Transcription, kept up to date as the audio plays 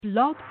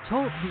Blog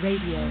Talk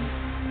Radio.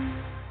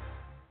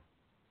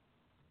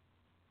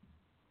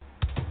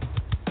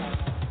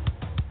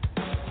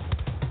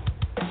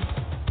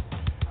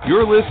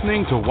 You're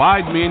listening to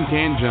Wide Men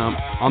Can't Jump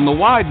on the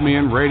Wide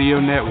Men Radio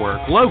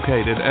Network,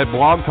 located at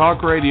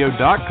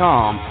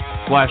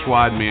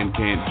blogtalkradio.com/Wide Men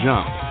Can't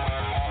Jump.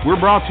 We're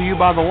brought to you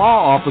by the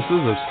law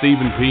offices of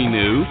Stephen P.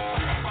 New,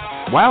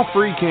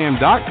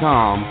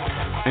 WowFreeCam.com,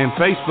 and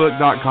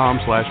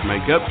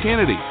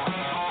Facebook.com/MakeupKennedy.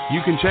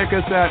 You can check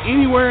us out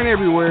anywhere and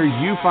everywhere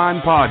you find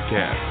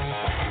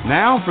podcasts.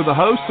 Now, for the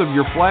hosts of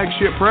your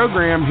flagship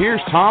program, here's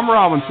Tom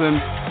Robinson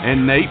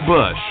and Nate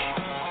Bush.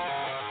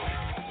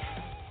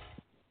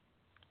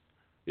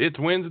 It's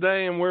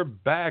Wednesday, and we're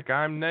back.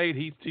 I'm Nate.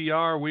 He's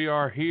TR. We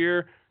are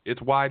here.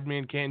 It's Wide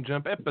Men Can't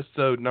Jump,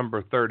 episode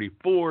number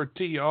 34.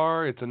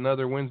 TR, it's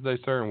another Wednesday,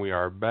 sir, and we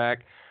are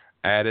back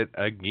at it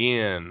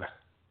again.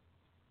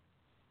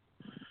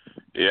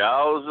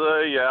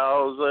 Yowza.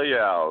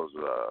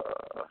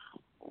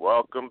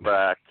 Welcome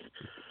back.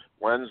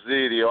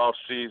 Wednesday, the off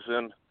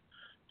season.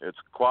 It's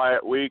a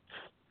quiet week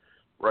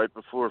right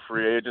before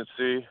free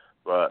agency,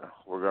 but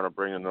we're going to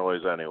bring the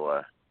noise anyway.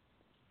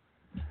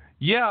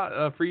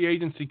 Yeah, free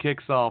agency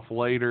kicks off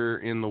later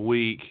in the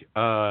week.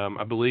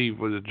 I believe,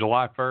 was it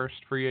July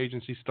 1st free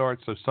agency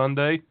starts, so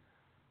Sunday.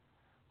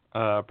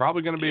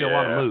 Probably going to be a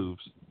lot of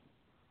moves.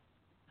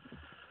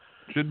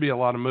 Should be a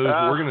lot of moves.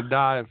 We're going to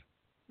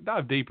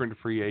dive deeper into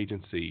free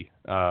agency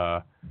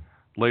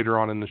later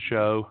on in the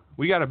show.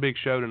 We got a big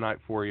show tonight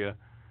for you.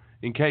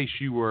 In case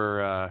you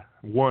were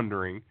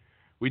wondering,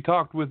 we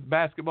talked with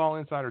basketball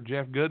insider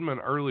Jeff Goodman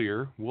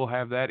earlier. We'll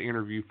have that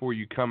interview for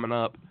you coming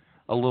up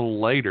a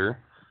little later.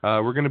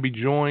 We're going to be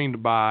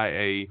joined by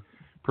a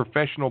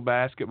professional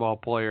basketball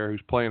player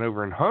who's playing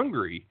over in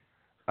Hungary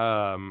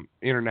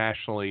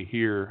internationally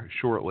here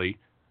shortly.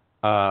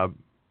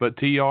 But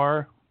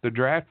TR, the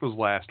draft was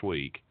last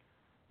week,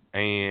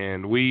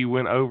 and we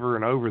went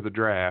over the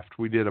draft.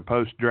 We did a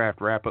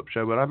post-draft wrap-up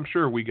show, but I'm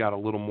sure we got a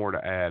little more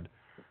to add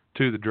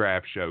to the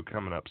draft show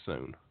coming up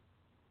soon.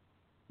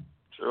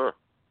 Sure,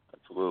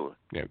 absolutely.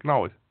 Yeah, we can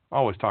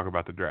always talk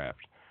about the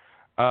draft.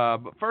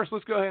 But first,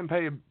 let's go ahead and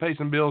pay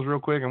some bills real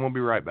quick, and we'll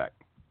be right back.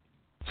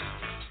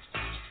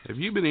 Have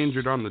you been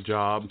injured on the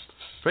job,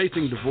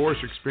 facing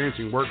divorce, or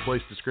experiencing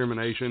workplace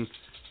discrimination?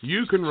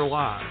 You can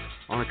rely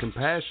on a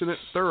compassionate,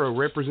 thorough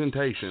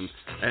representation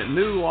at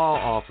New Law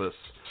Office.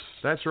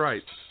 That's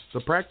right,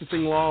 the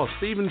practicing law of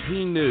Stephen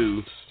P.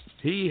 New.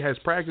 He has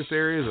practice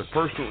areas of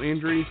personal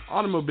injury,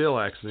 automobile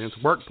accidents,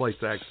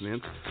 workplace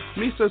accidents,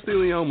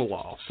 mesothelioma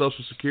law,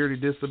 Social Security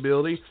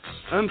disability,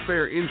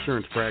 unfair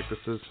insurance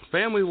practices,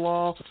 family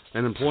law,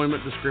 and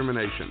employment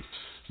discrimination.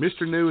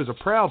 Mr. New is a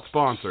proud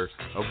sponsor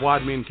of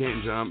Wide Men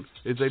Can't Jump,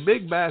 is a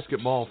big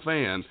basketball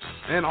fan,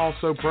 and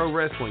also pro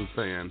wrestling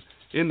fan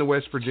in the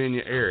West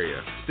Virginia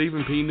area.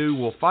 Stephen P. New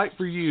will fight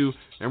for you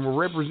and will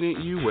represent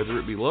you whether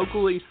it be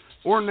locally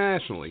or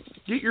nationally.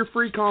 Get your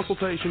free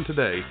consultation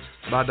today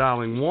by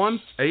dialing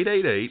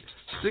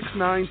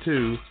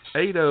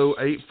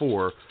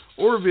 1-888-692-8084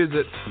 or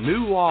visit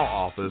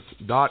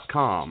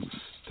newlawoffice.com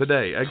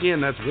today.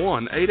 Again, that's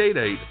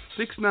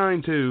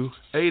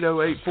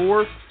 1-888-692-8084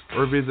 or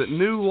visit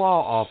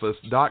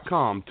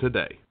newlawoffice.com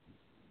today.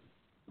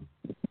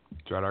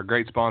 That's right, our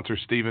great sponsor,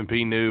 Stephen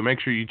P. New. Make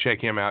sure you check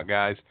him out,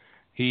 guys.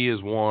 He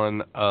is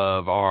one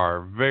of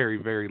our very,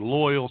 very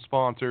loyal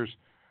sponsors,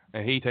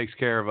 and he takes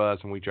care of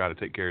us, and we try to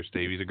take care of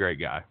Steve. He's a great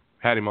guy.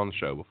 Had him on the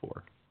show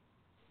before.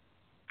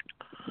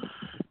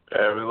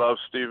 Yeah, we love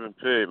Stephen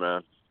P.,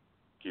 man.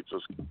 Keeps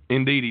us.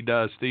 Indeed, he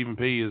does. Stephen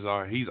P.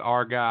 he's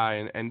our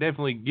guy, and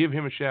definitely give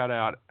him a shout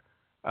out.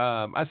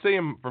 I see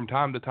him from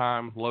time to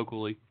time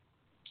locally.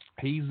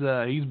 He's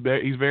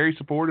very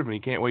supportive, and he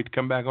can't wait to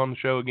come back on the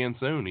show again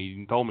soon.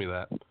 He told me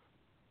that.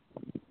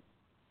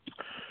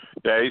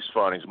 Yeah, he's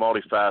fun. He's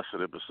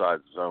multifaceted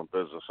besides his own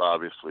business.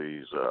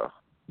 Obviously,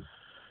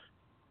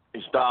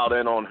 he's dialed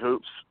in on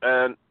hoops,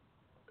 and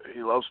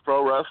he loves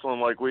pro wrestling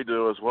like we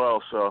do as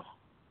well. So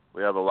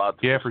we have a lot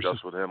to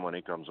discuss with him when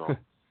he comes on.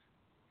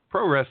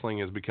 Pro wrestling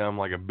has become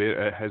like an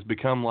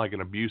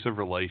abusive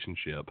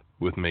relationship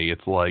with me.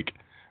 It's like,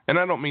 and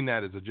I don't mean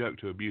that as a joke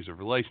to abusive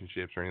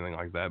relationships or anything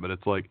like that, but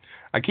it's like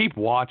I keep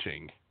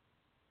watching,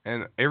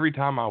 and every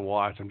time I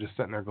watch, I'm just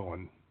sitting there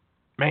going,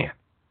 man,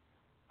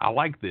 I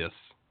like this,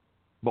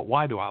 but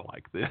why do I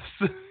like this?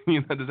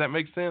 Does that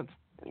make sense?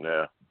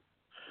 Yeah.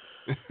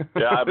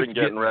 Yeah, I've been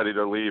getting ready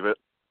to leave it.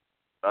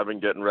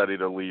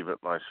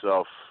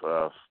 Myself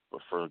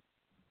for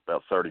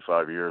about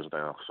 35 years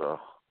now,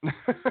 so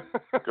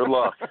good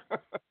luck.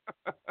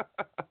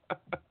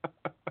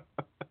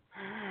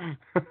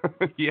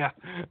 Yeah,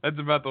 that's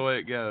about the way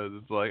it goes.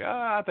 It's like,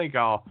 I think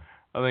I'll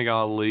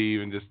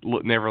leave and just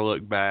never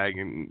look back.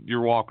 And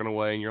you're walking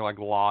away, and you're like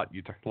Lot's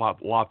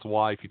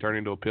wife. You turn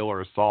into a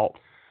pillar of salt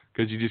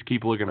because you just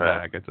keep looking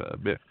back. It's a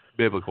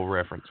biblical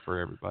reference for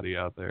everybody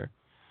out there.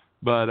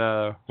 But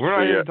we're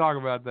not here to talk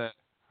about that.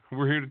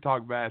 We're here to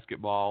talk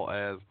basketball,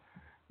 as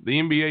the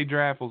NBA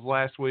draft was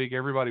last week.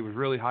 Everybody was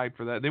really hyped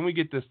for that. Then we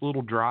get this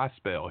little dry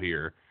spell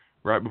here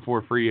right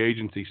before free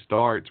agency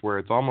starts, where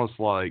it's almost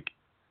like,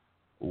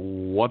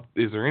 what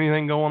is there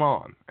anything going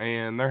on?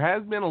 And there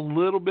has been a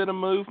little bit of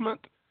movement.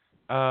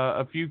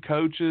 A few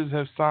coaches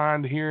have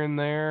signed here and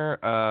there,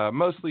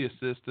 mostly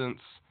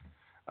assistants.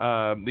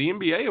 The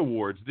NBA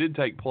awards did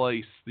take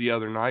place the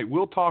other night.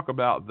 We'll talk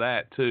about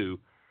that too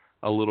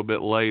a little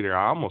bit later.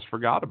 I almost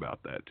forgot about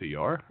that,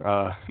 TR.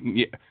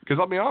 Yeah, because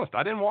I'll be honest,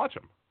 I didn't watch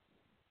them.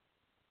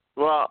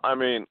 Well, I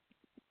mean,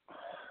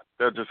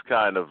 they're just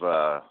kind of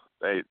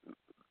they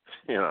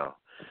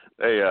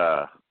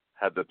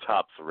had the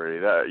top three.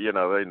 They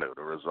knew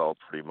the result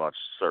pretty much.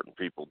 Certain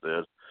people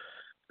did,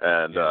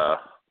 and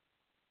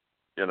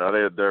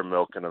they're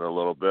milking it a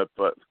little bit.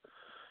 But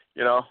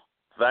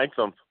thank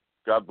them.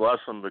 God bless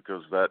them,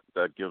 because that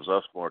gives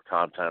us more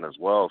content as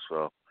well.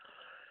 So,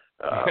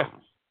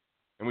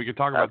 and we could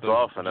talk about those.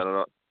 Often,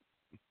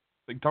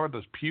 we can talk about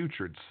those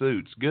putrid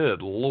suits.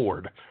 Good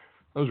Lord,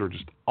 those were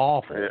just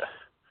awful.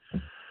 Yeah.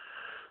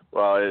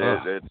 Well,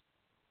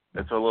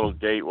 it's a little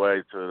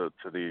gateway to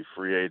the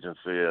free agency,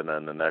 and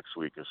then the next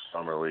week is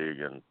summer league,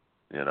 and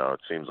it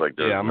seems like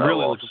there's I'm no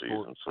really off looking season.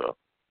 forward. So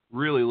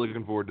really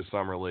looking forward to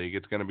summer league.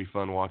 It's going to be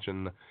fun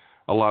watching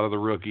a lot of the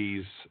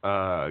rookies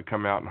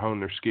come out and hone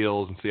their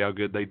skills and see how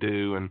good they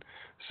do, and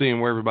seeing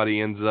where everybody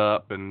ends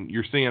up. And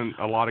you're seeing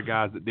a lot of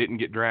guys that didn't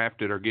get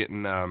drafted are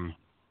getting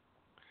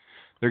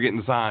they're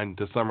getting signed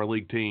to summer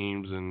league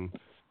teams and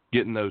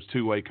getting those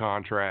two-way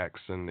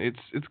contracts. And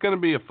it's going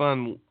to be a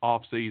fun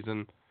off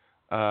season.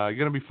 Going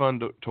to be fun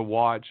to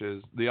watch,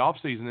 as the off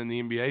season in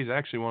the NBA is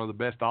actually one of the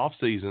best off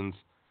seasons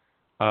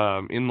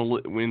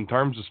in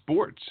terms of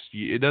sports.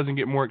 It doesn't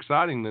get more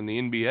exciting than the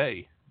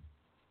NBA.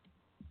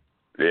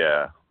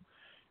 Yeah,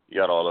 you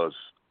got all those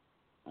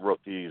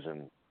rookies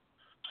and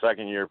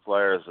second-year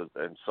players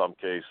in some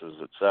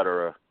cases, et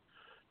cetera,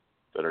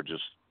 that are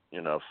just,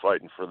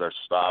 fighting for their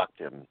stock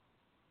and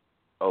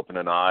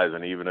opening eyes.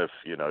 And even if,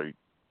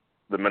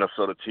 the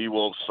Minnesota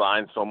T-Wolves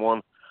sign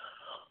someone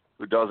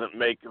who doesn't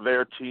make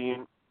their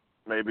team,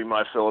 maybe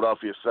my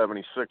Philadelphia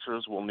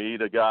 76ers will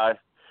need a guy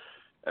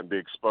and be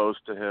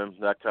exposed to him,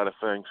 that kind of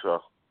thing. So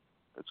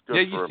it's good.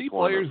 Yeah, you see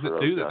players that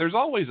do that. There's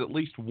always at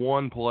least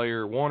one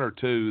player, one or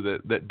two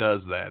that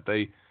does that.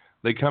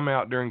 They come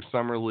out during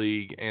summer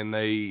league and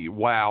they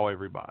wow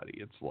everybody.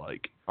 It's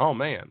like, oh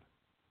man,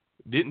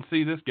 didn't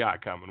see this guy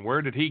coming.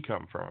 Where did he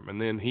come from? And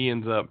then he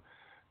ends up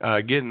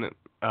getting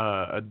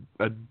a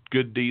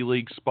good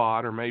D-League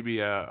spot, or maybe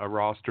a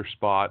roster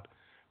spot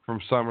from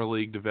summer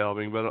league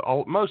developing.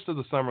 But most of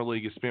the summer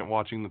league is spent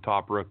watching the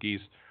top rookies.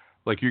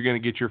 Like, you're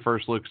going to get your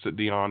first looks at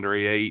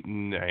DeAndre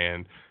Ayton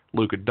and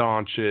Luka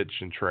Doncic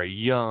and Trae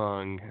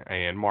Young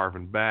and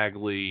Marvin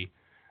Bagley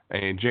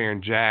and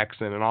Jaren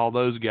Jackson and all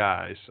those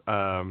guys.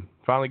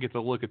 Finally get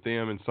to look at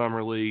them in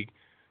summer league,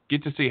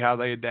 get to see how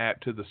they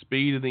adapt to the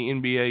speed of the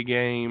NBA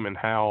game, and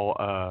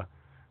how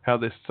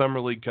this summer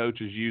league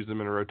coaches use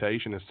them in a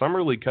rotation. As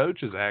summer league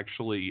coaches,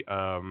 actually,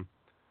 a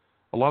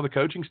lot of the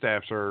coaching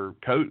staffs are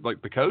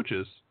the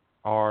coaches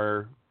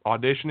are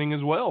auditioning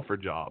as well for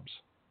jobs.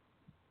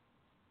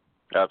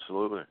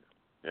 Absolutely.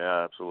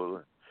 Yeah,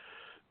 absolutely.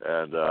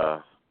 And,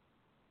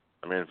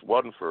 if it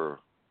wasn't for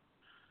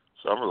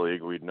summer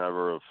league, we'd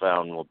never have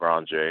found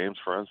LeBron James,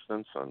 for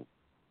instance, and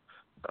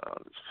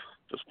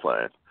just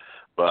playing.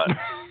 But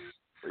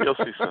you'll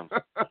see some.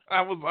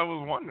 I was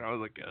wondering. I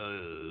was like,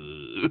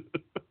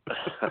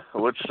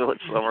 which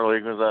summer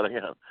league was that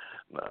again?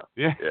 No.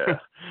 Yeah.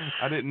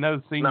 I didn't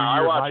know senior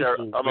year of high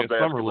school I'm a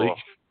summer league.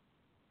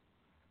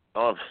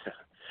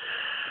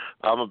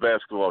 I'm a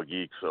basketball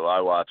geek, so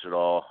I watch it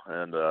all,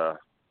 and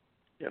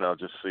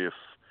just see if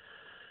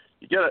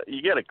you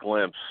get a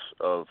glimpse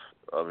of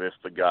if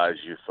the guys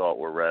you thought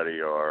were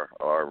ready are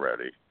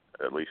ready,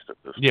 at least at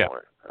this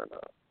point. And,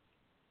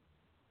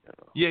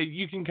 Yeah,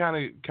 you can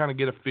kind of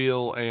get a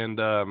feel, and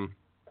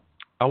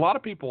a lot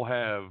of people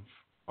have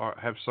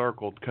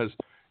circled, because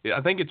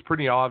I think it's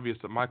pretty obvious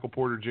that Michael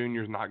Porter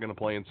Jr. is not going to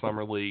play in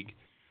summer league,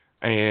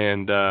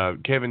 and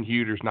Kevin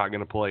Huter's not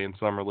going to play in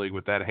summer league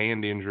with that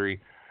hand injury.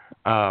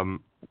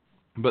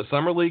 But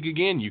summer league,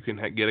 again, you can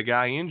get a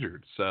guy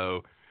injured,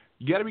 so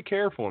you got to be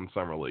careful in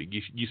summer league.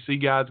 You see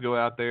guys go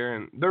out there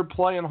and they're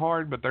playing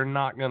hard, but they're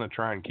not going to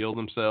try and kill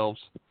themselves.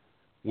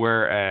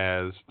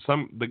 Whereas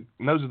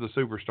those are the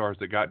superstars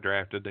that got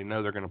drafted. They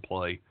know they're going to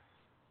play.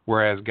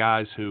 Whereas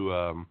guys who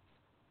are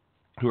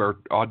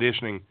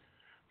auditioning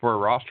for a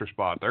roster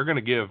spot, they're going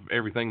to give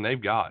everything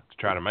they've got to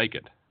try to make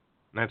it.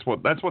 And that's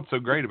what's so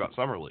great about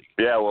summer league.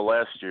 Yeah, well,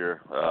 last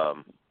year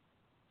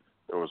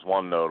there was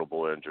one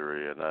notable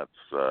injury, and that's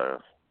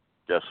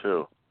guess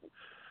who?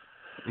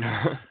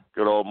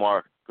 Good old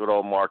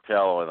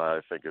Markello, and I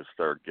think his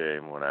third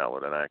game went out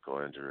with an ankle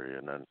injury,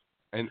 and then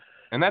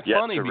and that's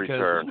funny because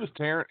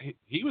return.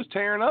 he was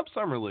tearing up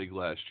summer league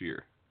last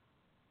year.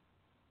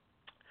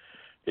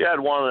 He had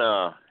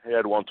one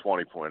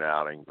 20-point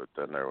outing, but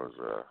then there was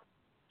a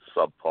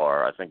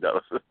subpar. I think that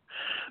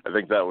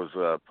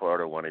was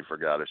part of when he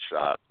forgot his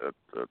shot.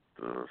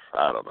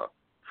 I don't know.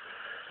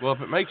 Well,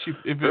 if it makes you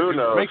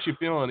makes you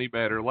feel any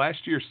better, last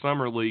year's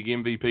summer league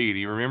MVP. Do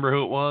you remember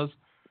who it was?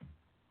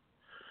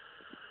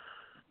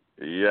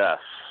 Yes.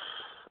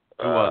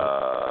 Who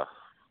was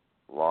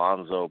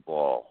Lonzo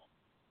Ball.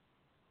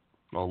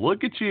 it? Well,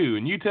 look at you,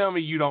 and you tell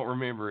me you don't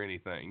remember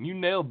anything. You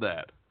nailed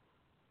that.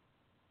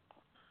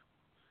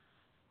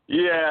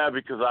 Yeah,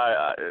 because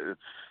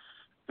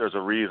there's a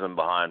reason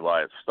behind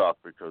why it stuck,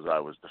 because I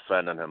was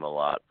defending him a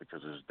lot,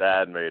 because his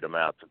dad made him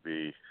out to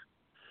be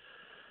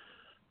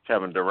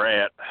Kevin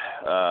Durant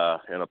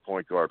in a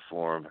point guard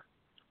form.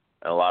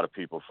 And a lot of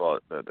people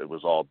thought that it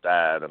was all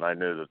dad, and I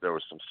knew that there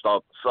was some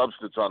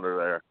substance under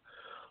there,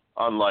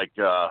 unlike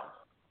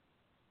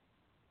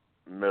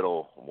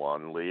middle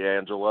one,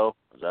 LiAngelo.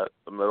 Is that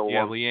the middle one?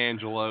 Yeah,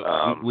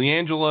 LiAngelo.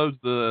 LiAngelo's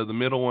the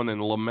middle one,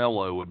 and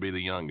LaMelo would be the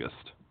youngest.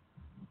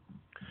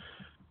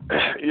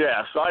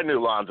 Yeah, so I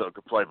knew Lonzo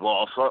could play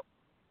ball. So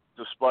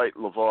despite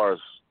LeVar's,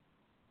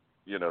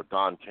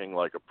 Don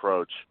King-like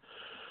approach,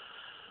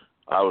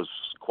 I was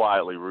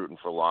quietly rooting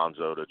for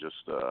Lonzo to just,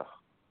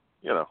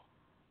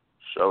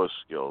 show his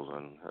skills,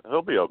 and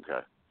he'll be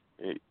okay.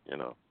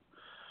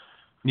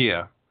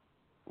 Yeah.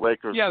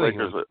 Lakers,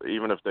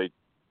 even if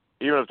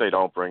they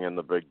don't bring in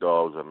the big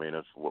dogs, I mean,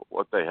 if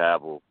what they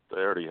have, they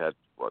already had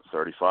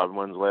 35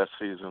 wins last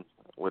season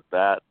with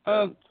that.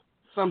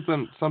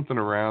 Something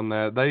around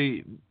that.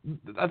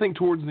 I think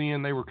towards the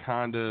end they were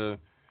kind of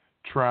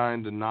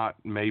trying to not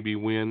maybe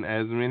win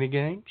as many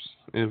games,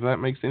 if that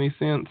makes any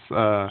sense.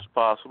 It's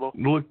possible.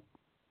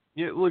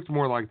 It looked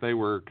more like they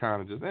were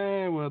kind of just,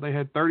 they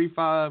had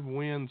 35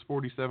 wins,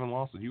 47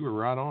 losses. You were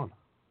right on.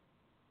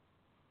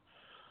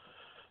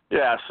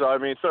 Yeah, so,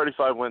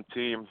 35-win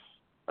team,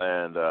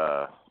 and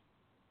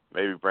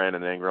maybe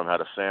Brandon Ingram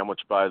had a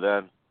sandwich by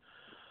then.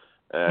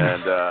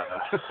 And so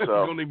you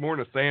don't need more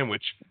than a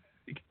sandwich.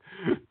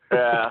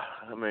 Yeah,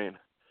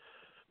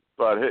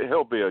 but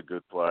he'll be a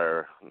good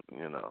player,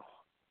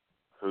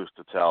 Who's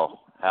to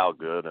tell how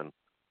good? And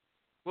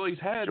well, he's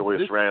had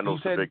Julius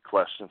Randle's the big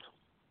question.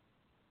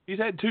 He's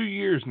had 2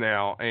 years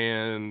now,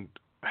 and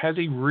has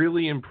he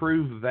really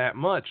improved that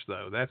much,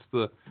 though? That's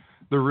the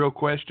real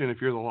question.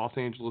 If you're the Los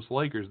Angeles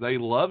Lakers, they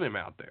love him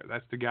out there.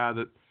 That's the guy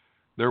that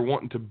they're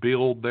wanting to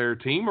build their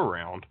team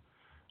around,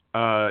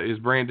 is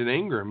Brandon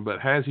Ingram.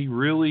 But has he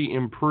really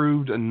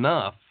improved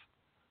enough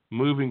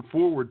moving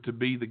forward to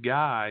be the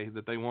guy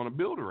that they want to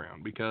build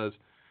around? Because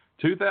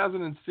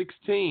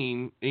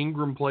 2016,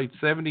 Ingram played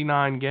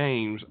 79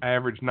 games,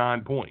 averaged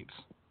 9 points.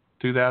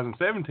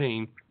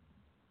 2017,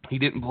 he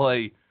didn't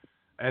play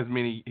as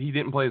many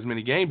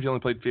games. He only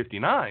played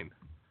 59.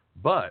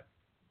 But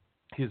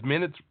his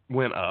minutes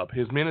went up.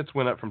 His minutes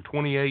went up from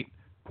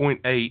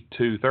 28.8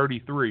 to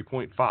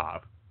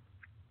 33.5.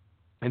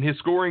 And his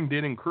scoring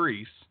did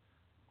increase,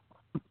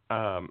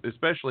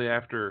 especially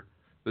after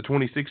the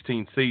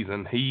 2016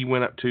 season. He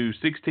went up to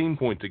 16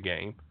 points a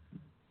game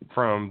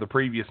from the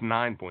previous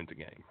 9 points a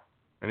game.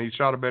 And he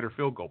shot a better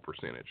field goal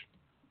percentage.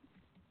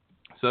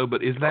 So,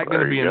 but is that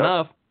going to be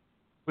enough?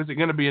 Was it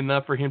going to be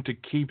enough for him to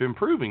keep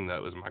improving,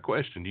 though, is my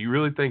question. Do you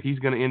really think he's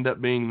going to end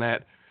up being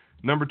that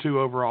number 2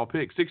 overall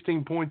pick?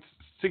 16 points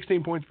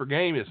per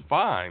game is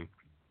fine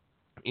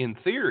in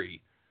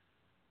theory,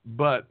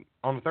 but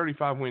on a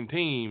 35-win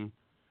team,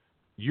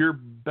 you're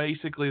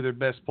basically their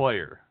best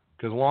player,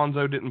 because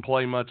Lonzo didn't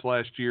play much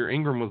last year.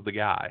 Ingram was the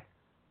guy,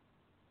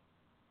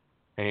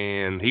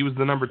 and he was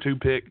the number 2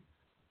 pick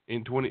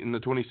in the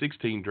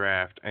 2016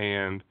 draft.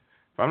 And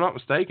if I'm not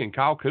mistaken,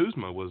 Kyle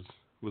Kuzma was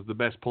the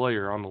best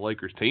player on the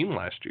Lakers team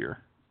last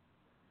year.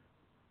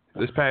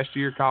 This past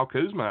year, Kyle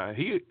Kuzma,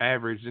 he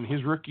averaged in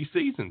his rookie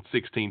season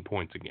 16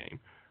 points a game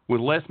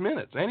with less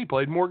minutes, and he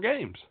played more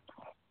games.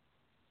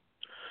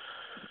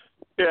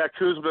 Yeah,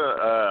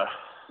 Kuzma,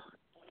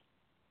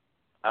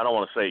 I don't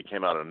want to say he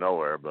came out of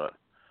nowhere, but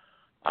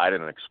I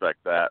didn't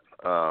expect that.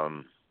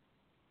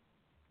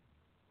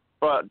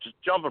 But just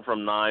jumping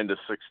from 9 to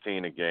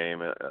 16 a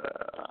game,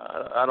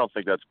 I don't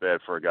think that's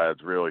bad for a guy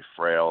that's really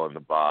frail in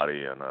the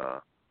body,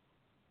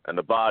 and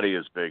the body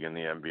is big in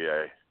the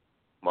NBA,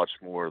 much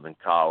more than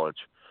college.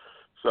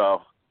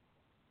 So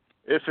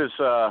if his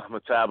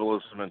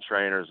metabolism and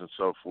trainers and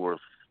so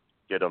forth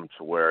get him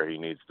to where he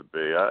needs to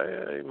be,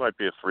 he might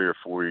be a 3 or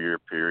 4 year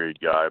period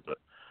guy, but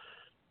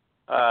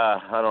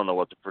I don't know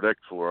what to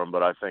predict for him,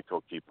 but I think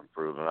he'll keep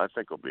improving. I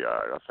think he'll be all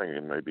right. I think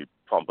he maybe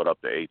pump it up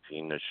to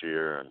 18 this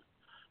year and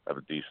have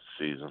a decent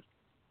season.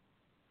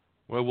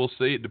 Well, we'll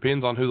see. It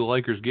depends on who the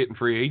Lakers get in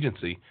free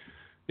agency.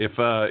 If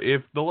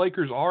the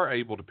Lakers are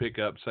able to pick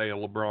up, say, a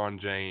LeBron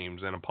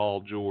James and a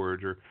Paul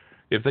George, or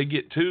if they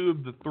get 2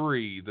 of the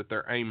 3 that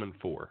they're aiming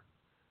for,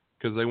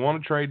 because they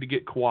want to trade to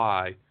get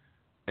Kawhi,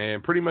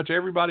 and pretty much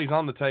everybody's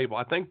on the table.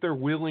 I think they're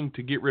willing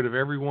to get rid of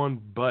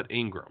everyone but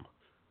Ingram.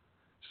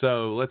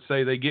 So let's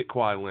say they get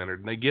Kawhi Leonard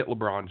and they get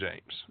LeBron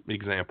James,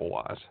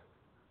 example-wise.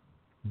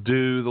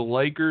 Do the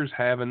Lakers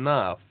have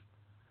enough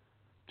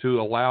to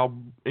allow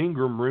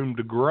Ingram room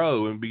to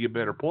grow and be a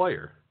better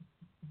player?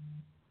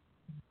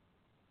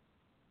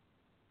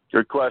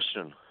 Good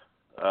question.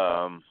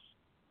 I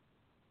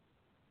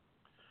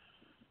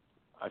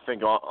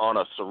think on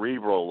a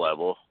cerebral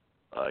level,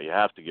 you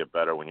have to get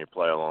better when you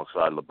play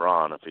alongside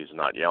LeBron if he's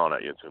not yelling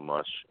at you too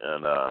much.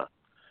 And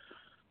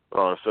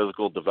On a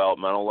physical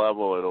developmental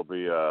level, it'll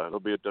be a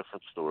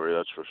different story,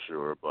 that's for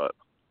sure. But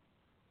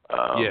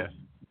Yeah.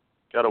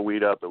 got to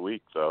weed out the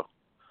weak, though.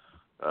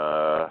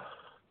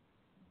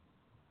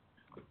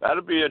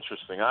 That'd be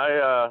interesting.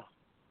 I'm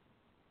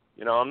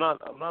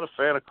not a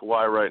fan of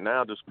Kawhi right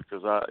now, just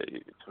because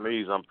to me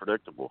he's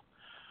unpredictable.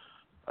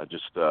 I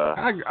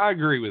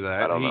agree with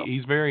that. I don't know.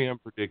 He's very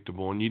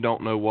unpredictable, and you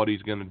don't know what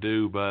he's going to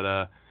do.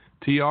 But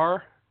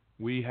TR,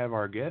 we have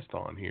our guest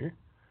on here.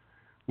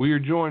 We are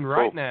joined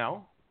right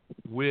now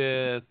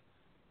with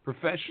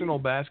professional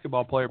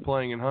basketball player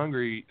playing in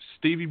Hungary,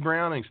 Stevie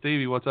Browning.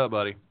 Stevie, what's up,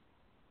 buddy?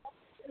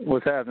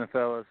 What's happening,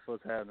 fellas?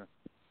 What's happening?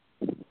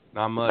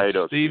 Not much.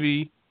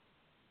 Stevie,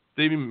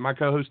 my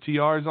co-host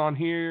TR is on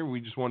here.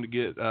 We just wanted to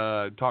get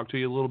talk to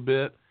you a little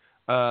bit.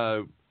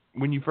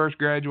 When you first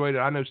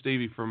graduated, I know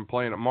Stevie from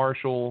playing at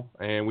Marshall,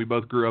 and we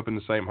both grew up in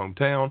the same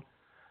hometown.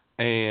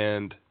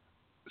 And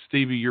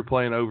Stevie, you're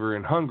playing over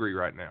in Hungary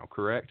right now,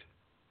 correct?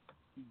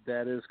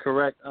 That is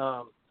correct.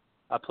 I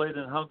played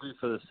in Hungary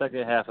for the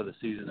second half of the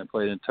season and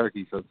played in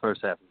Turkey for the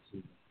first half of the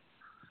season.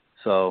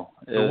 So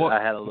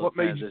I had a little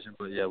transition,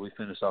 but yeah, we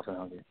finished off in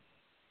Hungary.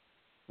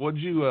 What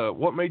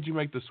made you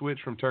make the switch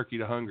from Turkey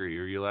to Hungary?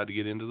 Are you allowed to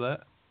get into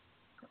that?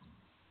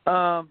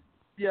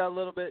 Yeah, a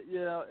little bit. You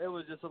know, it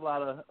was just a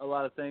lot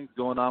of things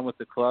going on with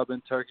the club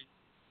in Turkey,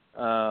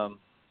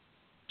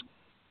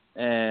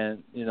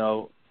 and you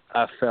know,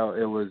 I felt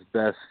it was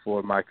best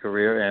for my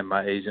career, and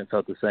my agent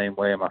felt the same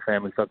way, and my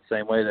family felt the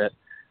same way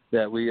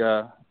that we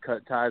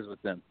cut ties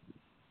with them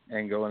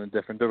and go in a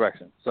different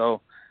direction.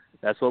 So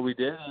that's what we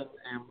did, and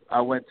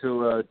I went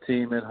to a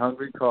team in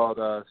Hungary called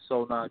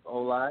Solnak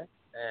Olaj,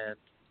 and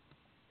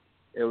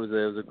it was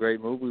a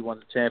great move. We won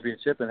the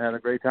championship and had a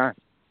great time.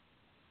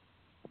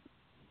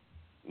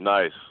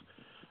 Nice.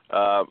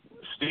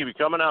 Stevie,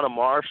 coming out of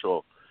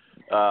Marshall,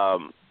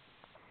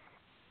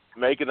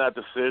 making that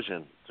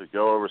decision to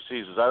go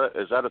overseas, is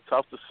that a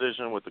tough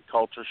decision with the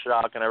culture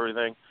shock and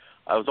everything?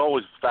 I was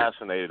always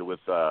fascinated with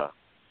the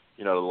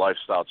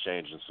lifestyle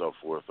change and so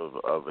forth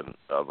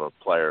of a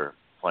player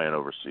playing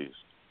overseas.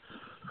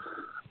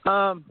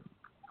 I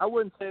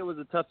wouldn't say it was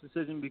a tough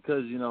decision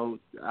because, you know,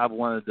 I've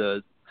wanted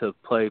to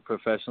play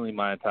professionally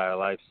my entire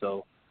life.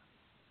 So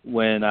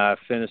when I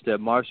finished at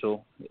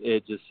Marshall,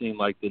 it just seemed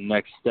like the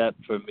next step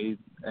for me.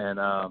 And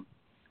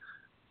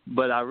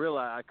but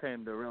I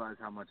came to realize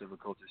how much of a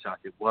culture shock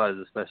it was,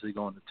 especially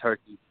going to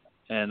Turkey.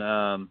 And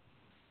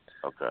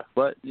okay.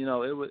 But you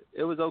know,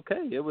 it was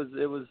okay. It was.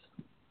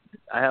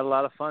 I had a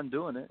lot of fun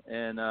doing it,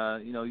 and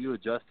you know, you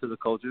adjust to the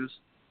cultures.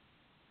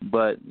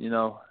 But you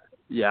know,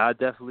 yeah, I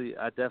definitely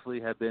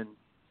have been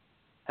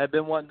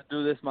wanting to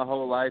do this my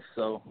whole life,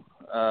 so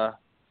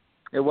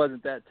it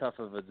wasn't that tough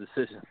of a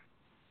decision.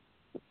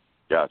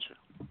 Gotcha.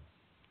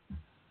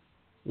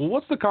 Well,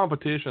 what's the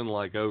competition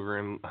like over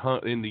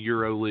in the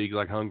Euro League,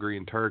 like Hungary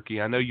and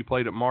Turkey? I know you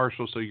played at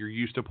Marshall, so you're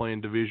used to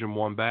playing Division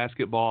I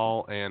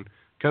basketball. And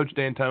Coach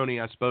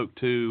D'Antoni, I spoke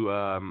to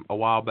a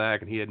while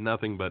back, and he had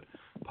nothing but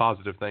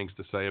positive things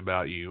to say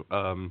about you.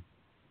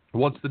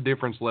 What's the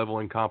difference level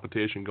in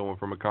competition going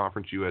from a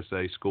Conference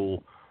USA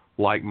school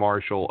like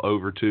Marshall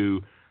over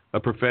to a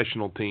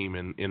professional team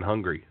in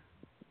Hungary?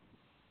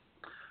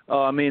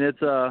 Oh, I mean, it's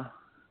the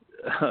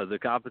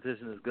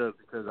competition is good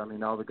because, I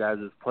mean, all the guys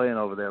that's playing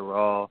over there were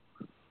all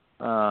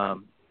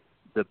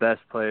the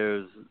best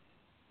players,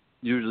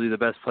 usually the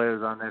best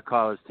players on their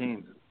college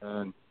teams.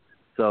 And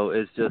so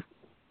it's just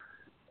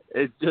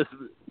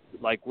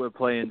like we're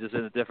playing just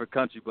in a different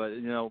country, but,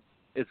 you know,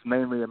 it's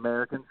mainly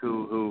Americans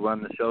who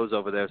run the shows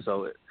over there.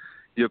 So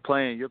you're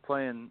playing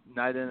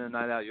night in and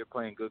night out. You're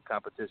playing good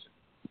competition.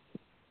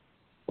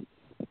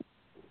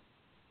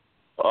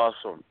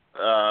 Awesome.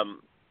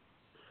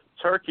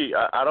 Turkey,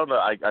 I don't know.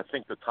 I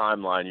think the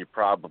timeline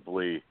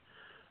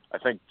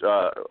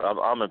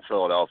I'm in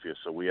Philadelphia,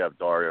 so we have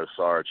Dario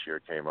Saric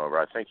here came over.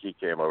 I think he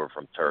came over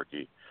from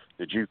Turkey.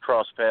 Did you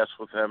cross paths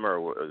with him,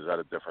 or is that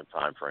a different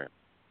time frame?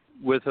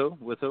 With who?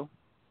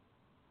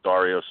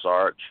 Dario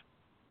Saric.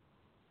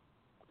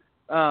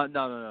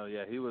 No.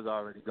 Yeah, he was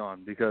already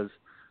gone because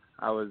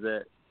I was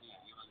at.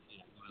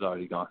 He was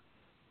already gone.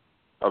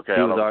 Okay.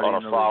 On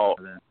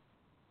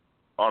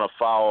a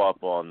follow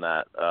up on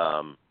that,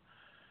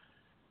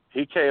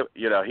 he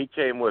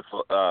came with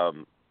a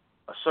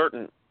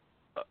certain.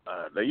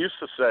 They used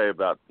to say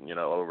about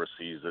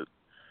overseas that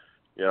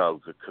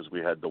because we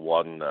had the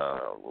one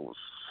what was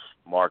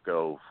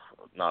Darko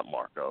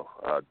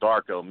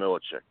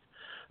Milicic.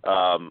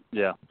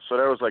 Yeah. So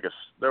there was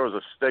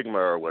a stigma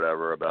or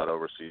whatever about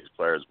overseas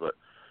players, but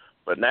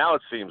now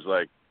it seems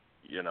like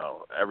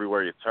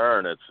everywhere you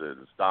turn, it's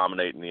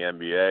dominating the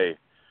NBA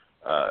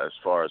as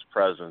far as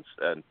presence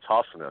and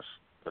toughness,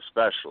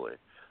 especially.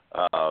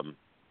 Do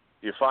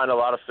you find a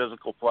lot of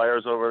physical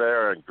players over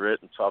there and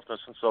grit and toughness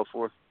and so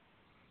forth?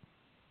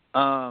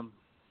 As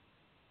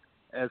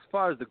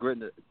far as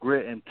the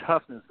grit and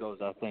toughness goes,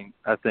 I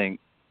think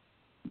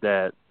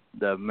that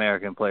the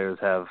American players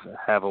have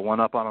a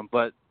one-up on them,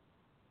 but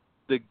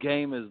the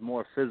game is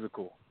more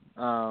physical.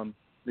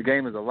 The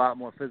game is a lot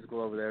more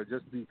physical over there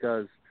just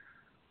because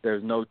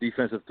there's no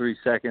defensive 3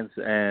 seconds,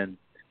 and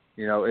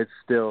it's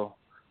still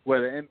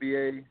where the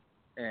NBA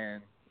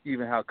and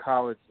even how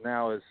college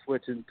now is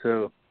switching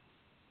to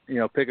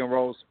pick and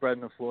roll,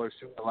 spreading the floor,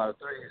 shooting a lot of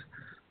threes.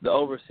 The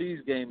overseas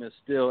game is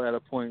still at a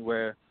point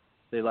where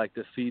they like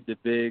to feed the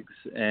bigs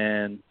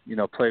and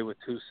play with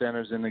 2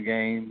 centers in the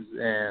games,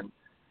 and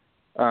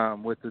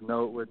with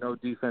no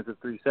defensive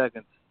 3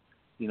 seconds.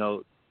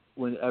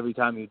 When every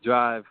time you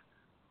drive,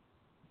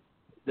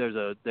 there's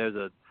a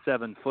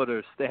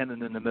 7-footer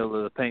standing in the middle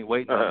of the paint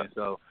waiting on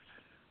you.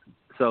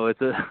 So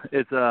it's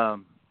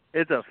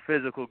a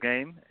physical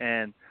game,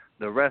 and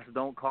the refs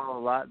don't call a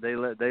lot. They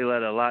let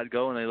a lot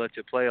go, and they let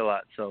you play a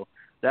lot. So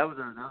that was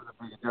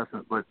a big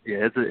adjustment. But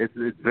yeah,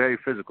 it's very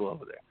physical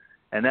over there,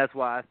 and that's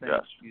why I think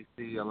you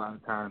see a lot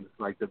of times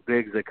like the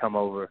bigs that come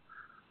over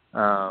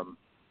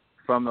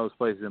from those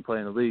places and play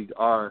in the league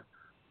are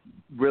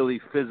really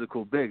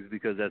physical bigs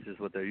because that's just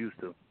what they're used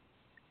to.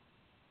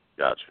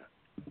 Gotcha.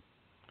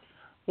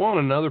 Well, on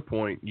another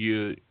point,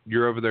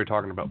 you're over there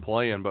talking about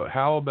playing, but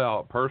how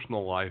about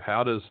personal life?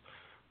 How does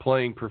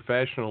playing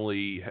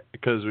professionally,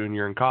 because when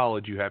you're in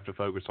college, you have to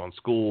focus on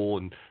school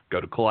and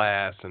go to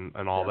class and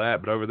all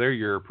that, but over there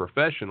you're a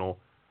professional.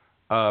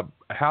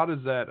 How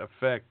does that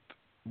affect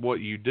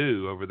what you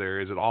do over there?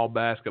 Is it all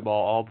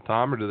basketball all the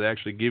time, or do they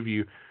actually do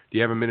you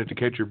have a minute to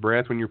catch your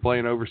breath when you're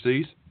playing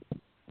overseas?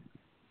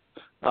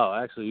 Oh,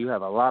 actually, you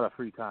have a lot of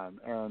free time,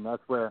 and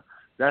that's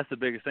the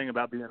biggest thing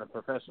about being a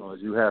professional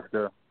is you have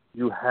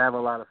a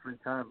lot of free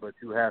time, but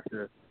you have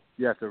to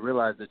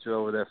realize that you're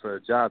over there for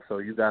a job, so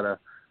you gotta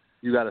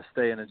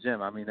stay in the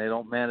gym. I mean, they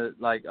don't man it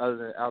like other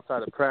than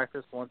outside of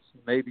practice, once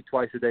maybe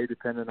twice a day,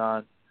 depending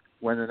on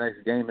when the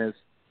next game is.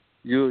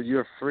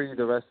 You're free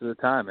the rest of the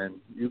time, and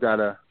you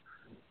gotta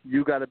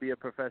be a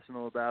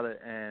professional about it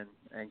and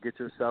get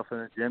yourself in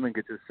the gym and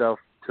get yourself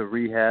to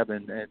rehab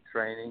and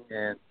training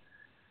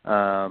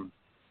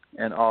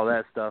and all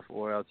that stuff,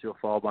 or else you'll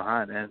fall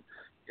behind. And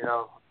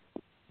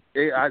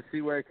I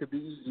see where it could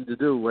be easy to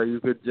do, where you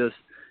could just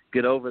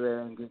get over there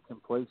and get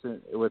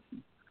complacent with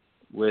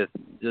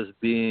just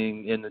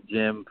being in the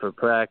gym for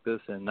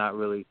practice and not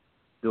really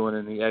doing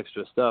any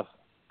extra stuff.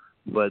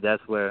 But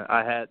that's where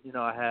I had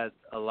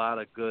a lot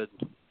of good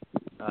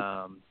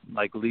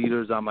like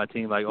leaders on my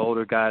team, like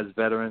older guys,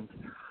 veterans,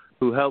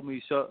 who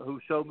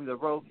showed me the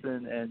ropes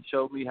and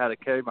showed me how to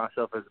carry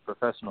myself as a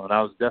professional, and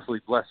I was definitely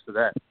blessed for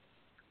that.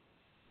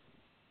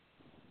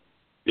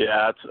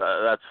 Yeah,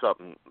 that's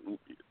something.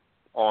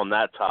 On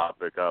that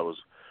topic, I was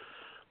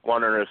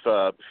wondering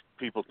if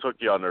people took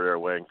you under their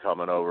wing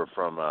coming over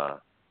from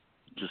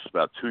just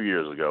about 2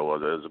 years ago.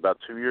 Was it? Is it about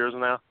 2 years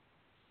now?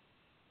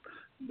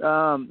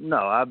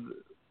 No,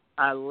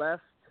 I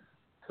left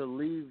to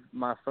leave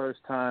my first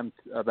time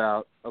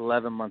about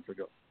 11 months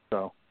ago.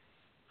 So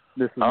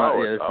this is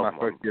my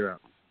first year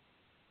out.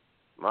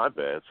 My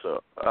bad.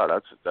 So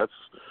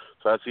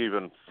that's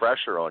even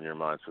fresher on your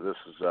mind. So this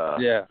is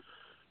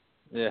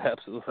yeah,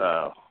 absolutely.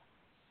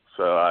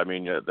 So I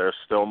mean, there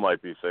still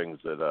might be things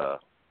that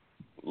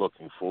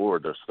looking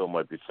forward, there still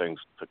might be things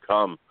to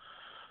come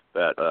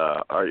that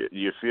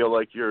you feel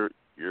like you're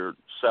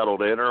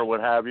settled in or what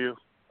have you,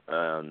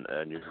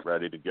 and you're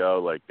ready to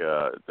go. Like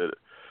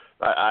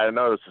I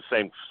know it's the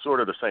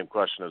same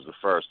question as the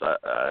first.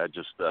 I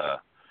just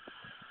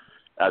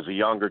as a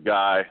younger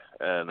guy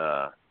and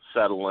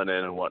settling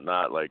in and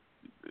whatnot, like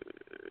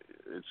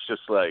it's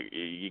just like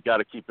you got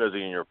to keep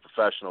busy and you're a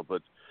professional.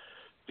 But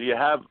do you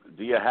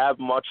have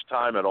much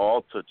time at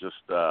all to just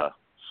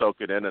soak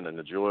it in and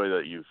enjoy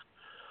that you've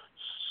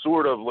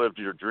sort of lived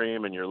your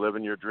dream and you're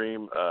living your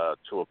dream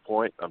to a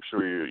point? I'm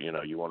sure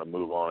you want to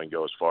move on and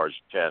go as far as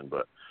you can,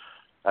 but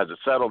has it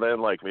settled in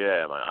like,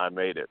 yeah, I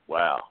made it?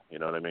 Wow. You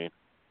know what I mean?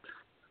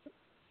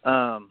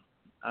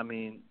 I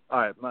mean, all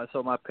right,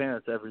 my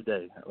parents every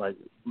day, like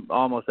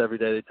almost every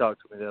day they talk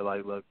to me. They're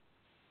like, look,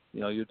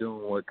 you're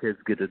doing what kids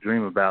get to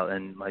dream about,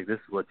 and like this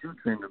is what you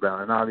dreamed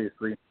about. And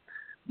obviously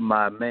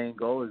my main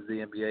goal is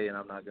the NBA, and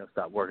I'm not going to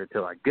stop working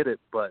until I get it.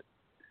 But,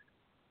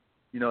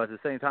 at the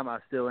same time, I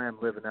still am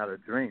living out a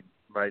dream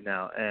right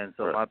now. And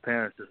so my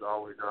parents just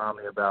always around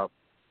me about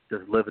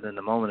just living in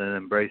the moment and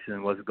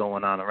embracing what's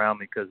going on around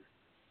me, because,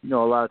 a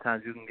lot of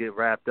times you can get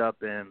wrapped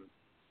up in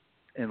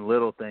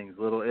little things,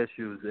 little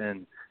issues,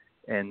 and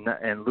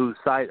lose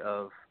sight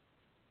of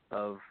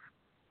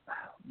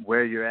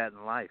where you're at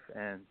in life.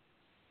 And,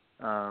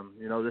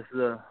 this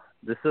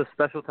is a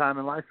special time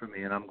in life for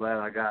me, and I'm glad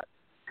I got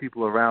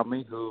people around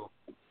me who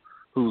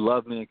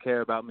love me and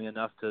care about me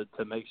enough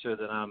to make sure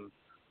that I'm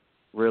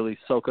really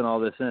soaking all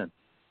this in.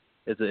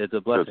 It's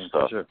a blessing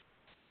for sure.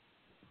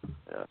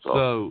 Yeah,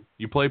 so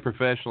you play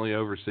professionally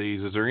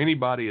overseas. Is there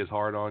anybody as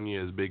hard on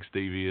you as Big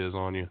Stevie is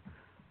on you?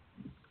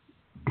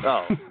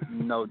 Oh,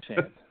 no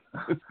chance.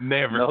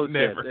 Never.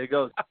 Chance.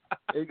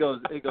 It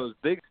goes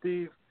Big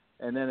Steve,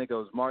 and then it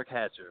goes Mark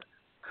Hatcher.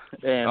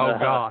 And,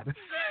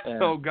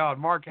 oh God,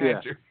 Mark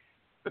Hatcher.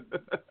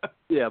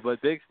 Yeah,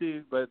 but Big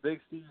Steve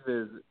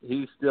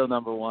he's still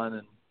number one,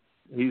 and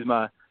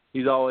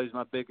he's always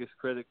my biggest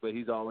critic, but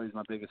he's always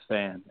my biggest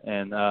fan.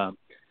 And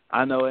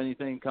I know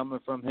anything coming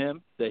from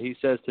him that he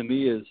says to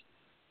me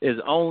is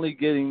only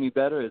getting me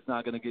better. It's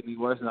not going to get me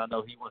worse, and I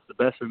know he wants the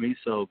best for me.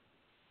 So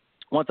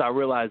once I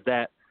realize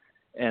that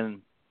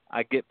and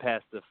I get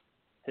past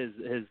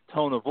his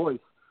tone of voice,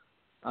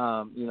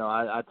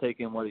 I take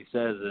in what he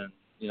says, and,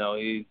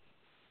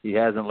 he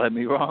hasn't led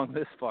me wrong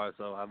this far,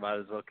 so I might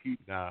as well keep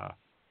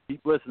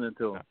listening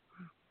to him.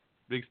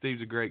 Big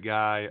Steve's a great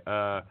guy.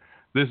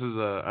 This is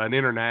an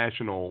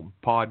international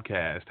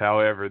podcast.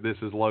 However, this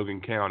is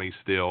Logan County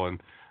still, and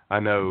I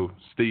know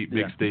Big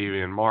Steve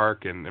and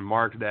Mark and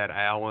Mark's dad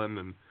Alan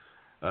and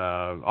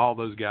all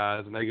those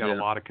guys, and they got a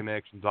lot of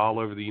connections all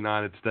over the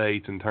United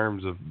States in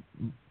terms of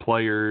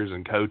players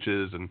and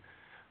coaches.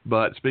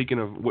 But speaking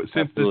of,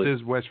 since this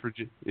is West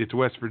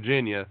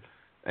Virginia,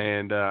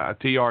 and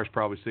TR is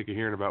probably sick of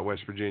hearing about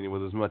West Virginia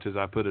with as much as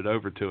I put it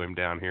over to him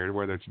down here,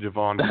 whether it's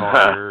Javon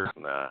Carter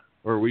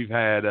or we've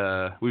had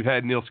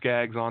Neil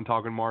Skaggs on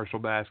talking Marshall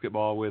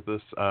basketball with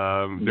us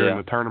during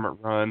the tournament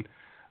run.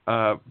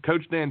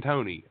 Coach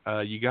D'Antoni,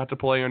 you got to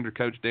play under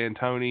Coach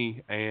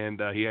D'Antoni,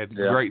 and he had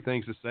great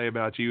things to say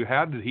about you.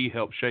 How did he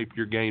help shape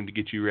your game to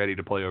get you ready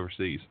to play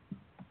overseas?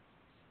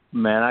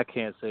 Man, I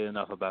can't say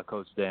enough about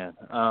Coach Dan.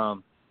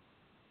 And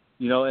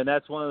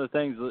that's one of the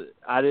things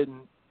I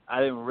didn't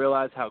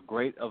realize how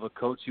great of a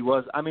coach he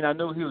was. I mean, I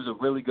knew he was a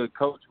really good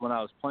coach when I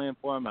was playing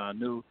for him, and I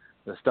knew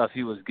the stuff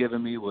he was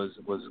giving me was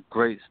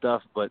great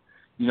stuff. But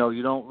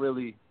you don't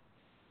really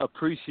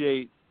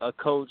appreciate a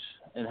coach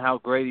and how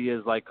great he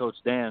is, like Coach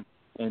Dan,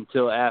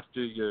 until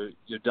after you're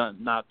done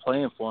not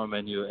playing for him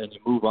and you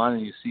move on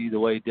and you see the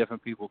way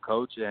different people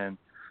coach. And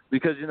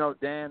because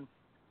Dan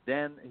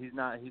he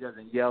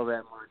doesn't yell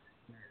that much.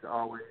 He's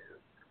always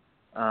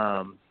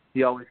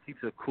he always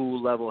keeps a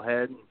cool, level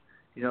head.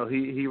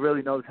 He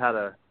really knows how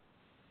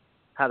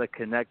to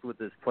connect with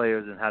his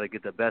players and how to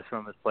get the best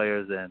from his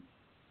players. And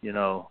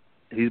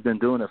he's been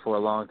doing it for a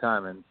long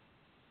time. And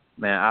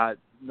man,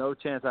 no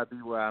chance I'd be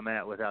where I'm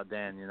at without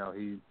Dan.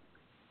 He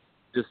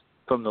just,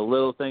 from the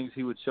little things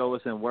he would show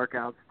us in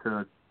workouts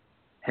to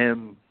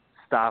him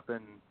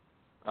stopping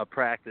a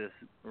practice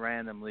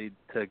randomly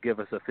to give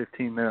us a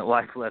 15-minute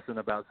life lesson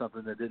about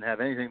something that didn't have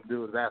anything to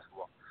do with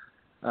basketball.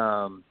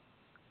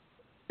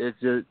 It's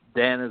just,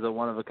 Dan is a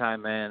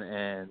one-of-a-kind man,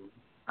 and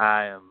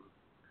I am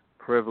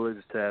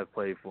privileged to have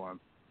played for him.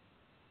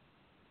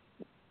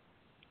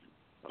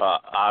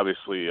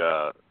 Obviously,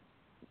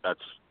 that's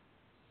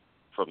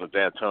from the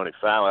D'Antoni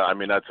family. I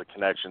mean, that's a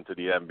connection to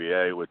the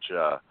NBA,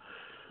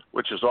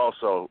 which is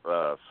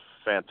also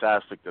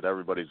fantastic that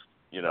everybody's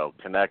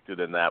connected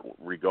in that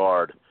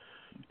regard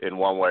in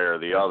one way or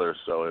the other.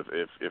 So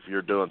if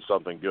you're doing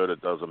something good,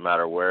 it doesn't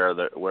matter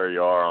where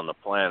you are on the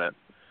planet,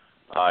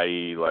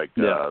 i.e.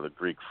 the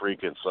Greek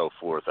Freak and so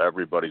forth.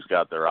 Everybody's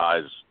got their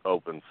eyes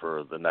open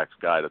for the next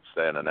guy that's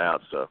standing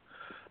out. So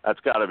that's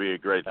got to be a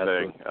great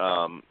thing.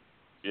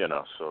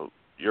 So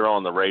you're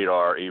on the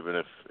radar, even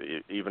if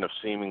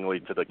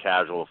seemingly to the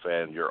casual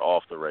fan you're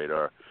off the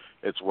radar.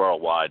 It's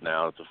worldwide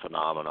now. It's a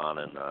phenomenon,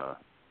 and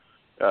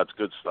it's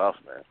good stuff,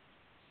 man.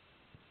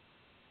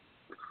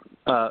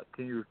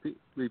 Can you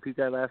repeat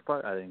that last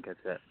part? I didn't catch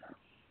that.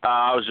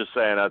 I was just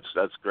saying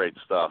that's great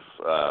stuff.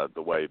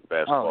 The way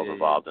basketball's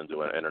evolved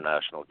into an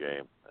international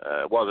game.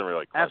 It wasn't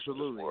really a question.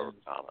 Absolutely. More of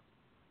a comment.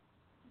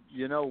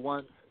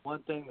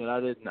 One thing that I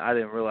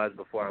didn't realize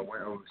before I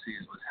went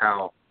overseas was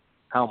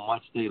how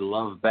much they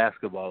love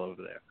basketball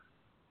over there.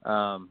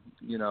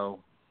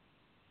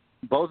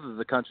 Both of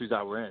the countries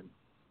I were in,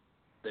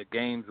 the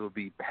games would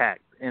be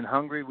packed. In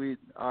Hungary,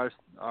 our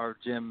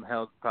gym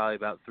held probably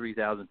about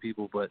 3,000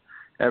 people, but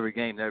every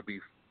game there'd be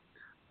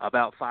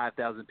about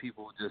 5,000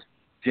 people just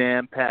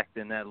jam-packed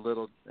in that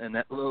little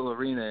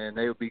arena, and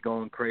they would be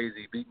going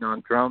crazy, beating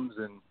on drums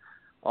and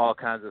all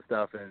kinds of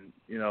stuff. And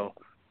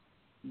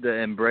the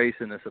embrace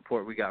and the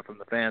support we got from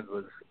the fans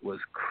was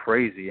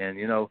crazy. And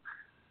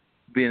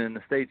being in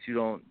the States, you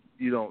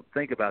don't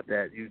think about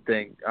that. You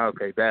think,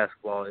 okay,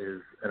 basketball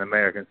is an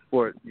American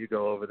sport. You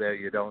go over there,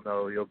 you don't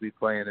know you'll be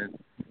playing in.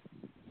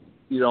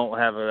 You don't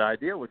have an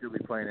idea what you'll be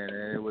playing in.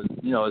 And it was,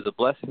 it was a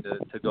blessing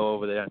to go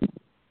over there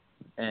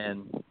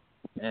and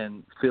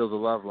feel the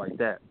love like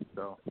that.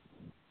 So.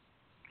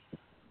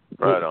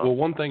 Right on. Well,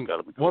 one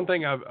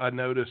thing I've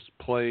noticed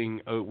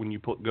playing when you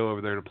go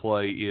over there to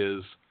play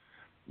is,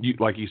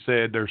 like you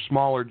said, they're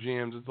smaller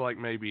gyms. It's like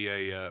maybe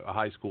a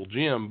high school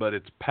gym, but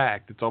it's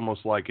packed. It's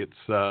almost like it's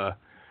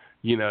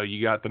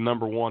you got the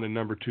number 1 and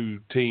number 2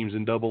 teams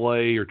in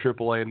AA or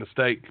AAA in the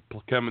state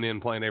coming in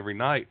playing every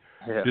night.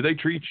 Yeah. Do they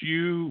treat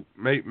you,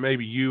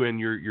 maybe you and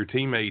your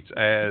teammates,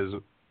 as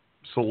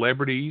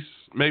celebrities?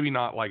 Maybe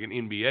not like an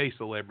NBA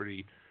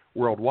celebrity,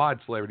 worldwide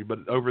celebrity,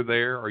 but over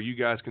there, are you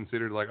guys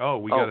considered like,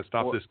 we got to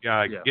stop this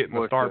guy getting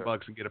the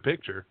Starbucks and get a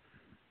picture?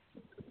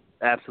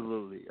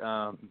 Absolutely.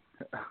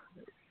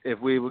 If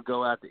we would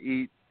go out to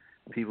eat,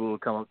 people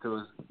would come up to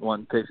us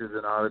wanting pictures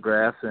and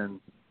autographs, and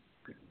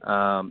it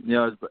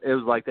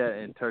was like that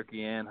in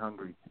Turkey and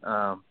Hungary.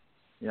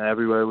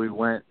 Everywhere we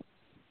went,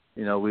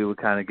 we would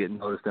kind of get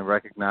noticed and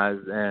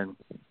recognized, and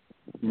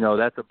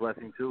that's a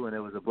blessing too. And it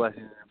was a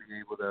blessing to be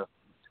able to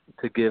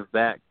to give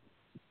back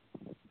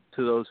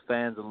to those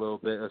fans a little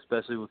bit,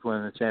 especially with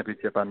winning the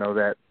championship. I know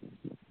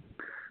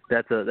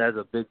that's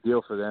a big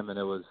deal for them, and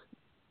it was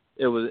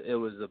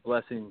a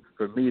blessing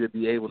for me to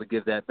be able to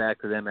give that back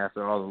to them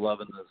after all the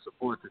love and the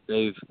support that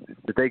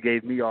they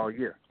gave me all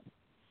year.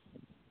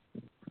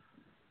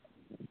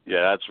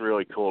 Yeah, that's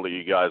really cool that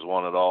you guys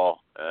won it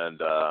all.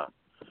 And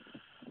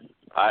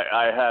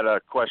I had a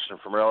question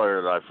from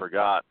earlier that I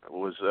forgot.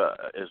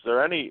 Is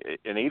there any,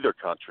 in either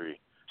country,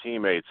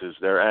 teammates, is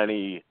there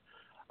any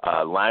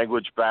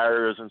language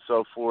barriers and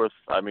so forth?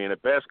 I mean,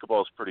 at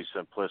basketball, it's pretty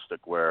simplistic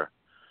where,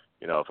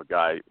 you know, if a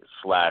guy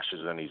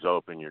slashes and he's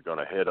open, you're going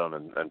to hit him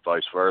and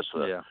vice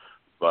versa. Yeah.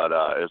 But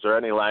is there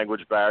any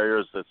language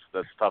barriers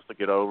that's tough to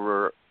get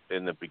over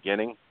in the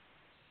beginning?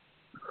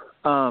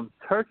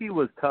 Turkey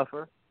was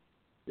tougher.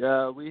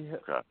 Yeah,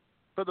 Okay.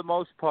 For the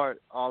most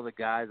part, all the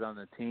guys on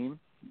the team,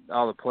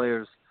 all the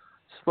players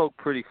spoke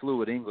pretty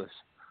fluid English.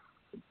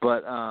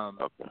 But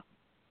Okay.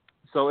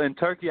 So in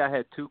Turkey, I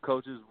had two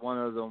coaches. One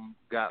of them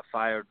got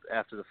fired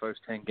after the first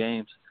 10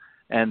 games.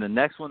 And the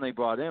next one they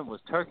brought in was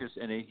Turkish,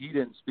 and he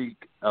didn't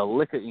speak a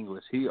lick of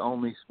English. He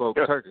only spoke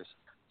Turkish.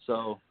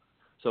 So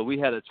we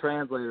had a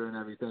translator and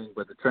everything,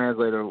 but the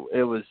translator,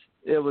 it was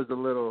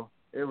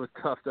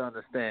tough to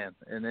understand.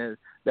 And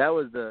that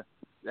was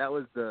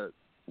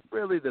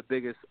really the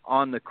biggest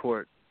on the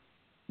court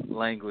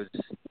language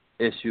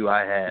issue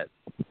I had.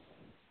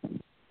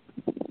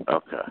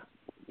 Okay.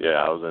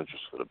 Yeah, I was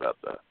interested about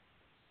that.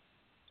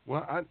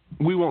 Well,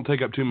 we won't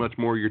take up too much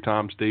more of your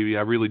time, Stevie.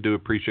 I really do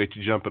appreciate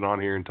you jumping on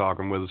here and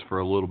talking with us for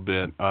a little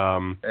bit.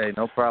 Hey,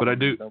 no problem. But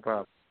no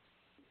problem.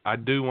 I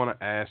do want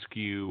to ask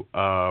you.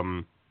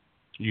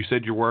 You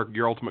said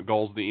your ultimate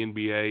goal is the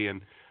NBA,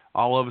 and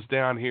all of us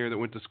down here that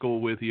went to school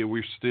with you,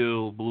 we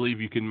still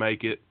believe you can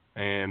make it.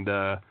 And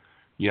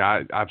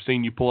I've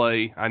seen you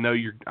play. I know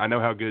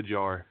how good you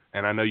are,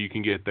 and I know you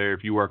can get there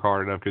if you work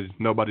hard enough. Because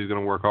nobody's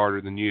going to work harder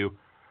than you.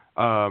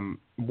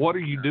 What are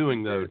you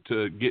doing though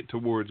to get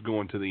towards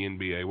going to the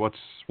NBA?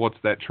 What's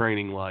that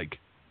training like?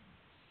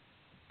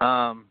 It's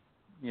an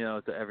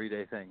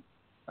everyday thing.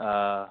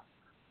 I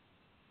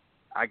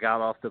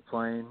got off the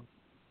plane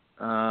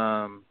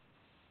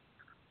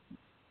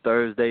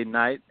Thursday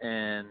night,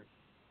 and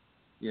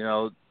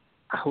I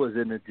was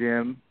in the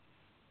gym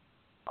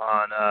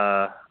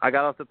I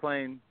got off the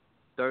plane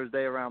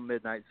Thursday around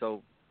midnight,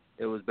 so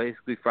it was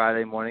basically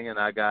Friday morning, and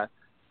I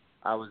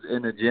was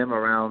in the gym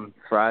around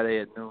Friday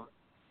at noon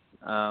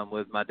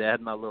with my dad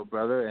and my little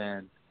brother,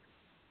 and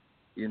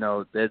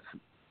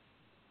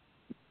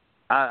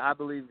I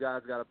believe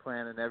God's got a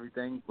plan and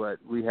everything, but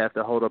we have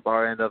to hold up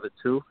our end of it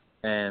too,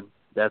 and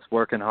that's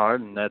working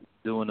hard, and that's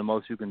doing the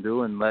most you can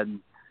do, and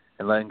letting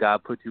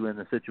God put you in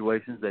the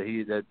situations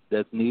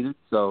that's needed.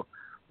 So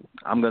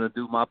I'm going to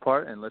do my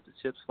part and let the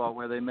chips fall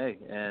where they may,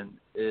 and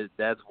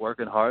that's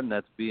working hard, and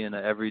that's being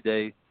an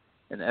everyday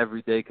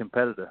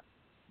competitor,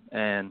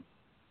 and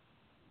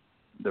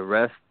the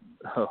rest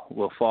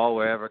will fall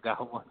wherever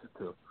God wants it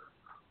to.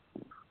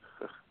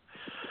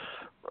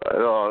 Right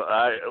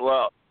on.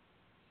 Well,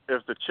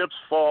 if the chips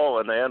fall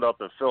and they end up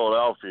in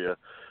Philadelphia,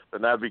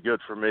 then that'd be good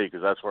for me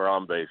because that's where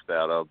I'm based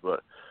out of.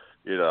 But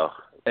hey,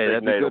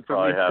 that'd be good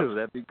for me too.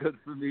 That'd be good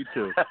for me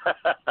too.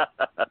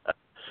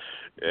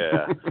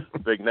 Yeah,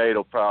 Big Nate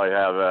will probably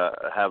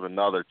have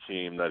another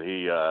team that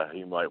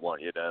he might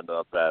want you to end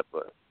up at.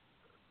 But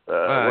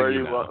where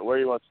you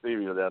want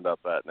Stevie to end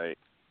up at, Nate?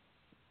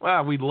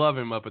 Well, we'd love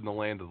him up in the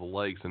land of the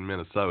lakes in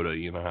Minnesota.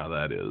 You know how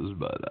that is.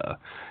 But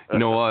you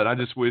know what? I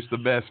just wish the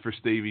best for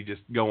Stevie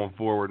just going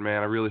forward,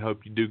 man. I really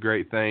hope you do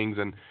great things.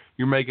 And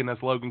you're making us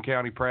Logan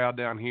County proud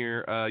down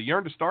here. You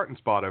earned a starting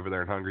spot over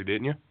there in Hungary,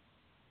 didn't you?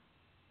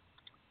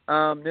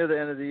 Near the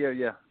end of the year,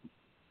 yeah.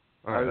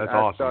 All right, that's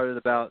awesome.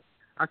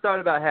 I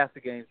started about half the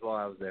games while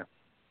I was there.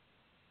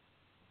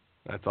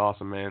 That's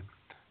awesome, man.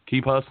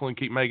 Keep hustling.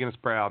 Keep making us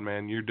proud,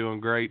 man. You're doing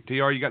great.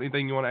 TR, you got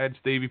anything you want to add to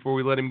Stevie before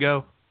we let him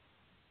go?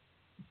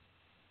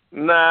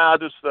 Nah,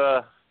 just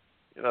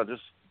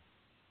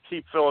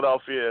keep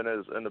Philadelphia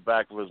in the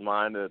back of his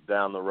mind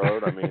down the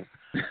road. I mean,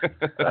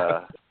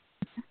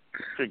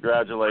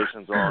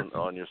 congratulations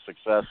on your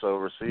success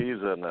overseas,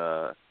 and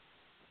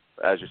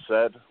as you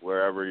said,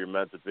 wherever you're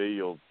meant to be,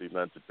 you'll be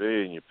meant to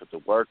be, and you put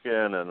the work in,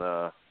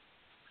 and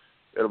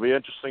it'll be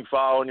interesting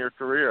following your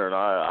career. And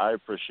I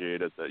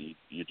appreciate it that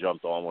you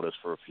jumped on with us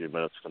for a few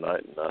minutes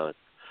tonight. And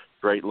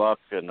great luck,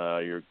 and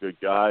you're a good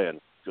guy,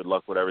 and good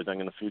luck with everything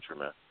in the future,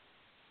 man.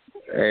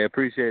 Hey,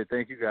 appreciate it.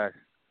 Thank you, guys.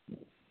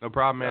 No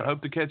problem, man.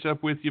 Hope to catch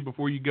up with you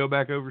before you go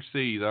back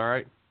overseas, all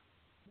right?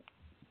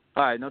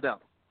 All right, no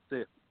doubt. See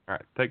you. All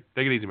right, take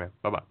it easy, man.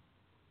 Bye-bye.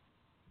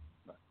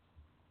 Bye.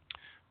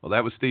 Well,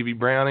 that was Stevie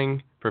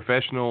Browning,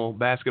 professional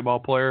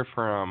basketball player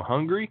from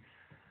Hungary,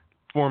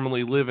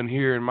 formerly living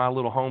here in my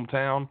little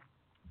hometown.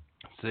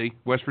 See,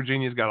 West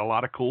Virginia's got a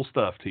lot of cool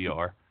stuff,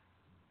 TR.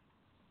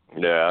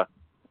 Yeah.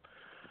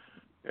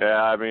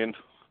 Yeah, I mean,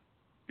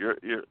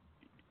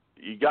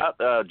 you got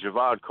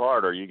Javon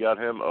Carter. You got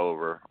him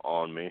over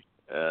on me,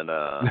 and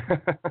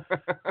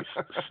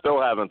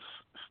still haven't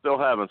still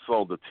haven't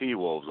sold the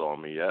T-Wolves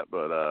on me yet,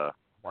 but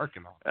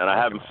working on. And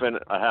I haven't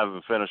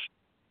finished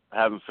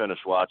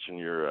watching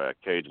your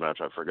cage match.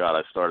 I forgot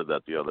I started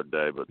that the other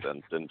day, but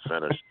then didn't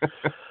finish.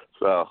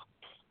 So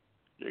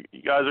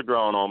you guys are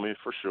growing on me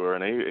for sure,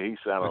 and he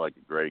sounded like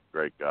a great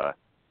guy.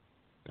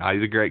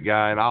 He's a great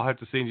guy, and I'll have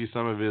to send you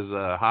some of his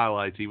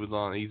highlights. He's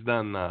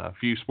done a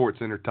few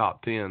SportsCenter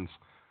top 10s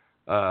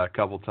a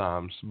couple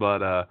times.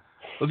 But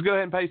let's go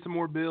ahead and pay some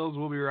more bills.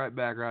 We'll be right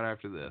back right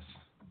after this.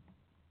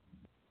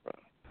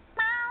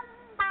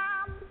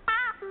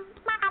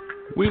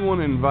 We want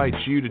to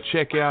invite you to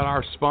check out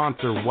our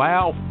sponsor,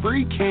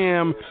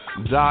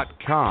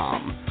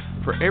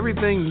 WowFreeCam.com. For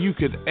everything you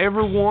could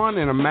ever want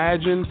and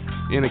imagine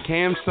in a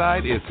cam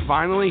site, it's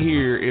finally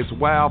here. It's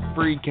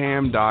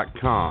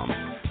WowFreeCam.com.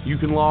 You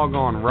can log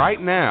on right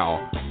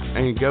now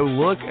and go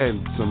look at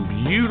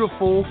some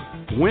beautiful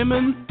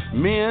women,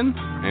 men,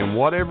 and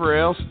whatever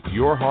else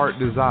your heart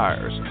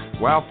desires.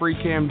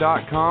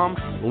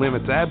 WowFreeCam.com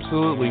limits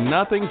absolutely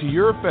nothing to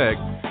your effect,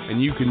 and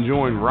you can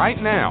join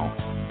right now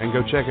and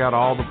go check out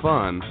all the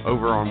fun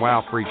over on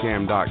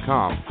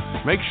WowFreeCam.com.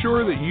 Make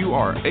sure that you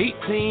are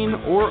 18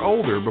 or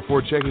older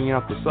before checking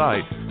out the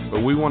site,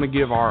 but we want to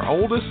give our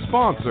oldest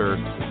sponsor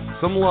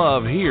some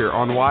love here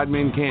on Wide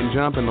Men Can't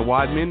Jump and the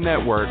Wide Men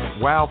Network.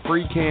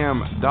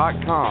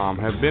 WowFreeCam.com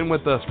have been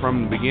with us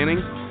from the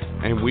beginning,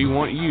 and we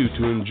want you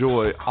to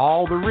enjoy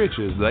all the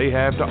riches they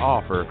have to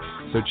offer.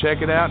 So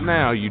check it out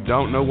now. You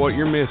don't know what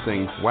you're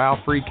missing.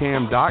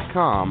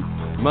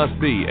 WowFreeCam.com must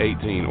be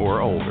 18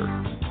 or older.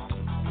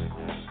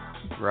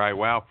 Right,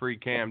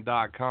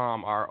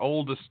 WowFreeCam.com, our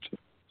oldest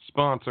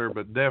sponsor,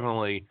 but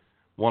definitely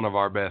one of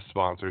our best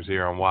sponsors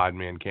here on Wide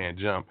Men Can't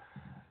Jump.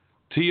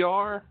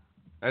 TR,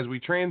 as we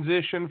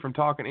transition from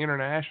talking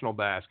international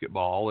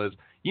basketball,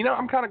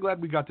 I'm kind of glad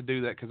we got to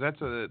do that, because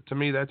to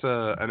me that's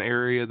an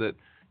area that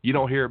you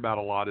don't hear about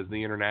a lot, is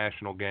the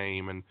international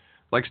game. And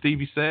like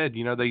Stevie said,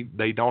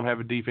 they don't have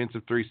a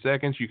defensive 3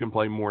 seconds. You can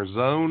play more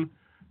zone.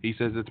 He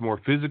says it's more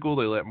physical.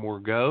 They let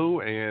more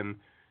go, and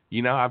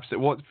I've said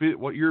what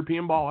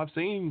European ball I've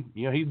seen.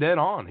 He's dead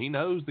on. He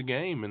knows the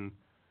game, and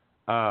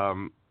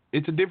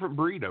it's a different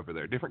breed over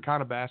there, different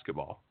kind of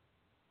basketball.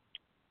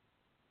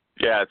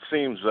 Yeah, it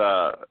seems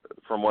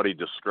from what he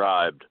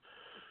described,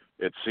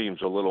 it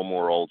seems a little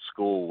more old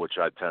school, which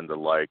I tend to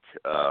like,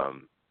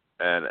 and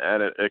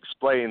it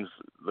explains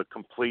the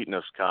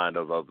completeness kind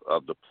of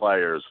the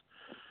players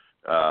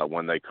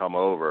when they come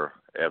over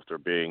after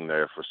being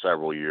there for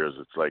several years.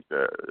 It's like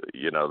they're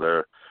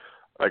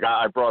like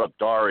I brought up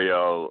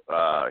Dario.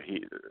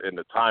 He in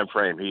the time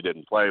frame he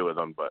didn't play with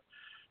him, but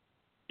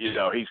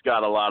he's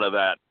got a lot of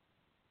that.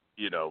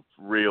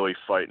 Really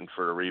fighting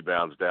for the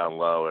rebounds down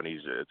low, and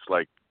it's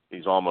like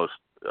he's almost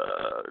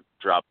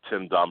dropped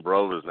Tim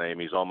Dombrova's name.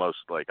 He's almost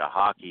like a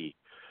hockey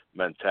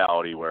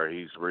mentality where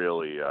he's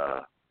really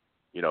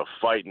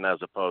fighting as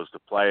opposed to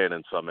playing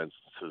in some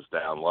instances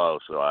down low.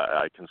 So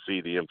I can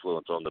see the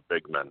influence on the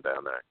big men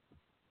down there.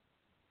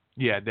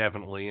 Yeah,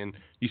 definitely. And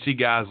you see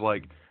guys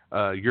like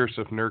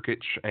Jusuf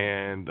Nurkic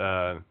and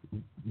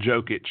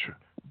Jokic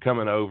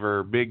coming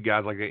over, big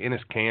guys like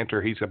Enes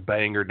Kanter. He's a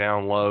banger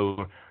down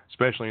low,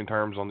 especially in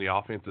terms on the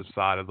offensive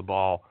side of the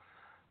ball.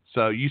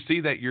 So you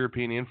see that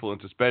European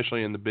influence,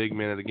 especially in the big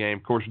men of the game.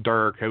 Of course,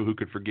 Dirk, who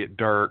could forget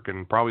Dirk,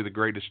 and probably the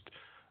greatest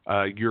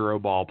Euro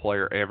ball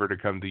player ever to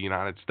come to the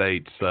United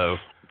States. So,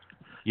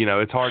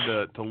 it's hard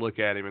to look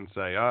at him and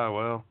say, oh,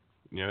 well,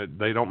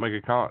 they don't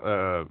make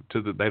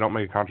they don't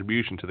make a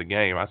contribution to the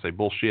game. I say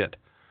bullshit.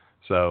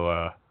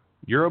 So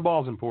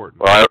Euroball is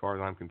important, as far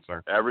as I'm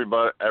concerned.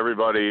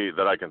 Everybody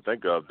that I can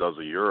think of does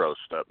a Euro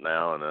step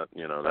now, and that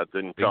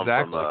didn't come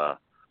from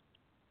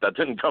that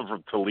didn't come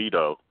from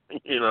Toledo.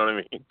 You know what I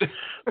mean?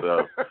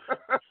 So.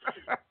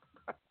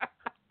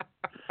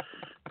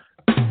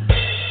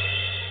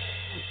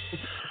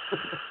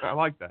 I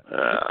like that.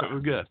 It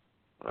was good.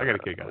 I got a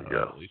kick out of that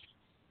at least.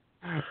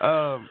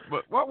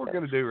 But what we're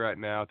going to do right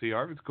now,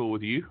 TR, if it's cool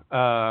with you,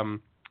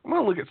 I'm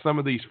going to look at some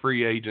of these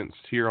free agents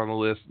here on the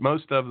list.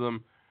 Most of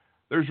them,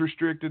 there's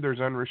restricted, there's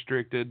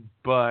unrestricted,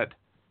 but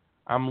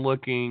I'm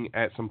looking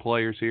at some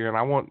players here, and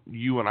I want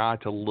you and I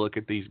to look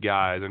at these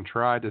guys and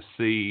try to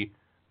see.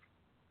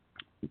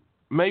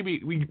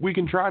 Maybe we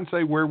can try and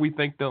say where we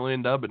think they'll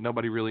end up, but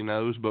nobody really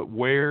knows, but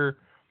where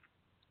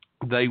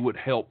they would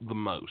help the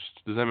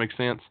most. Does that make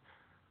sense?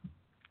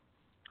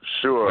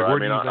 Sure. I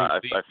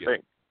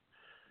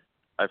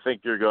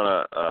think you're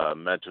going to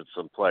mention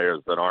some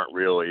players that aren't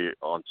really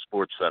on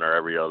SportsCenter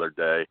every other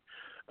day.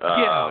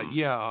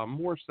 Yeah,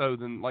 more so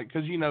than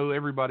because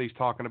everybody's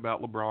talking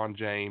about LeBron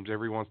James,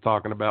 everyone's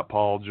talking about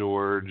Paul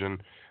George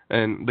and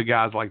the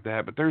guys like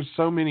that, but there's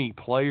so many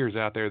players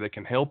out there that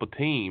can help a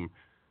team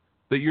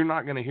that you're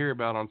not going to hear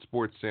about on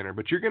SportsCenter,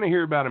 but you're going to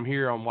hear about them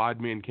here on Wide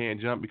Men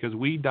Can't Jump because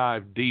we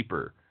dive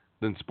deeper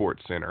than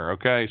SportsCenter.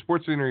 Okay,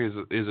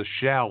 SportsCenter is a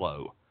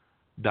shallow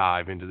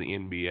dive into the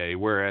NBA,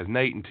 whereas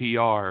Nate and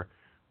TR,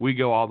 we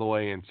go all the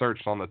way and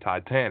search on the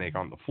Titanic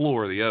on the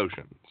floor of the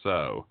ocean.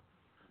 So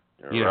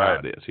you know how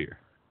it is here.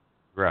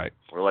 Right.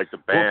 We're like the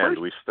band.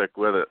 We stick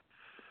with it.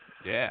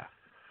 Yeah.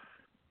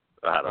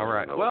 I don't All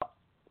right. know Well,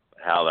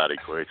 how that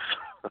equates.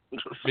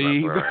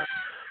 me.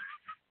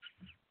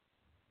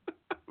 It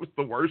was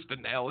the worst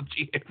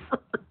analogy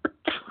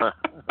ever.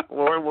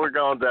 We're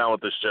going down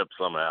with the ship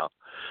somehow.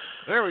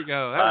 There we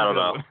go. I don't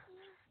know.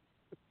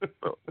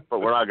 but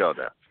we're not going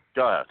down.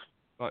 Go ahead.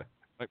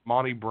 Like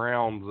Monty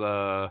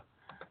Brown's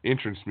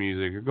entrance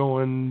music. You're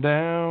going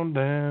down,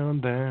 down,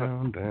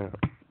 down, down.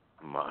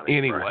 Monty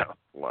anyway. Brown.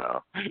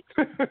 Wow.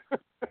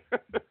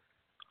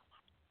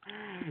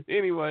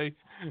 Anyway,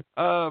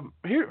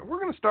 here we're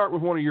going to start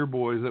with one of your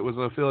boys that was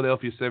a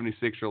Philadelphia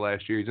 76er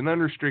last year. He's an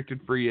unrestricted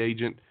free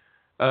agent.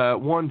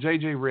 Won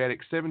J.J. Redick,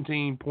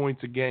 17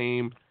 points a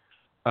game,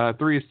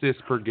 3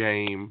 assists per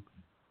game.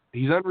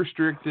 He's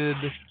unrestricted.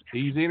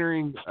 He's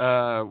entering,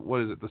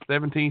 the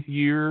 17th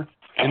year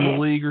in the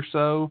league or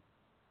so.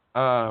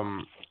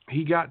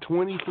 He got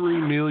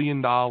 $23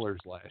 million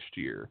last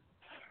year.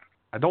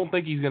 I don't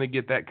think he's going to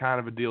get that kind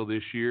of a deal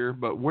this year,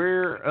 but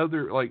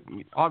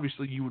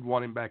obviously you would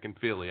want him back in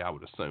Philly, I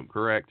would assume,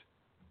 correct?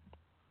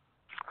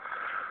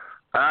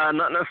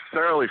 Not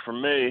necessarily for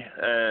me,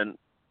 and,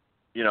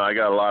 I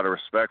got a lot of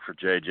respect for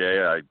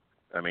JJ.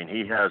 I mean,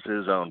 he has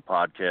his own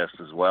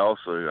podcast as well,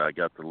 so I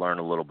got to learn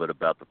a little bit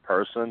about the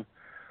person.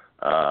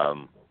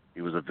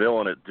 He was a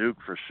villain at Duke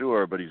for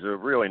sure, but he's a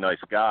really nice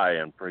guy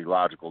and pretty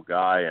logical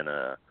guy and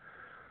a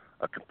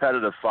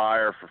competitive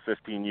fire for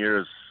 15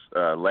 years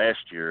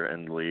last year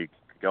in the league,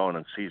 going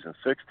in season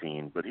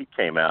 16. But he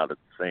came out at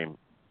the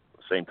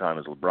same time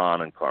as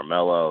LeBron and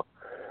Carmelo,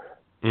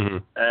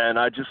 and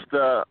I just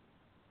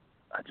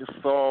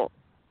saw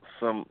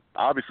some.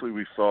 Obviously,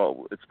 we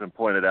saw it's been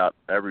pointed out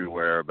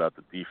everywhere about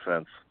the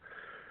defense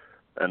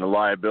and the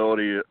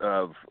liability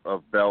of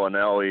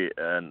Bellinelli,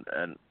 and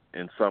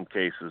in some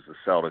cases the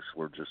Celtics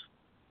were just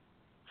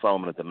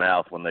foaming at the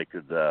mouth when they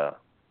could, guys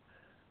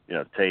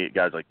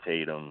like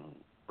Tatum,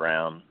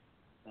 Brown,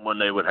 when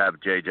they would have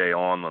JJ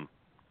on them,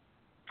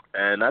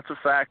 and that's a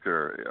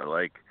factor.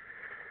 Like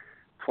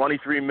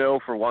 $23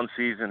 million for one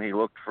season. He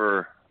looked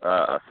for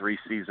a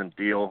 3-season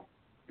deal.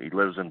 He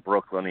lives in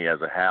Brooklyn. He has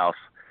a house.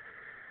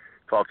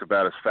 Talked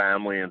about his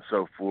family and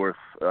so forth.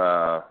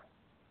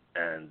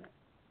 And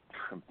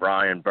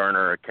Brian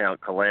Burner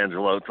account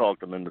Colangelo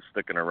talked him into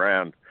sticking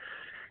around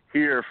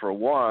here for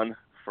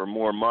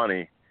more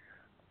money.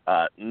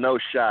 No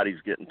shot he's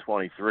getting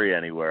 23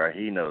 anywhere.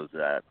 He knows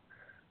that.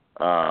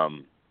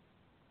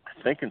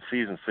 I think in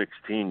season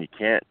 16 you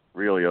can't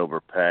really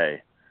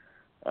overpay.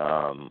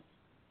 I'm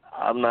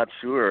not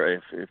sure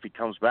if he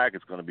comes back,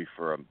 it's going to be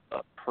for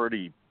a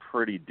pretty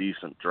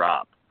decent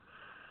drop.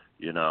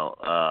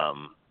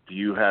 Do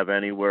you have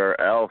anywhere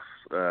else?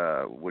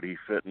 Would he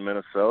fit in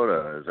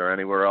Minnesota? Is there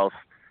anywhere else?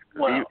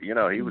 Well, he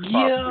was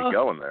possibly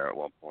going there at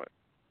one point.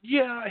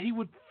 Yeah, he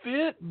would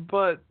fit,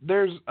 but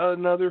there's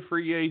another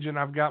free agent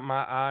I've got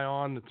my eye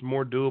on that's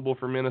more doable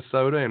for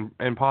Minnesota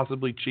and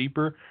possibly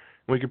cheaper.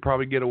 We could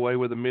probably get away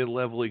with a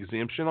mid-level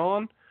exemption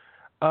on.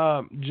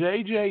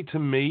 JJ, to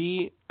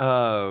me,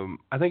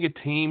 I think a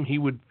team he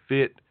would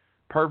fit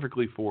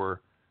perfectly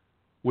for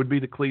would be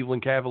the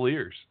Cleveland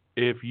Cavaliers.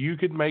 If you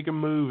could make a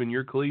move in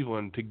your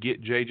Cleveland to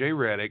get J.J.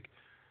 Redick,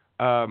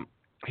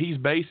 he's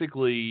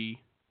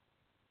basically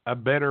a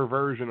better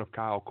version of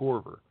Kyle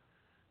Korver.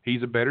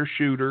 He's a better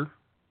shooter.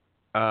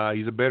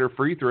 He's a better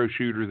free throw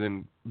shooter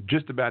than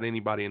just about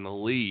anybody in the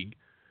league.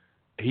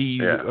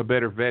 He's a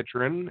better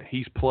veteran.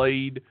 He's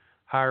played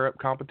higher up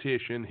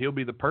competition. He'll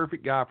be the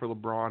perfect guy for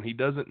LeBron. He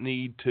doesn't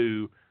need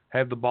to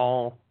have the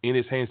ball in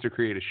his hands to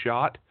create a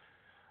shot.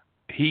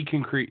 He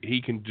can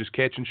just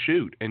catch and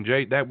shoot, and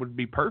that would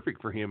be perfect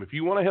for him. If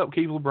you want to help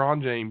keep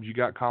LeBron James, you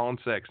got Colin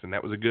Sexton.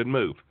 That was a good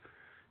move.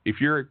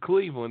 If you're at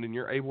Cleveland and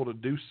you're able to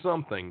do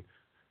something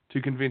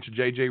to convince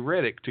J.J.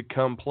 Redick to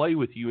come play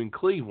with you in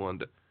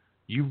Cleveland,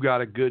 you've got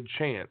a good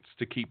chance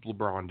to keep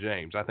LeBron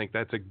James. I think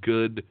that's a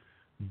good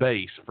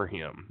base for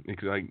him.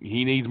 Because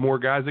he needs more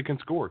guys that can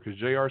score, because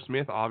J.R.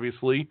 Smith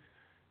obviously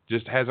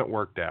just hasn't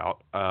worked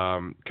out.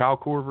 Kyle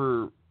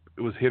Korver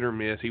was hit or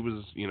miss. He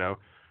was,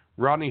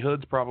 Rodney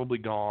Hood's probably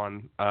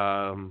gone.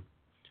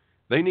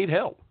 They need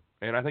help,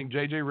 and I think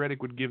J.J.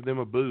 Redick would give them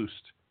a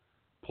boost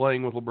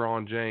playing with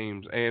LeBron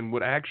James and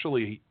would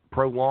actually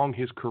prolong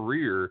his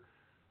career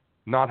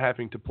not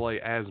having to play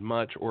as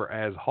much or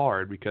as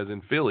hard, because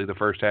in Philly the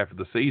first half of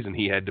the season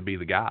he had to be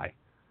the guy.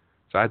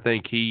 So I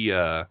think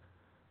I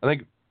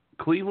think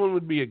Cleveland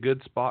would be a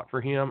good spot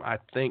for him. I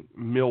think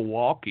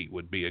Milwaukee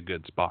would be a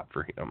good spot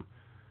for him.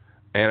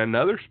 And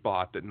another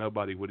spot that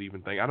nobody would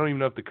even think, I don't even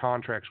know if the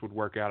contracts would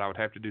work out. I would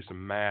have to do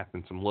some math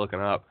and some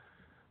looking up.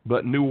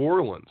 But New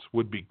Orleans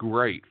would be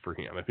great for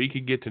him. If he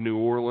could get to New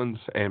Orleans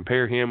and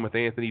pair him with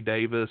Anthony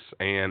Davis,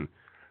 and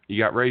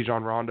you got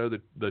Rajon Rondo,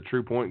 the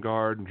true point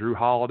guard, and Drew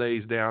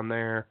Holiday's down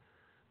there,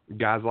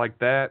 guys like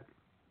that,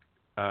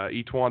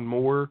 Etuan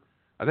Moore,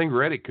 I think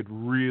Redick could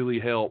really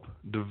help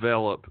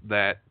develop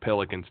that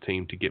Pelicans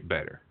team to get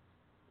better.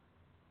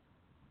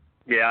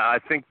 Yeah, I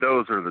think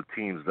those are the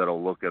teams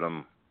that'll look at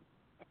him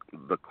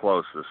the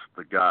closest,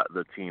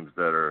 the teams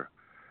that are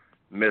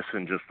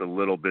missing just a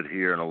little bit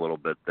here and a little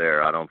bit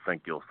there. I don't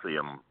think you'll see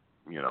them,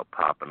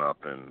 popping up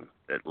in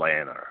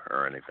Atlanta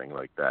or anything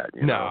like that.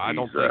 I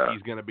don't think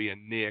he's going to be a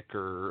Nick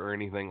or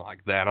anything like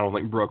that. I don't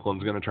think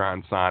Brooklyn's going to try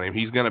and sign him.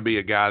 He's going to be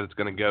a guy that's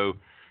going to go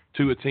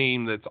to a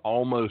team that's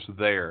almost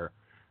there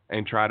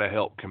and try to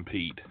help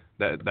compete.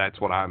 That's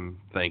what I'm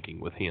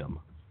thinking with him.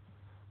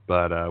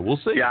 But we'll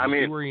see. Yeah,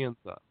 we'll see where he ends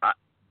up.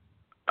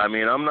 I'm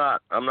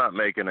not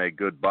making a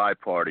goodbye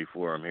party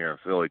for him here in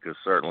Philly, because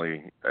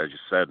certainly, as you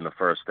said, in the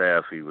first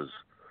half, he was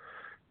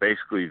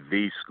basically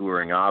the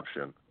scoring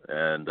option,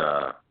 and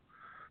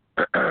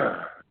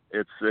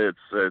it's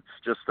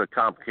just a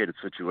complicated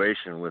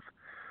situation with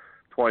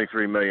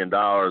 $23 million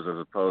as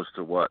opposed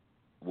to what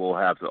we'll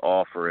have to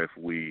offer if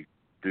we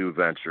do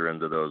venture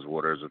into those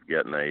waters of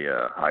getting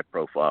a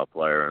high-profile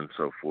player and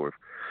so forth.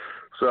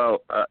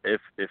 So if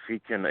he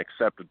can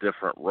accept a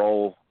different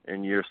role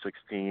in year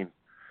 16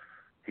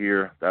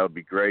 here, that would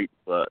be great.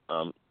 But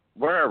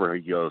wherever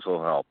he goes,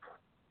 he'll help.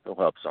 He'll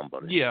help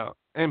somebody. Yeah,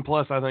 and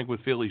plus I think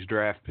with Philly's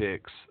draft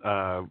picks,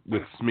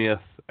 with Smith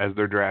as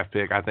their draft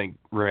pick, I think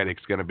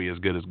Redick's going to be as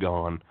good as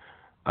gone.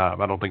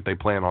 I don't think they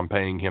plan on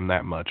paying him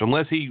that much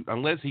unless he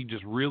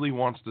just really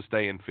wants to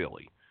stay in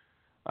Philly.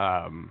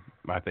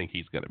 I think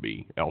he's going to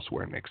be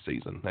elsewhere next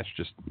season. That's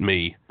just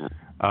me.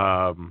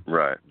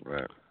 Right.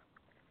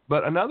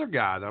 But another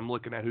guy that I'm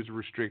looking at who's a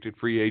restricted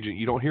free agent,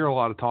 you don't hear a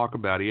lot of talk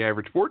about. He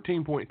averaged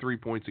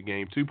 14.3 points a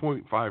game,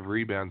 2.5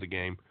 rebounds a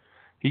game.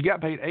 He got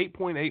paid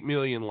 $8.8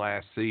 million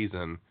last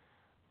season,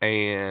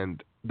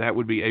 and that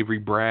would be Avery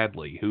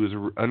Bradley, who is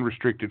an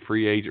unrestricted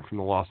free agent from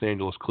the Los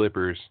Angeles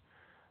Clippers.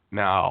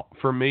 Now,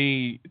 for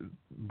me,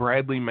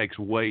 Bradley makes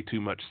way too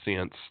much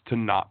sense to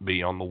not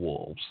be on the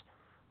Wolves.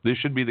 This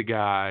should be the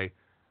guy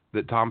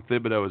that Tom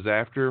Thibodeau is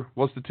after.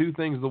 What's the two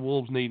things the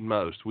Wolves need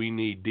most? We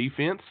need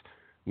defense.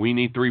 We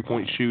need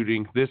three-point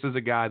shooting. This is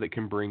a guy that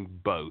can bring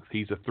both.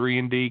 He's a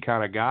 3-and-D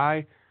kind of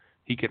guy.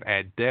 He can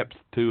add depth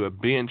to a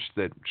bench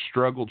that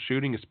struggled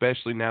shooting,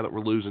 especially now that we're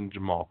losing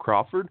Jamal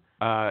Crawford.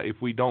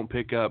 If we don't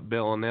pick up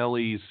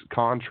Bellinelli's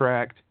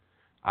contract,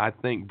 I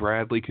think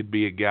Bradley could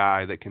be a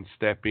guy that can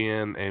step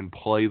in and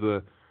play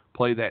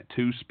that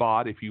 2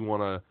 spot. If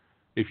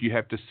you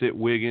have to sit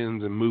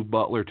Wiggins and move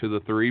Butler to the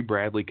 3,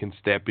 Bradley can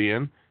step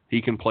in.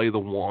 He can play the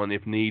 1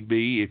 if need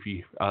be. If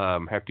you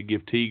have to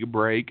give Teague a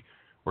break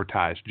or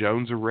Tyus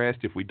Jones a rest,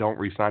 if we don't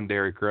re-sign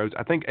Derrick Rose,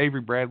 I think Avery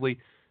Bradley,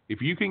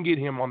 if you can get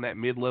him on that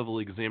mid-level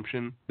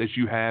exemption that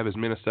you have as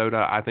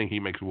Minnesota, I think he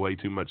makes way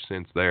too much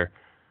sense there.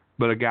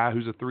 But a guy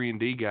who's a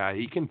 3-and-D guy,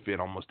 he can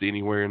fit almost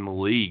anywhere in the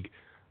league.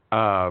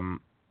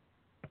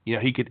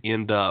 He could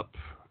end up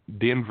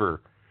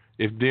Denver.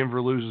 If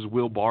Denver loses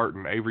Will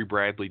Barton, Avery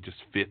Bradley just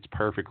fits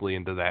perfectly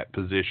into that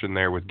position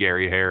there with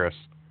Gary Harris.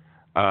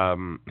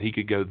 He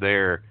could go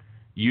there.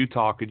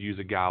 Utah could use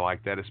a guy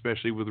like that,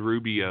 especially with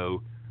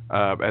Rubio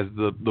as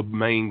the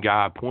main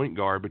guy, point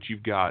guard, but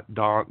you've got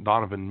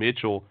Donovan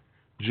Mitchell.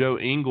 Joe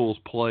Ingles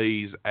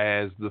plays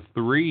as the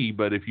 3,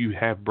 but if you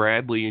have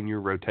Bradley in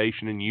your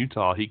rotation in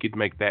Utah, he could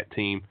make that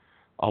team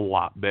a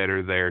lot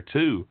better there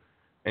too.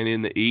 And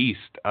in the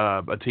East,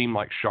 a team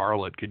like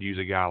Charlotte could use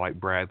a guy like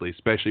Bradley,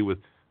 especially with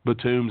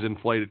Batum's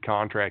inflated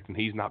contract, and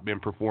he's not been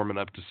performing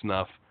up to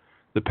snuff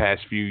the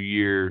past few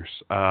years.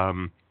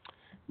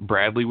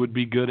 Bradley would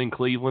be good in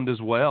Cleveland as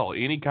well.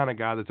 Any kind of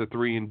guy that's a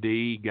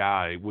 3-and-D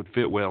guy would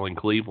fit well in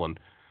Cleveland.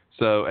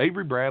 So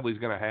Avery Bradley's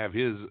going to have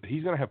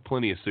he's going to have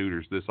plenty of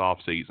suitors this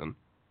offseason.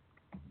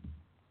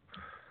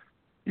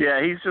 Yeah,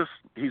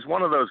 he's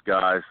one of those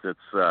guys that's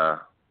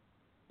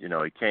he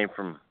came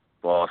from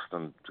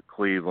Boston to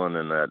Cleveland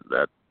and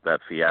that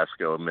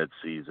fiasco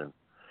midseason,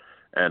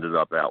 ended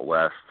up out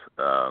west.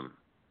 But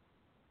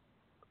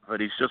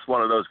he's just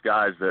one of those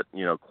guys that,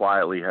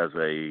 quietly has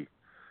a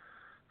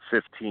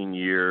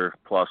 15-year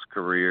plus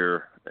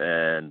career,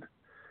 and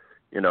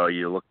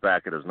you look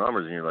back at his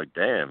numbers and you're like,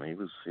 damn, he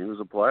was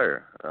a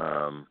player.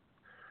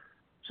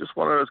 Just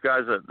one of those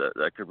guys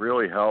that could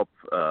really help.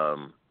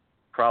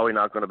 Probably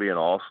not going to be an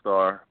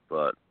all-star,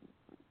 but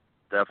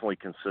definitely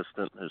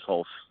consistent his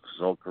whole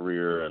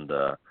career, and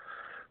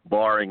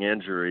barring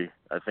injury,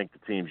 I think the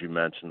teams you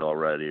mentioned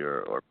already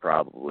are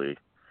probably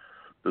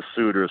the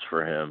suitors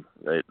for him.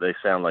 They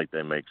sound like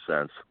they make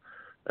sense.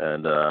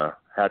 And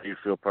how do you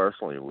feel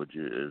personally?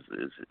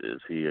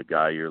 Is he a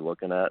guy you're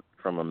looking at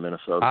from a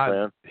Minnesota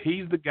fan?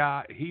 He's the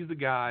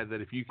guy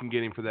that if you can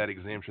get him for that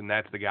exemption,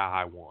 that's the guy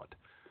I want.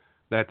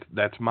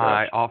 That's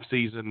my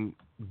off-season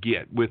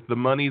get. With the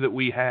money that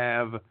we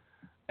have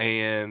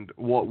and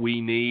what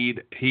we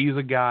need, he's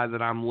a guy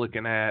that I'm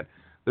looking at.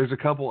 There's a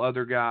couple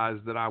other guys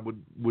that I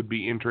would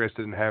be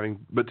interested in having,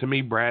 but to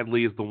me,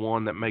 Bradley is the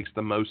one that makes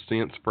the most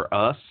sense for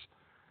us,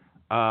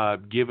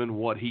 given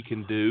what he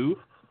can do.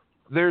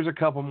 There's a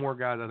couple more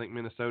guys I think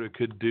Minnesota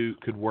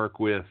could work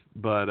with,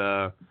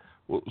 but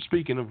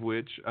speaking of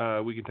which,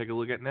 we can take a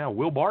look at now.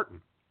 Will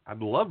Barton.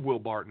 I'd love Will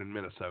Barton in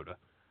Minnesota.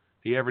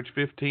 He averaged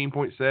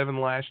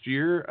 15.7 last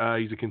year.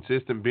 He's a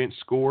consistent bench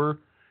scorer.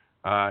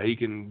 He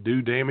can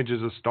do damage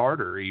as a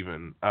starter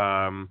even.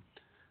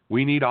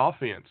 We need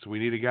offense. We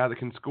need a guy that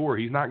can score.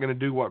 He's not going to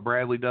do what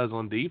Bradley does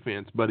on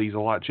defense, but he's a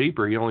lot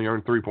cheaper. He only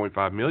earned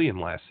 $3.5 million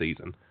last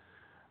season.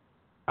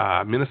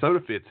 Minnesota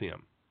fits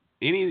him.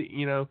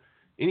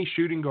 Any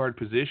shooting guard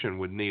position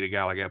would need a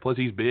guy like that. Plus,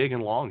 he's big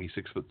and long. He's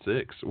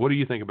 6'6". What do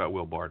you think about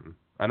Will Barton?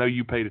 I know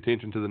you paid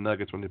attention to the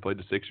Nuggets when they played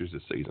the Sixers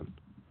this season.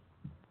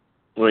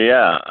 Well,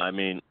 yeah. I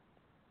mean,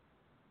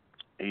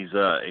 he's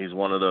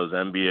one of those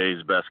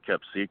NBA's best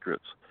kept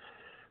secrets.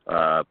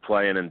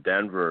 Playing in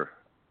Denver,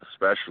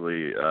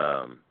 especially,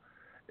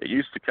 it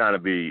used to kind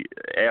of be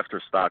after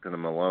Stockton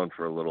and Malone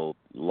for a little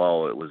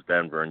lull. It was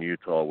Denver and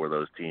Utah were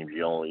those teams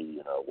you only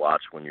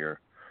watch when your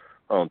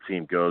home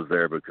team goes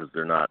there because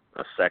they're not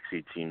a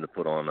sexy team to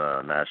put on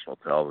national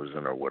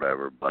television or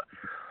whatever. But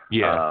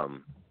yeah.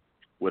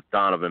 With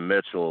Donovan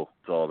Mitchell,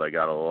 they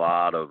got a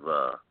lot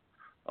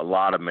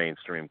of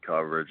mainstream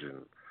coverage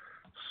and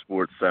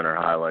Sports Center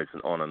highlights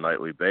on a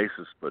nightly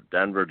basis. But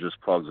Denver just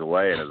plugs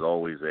away and is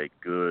always a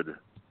good.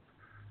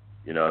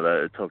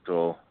 That it took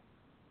till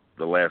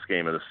the last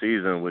game of the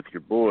season with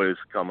your boys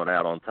coming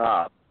out on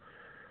top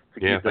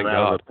to keep them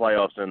out of the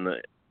playoffs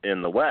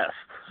in the West.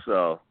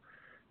 So,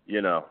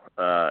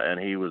 and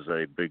he was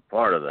a big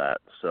part of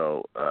that.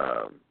 So.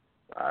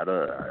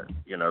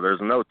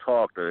 There's no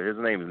talk that his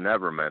name's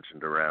never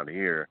mentioned around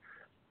here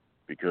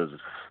because,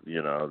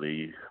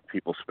 the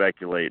people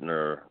speculating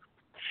or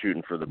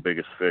shooting for the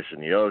biggest fish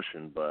in the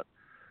ocean. But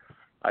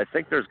I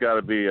think there's got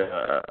to be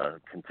a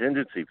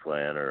contingency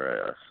plan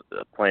or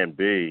a plan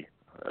B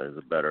is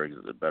a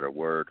better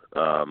word.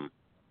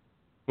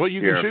 Well,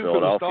 you can shoot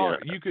for the stars.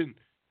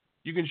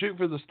 You can shoot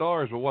for the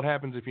stars, but what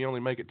happens if you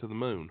only make it to the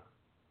moon?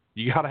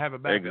 You got to have a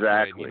backup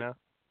exactly. plan,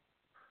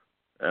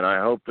 And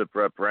I hope that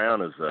Brett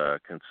Brown is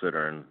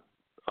considering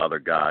other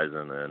guys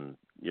and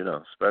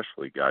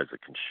especially guys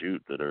that can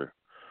shoot that are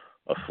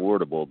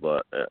affordable.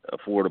 But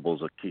affordable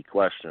is a key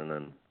question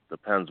and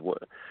depends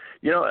what.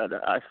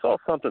 I saw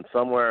something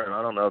somewhere, and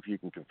I don't know if you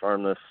can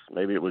confirm this.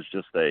 Maybe it was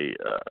just a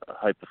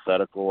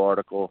hypothetical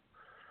article.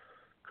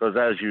 Because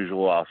as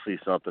usual, I'll see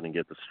something and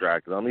get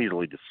distracted. I'm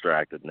easily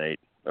distracted, Nate.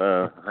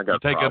 I got you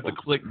take problems. up the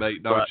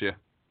clickbait, don't you?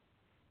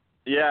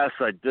 Yes,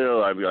 I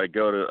do. I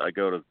go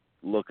to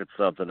look at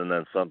something and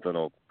then something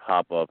will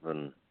pop up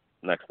and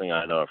next thing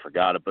I know I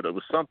forgot it. But it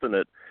was something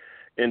that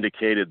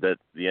indicated that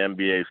the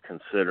NBA is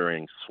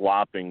considering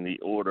swapping the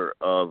order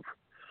of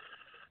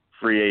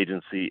free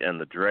agency and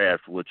the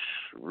draft, which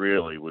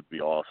really would be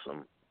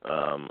awesome.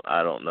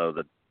 I don't know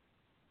that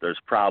there's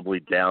probably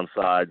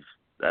downsides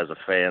as a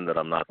fan that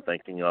I'm not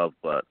thinking of,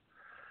 but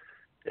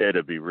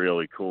it'd be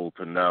really cool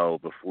to know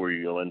before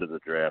you go into the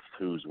draft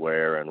who's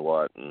where and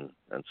what and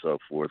so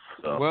forth.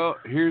 So, well,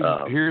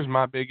 here's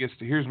my biggest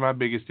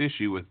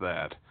issue with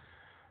that.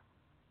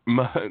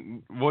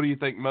 What do you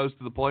think most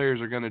of the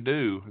players are going to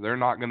do? They're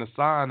not going to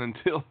sign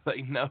until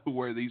they know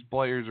where these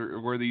players are,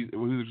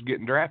 who's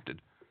getting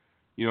drafted.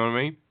 You know what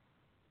I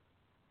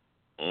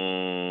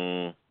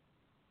mean?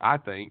 I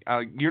think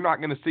you're not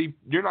going to see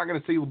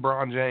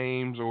LeBron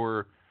James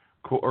or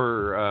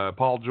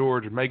Paul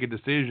George make a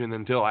decision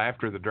until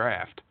after the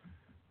draft,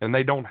 and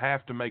they don't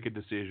have to make a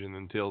decision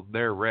until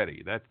they're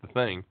ready. That's the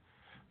thing.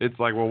 It's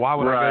like, well, why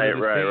would I go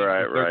to this team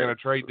if they're going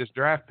to trade this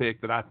draft pick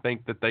that I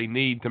think that they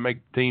need to make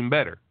the team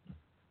better?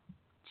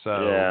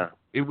 So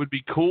It would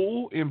be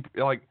cool,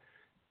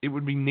 it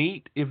would be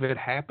neat if it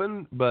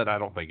happened, but I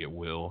don't think it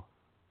will.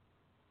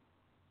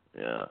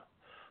 Yeah.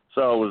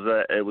 So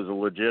it was a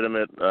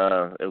legitimate.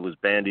 It was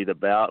bandied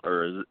about,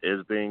 or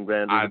is being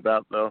bandied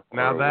about though.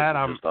 Now that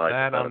I'm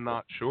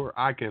not sure.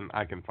 I can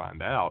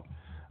find out.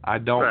 I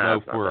don't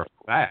know for a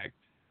fact.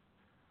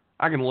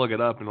 I can look it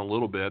up in a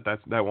little bit.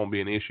 That won't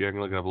be an issue. I can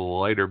look it up a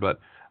little later, but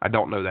I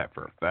don't know that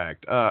for a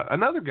fact.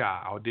 Another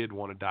guy I did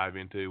want to dive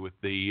into with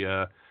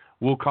the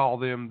we'll call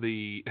them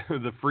the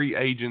free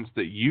agents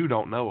that you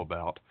don't know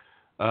about.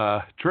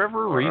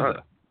 Trevor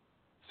Ariza,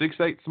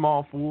 6'8"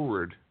 small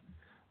forward.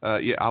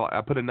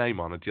 I put a name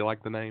on it. Do you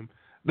like the name?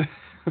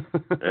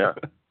 Yeah.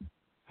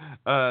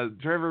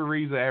 Trevor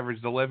Ariza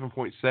averaged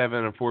 11.7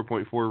 and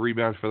 4.4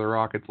 rebounds for the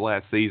Rockets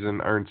last season,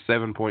 earned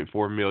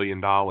 $7.4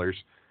 million.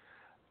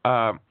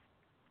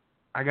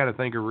 I got to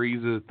think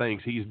Ariza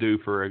thinks he's due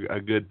for a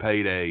good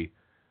payday,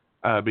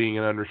 being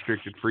an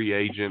unrestricted free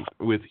agent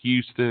with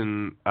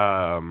Houston.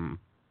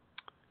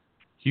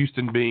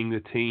 Houston being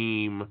the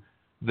team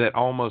that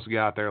almost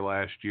got there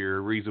last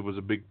year. Ariza was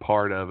a big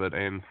part of it,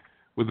 and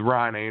with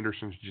Ryan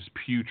Anderson's just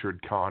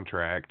putrid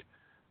contract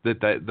that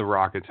the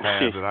Rockets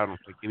have that I don't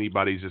think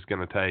anybody's just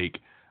going to take.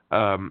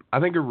 I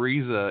think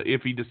Ariza,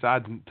 if he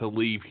decides to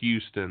leave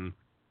Houston,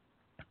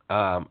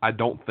 I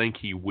don't think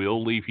he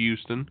will leave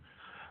Houston,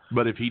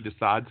 but if he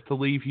decides to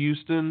leave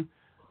Houston,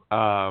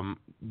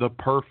 the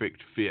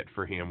perfect fit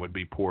for him would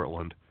be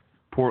Portland.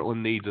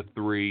 Portland needs a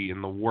 3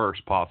 in the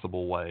worst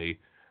possible way.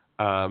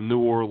 New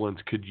Orleans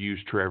could use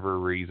Trevor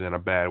Ariza in a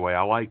bad way.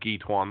 I like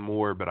Etuan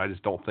Moore, but I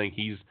just don't think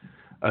he's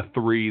a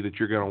 3 that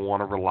you're going to want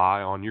to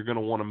rely on. You're going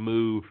to want to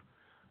move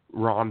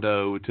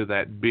Rondo to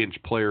that bench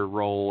player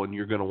role, and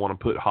you're going to want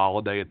to put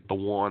Holiday at the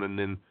 1, and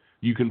then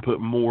you can put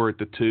Moore at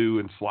the 2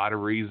 and slide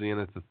Ariza in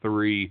at the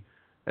 3,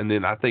 and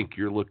then I think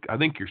you're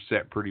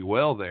set pretty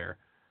well there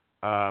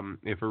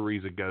if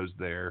Ariza goes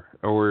there.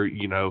 Or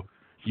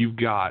you've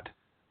got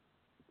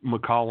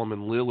McCollum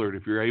and Lillard,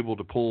 if you're able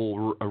to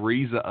pull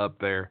Ariza up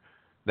there,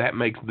 that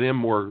makes them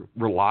more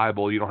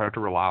reliable. You don't have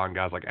to rely on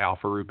guys like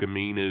Al-Farouq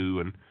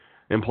Aminu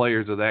and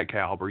players of that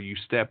caliber. You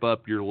step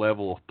up your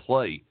level of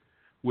play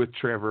with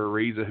Trevor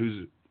Ariza,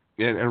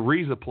 and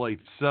Ariza played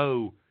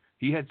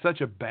he had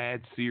such a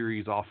bad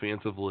series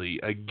offensively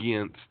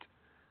against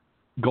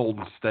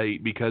Golden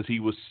State because he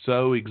was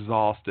so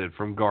exhausted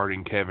from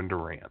guarding Kevin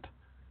Durant.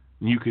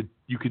 You could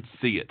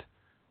see it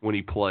when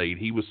he played.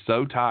 He was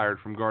so tired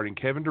from guarding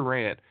Kevin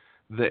Durant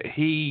that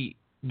he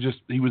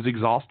was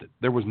exhausted.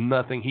 There was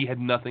nothing. He had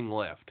nothing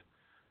left,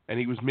 and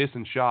he was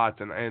missing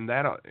shots, and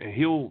that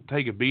he'll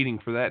take a beating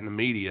for that in the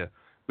media.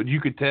 But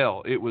you could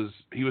tell he was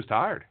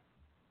tired.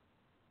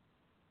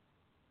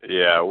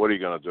 Yeah, what are you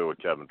going to do with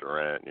Kevin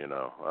Durant?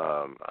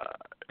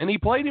 And he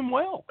played him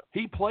well.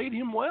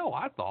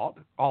 I thought,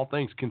 all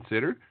things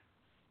considered.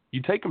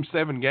 You take him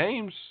 7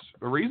 games.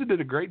 Ariza did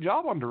a great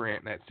job on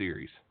Durant in that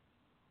series.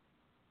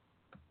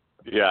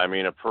 Yeah, I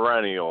mean, a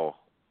perennial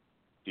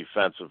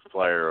Defensive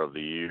Player of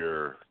the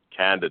Year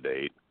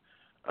candidate,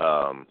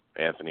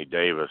 Anthony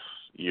Davis,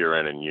 year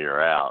in and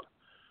year out,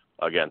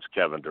 against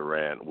Kevin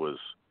Durant was,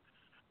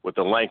 with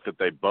the length that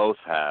they both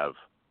have,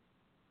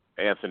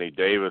 Anthony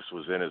Davis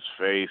was in his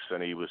face,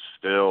 and he was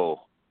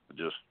still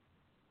just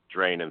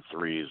draining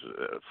threes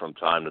from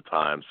time to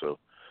time. So,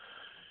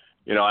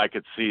 I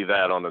could see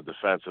that on the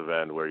defensive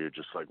end where you're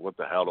just like, what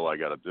the hell do I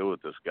got to do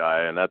with this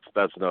guy? And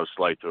that's no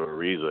slight to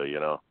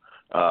Ariza,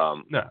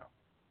 No.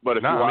 But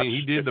if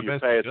he did the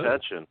best. Pay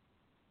attention,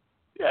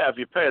 if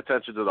you pay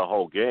attention to the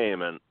whole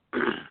game, and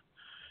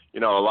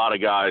a lot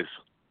of guys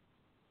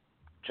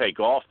take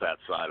off that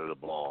side of the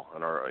ball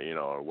and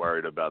are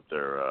worried about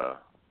their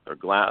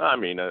glamour. I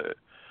mean,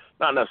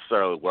 not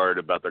necessarily worried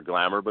about their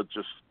glamour, but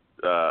just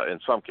in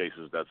some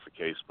cases that's the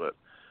case. But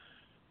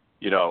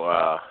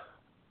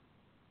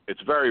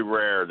it's very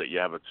rare that you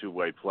have a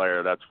two-way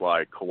player. That's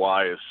why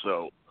Kawhi is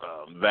so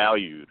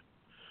valued.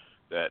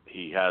 That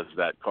he has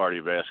that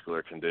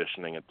cardiovascular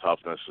conditioning and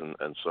toughness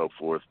and so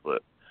forth.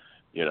 But,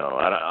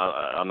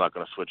 I'm not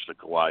going to switch to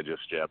Kawhi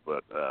just yet.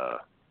 But,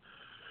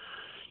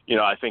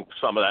 I think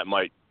some of that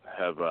might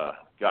have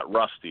got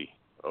rusty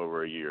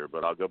over a year.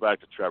 But I'll go back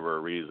to Trevor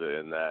Ariza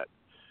in that.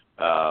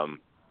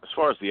 As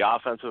far as the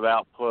offensive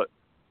output,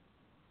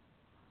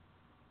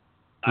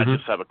 I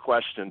just have a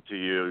question to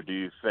you. Do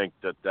you think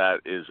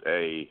that is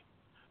a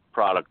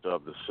product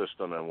of the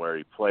system and where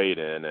he played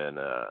in, and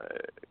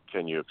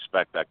can you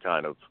expect those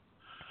kind of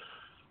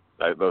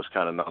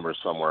numbers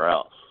somewhere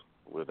else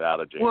without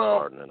a James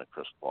Harden and a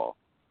Chris Paul?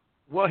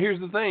 Well, here's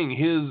the thing: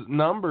 his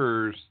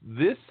numbers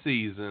this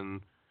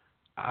season,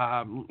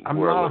 I'm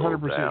not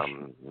 100% sure.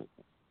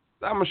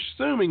 I'm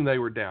assuming they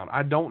were down.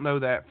 I don't know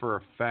that for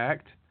a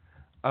fact.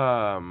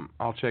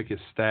 I'll check his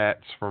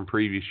stats from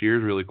previous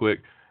years really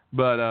quick,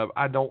 but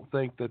I don't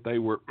think that they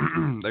were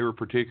they were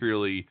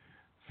particularly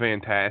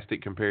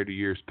fantastic compared to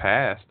years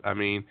past. I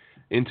mean,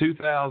 in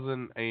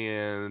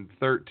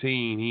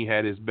 2013, he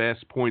had his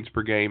best points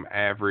per game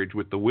average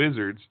with the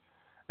Wizards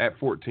at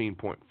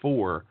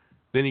 14.4.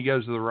 Then he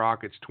goes to the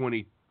Rockets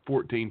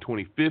 2014,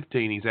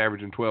 2015. He's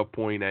averaging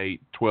 12.8,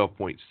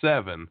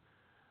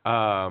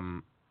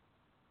 12.7.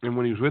 And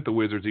when he was with the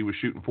Wizards, he was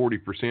shooting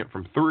 40%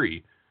 from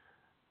 3.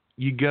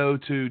 You go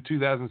to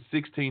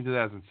 2016,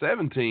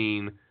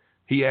 2017,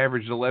 he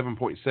averaged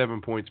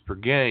 11.7 points per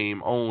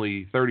game,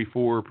 only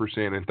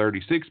 34% and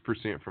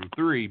 36% from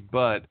 3,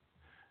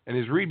 and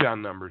his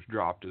rebound numbers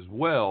dropped as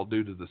well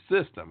due to the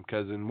system,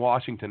 because in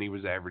Washington he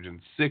was averaging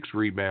 6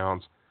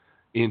 rebounds.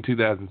 In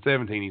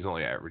 2017 he's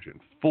only averaging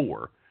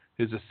 4.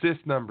 His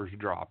assist numbers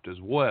dropped as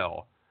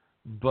well,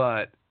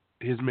 but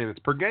his minutes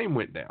per game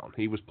went down.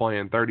 He was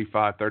playing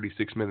 35,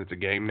 36 minutes a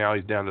game. Now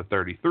he's down to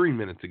 33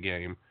 minutes a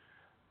game,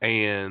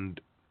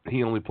 and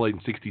he only played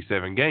in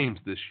 67 games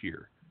this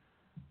year.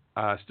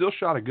 Still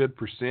shot a good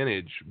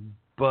percentage,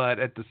 but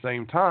at the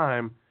same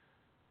time,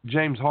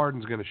 James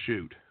Harden's going to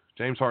shoot.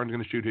 James Harden's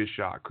going to shoot his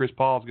shot. Chris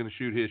Paul's going to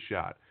shoot his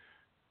shot.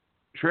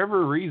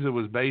 Trevor Ariza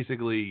was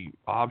basically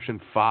option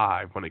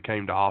 5 when it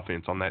came to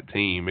offense on that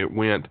team. It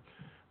went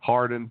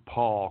Harden,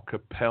 Paul,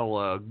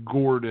 Capella,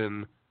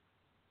 Gordon,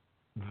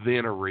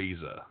 then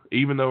Ariza.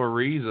 Even though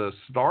Ariza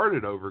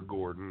started over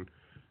Gordon,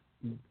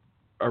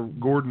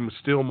 Gordon was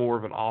still more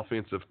of an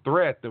offensive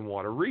threat than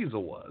what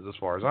Ariza was, as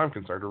far as I'm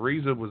concerned.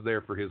 Ariza was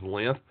there for his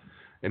length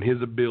and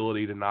his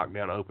ability to knock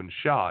down open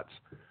shots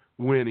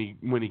when he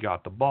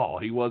got the ball.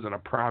 He wasn't a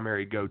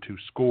primary go-to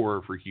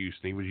scorer for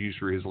Houston. He was used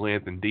for his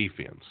length and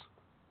defense.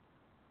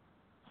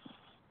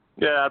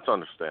 Yeah, that's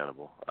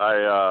understandable.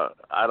 I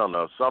don't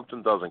know.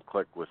 Something doesn't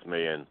click with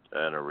me and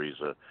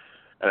Ariza.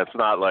 And it's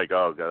not like,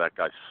 oh, that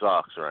guy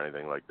sucks or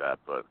anything like that,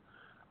 but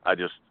I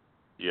just,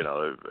 he's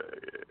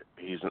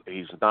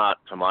not,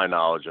 to my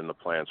knowledge, in the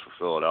plans for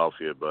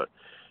Philadelphia, but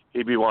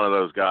he'd be one of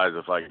those guys,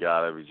 if I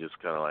got him, he's just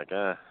kind of like,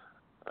 I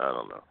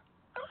don't know.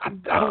 I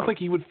don't think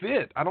he would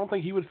fit. I don't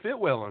think he would fit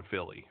well in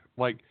Philly.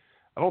 I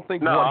don't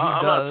think no, what he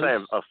I'm does... not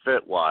saying a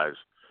fit-wise.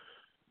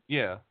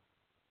 Yeah.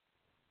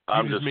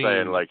 I'm just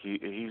saying,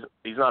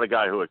 he's not a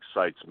guy who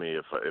excites me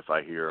if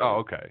I hear him. Oh,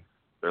 okay.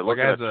 they're Like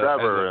looking at as a-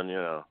 Trevor as a- and, a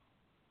Yeah,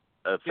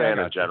 I fan in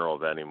got you. general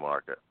of any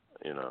market,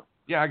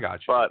 Yeah, I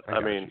got you. But, I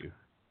got mean, you.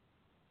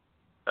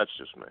 that's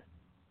just me.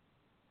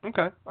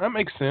 Okay, that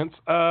makes sense.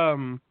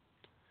 I'll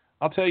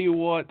tell you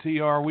what,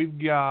 TR, we've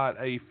got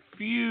a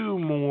few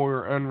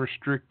more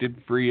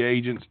unrestricted free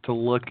agents to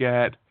look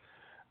at.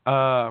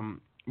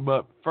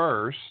 But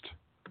first,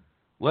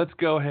 let's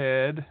go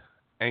ahead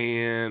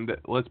and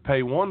let's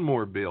pay one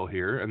more bill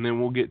here, and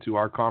then we'll get to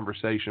our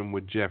conversation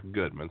with Jeff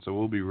Goodman. So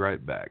we'll be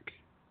right back.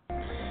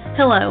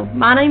 Hello,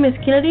 my name is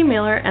Kennedy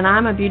Miller, and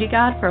I'm a beauty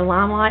guide for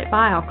Limelight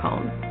by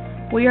Alcone.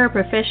 We are a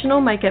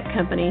professional makeup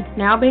company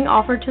now being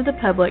offered to the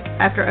public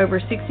after over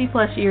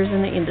 60-plus years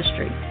in the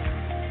industry.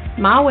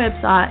 My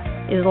website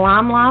is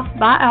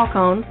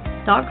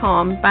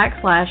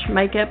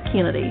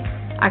limelifebyalcone.com/makeupkennedy.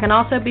 I can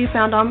also be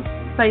found on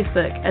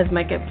Facebook as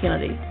Makeup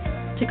Kennedy.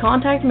 To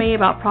contact me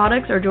about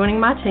products or joining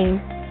my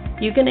team,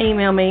 you can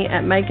email me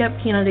at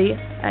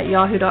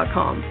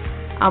makeupkennedy@yahoo.com.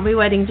 I'll be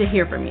waiting to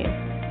hear from you.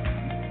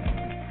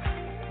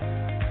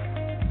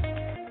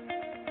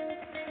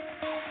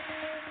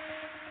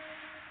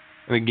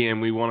 And again,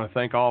 we want to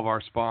thank all of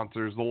our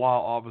sponsors, the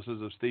law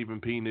offices of Stephen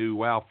P. New,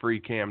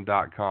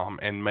 WowFreeCam.com,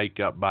 and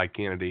Makeup by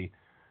Kennedy.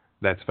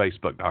 That's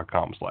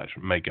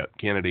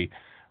Facebook.com/MakeupKennedy.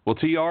 Well,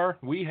 TR,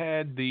 we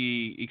had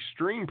the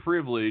extreme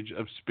privilege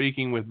of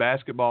speaking with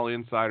basketball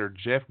insider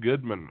Jeff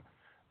Goodman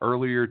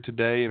earlier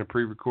today in a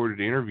pre-recorded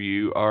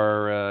interview.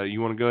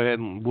 You want to go ahead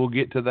and we'll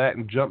get to that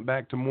and jump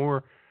back to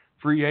more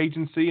free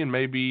agency and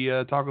maybe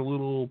talk a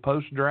little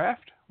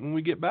post-draft when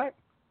we get back?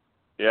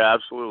 Yeah,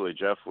 absolutely.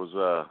 Jeff was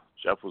a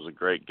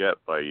great get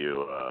by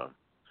you,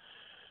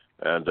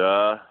 and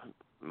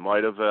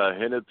might have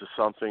hinted to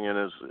something in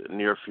his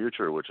near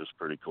future, which is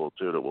pretty cool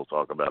too. That we'll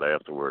talk about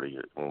afterward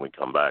when we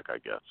come back, I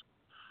guess.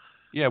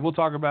 Yeah, we'll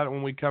talk about it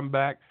when we come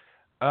back.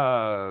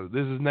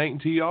 This is Nate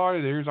and TR.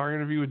 Here's our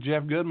interview with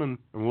Jeff Goodman,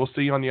 and we'll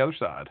see you on the other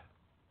side.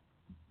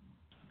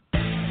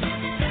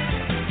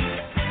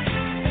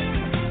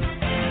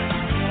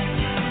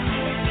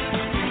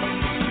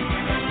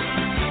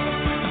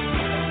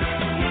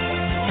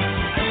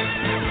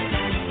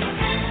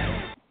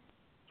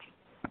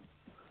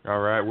 All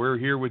right, we're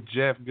here with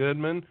Jeff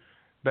Goodman,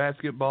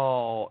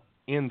 basketball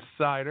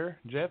insider.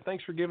 Jeff,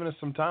 thanks for giving us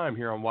some time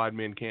here on Wide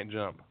Men Can't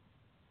Jump.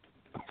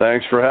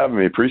 Thanks for having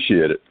me.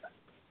 Appreciate it.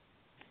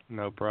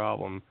 No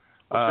problem.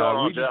 What's going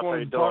on, Jeff? How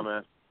you doing,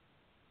 man?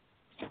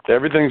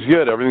 Everything's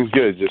good.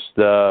 Just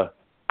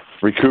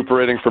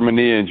recuperating from a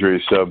knee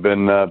injury. So I've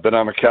been on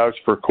the couch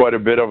for quite a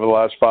bit over the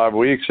last 5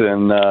 weeks,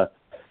 and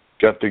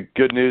got the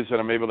good news that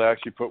I'm able to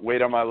actually put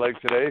weight on my leg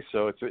today.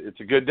 So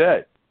it's a good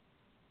day.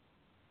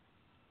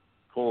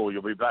 Cool.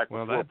 You'll be back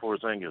before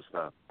Porzingis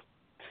now.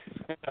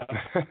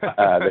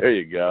 There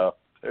you go.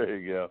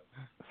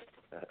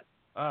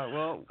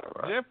 Well,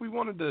 Jeff, we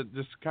wanted to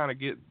just kind of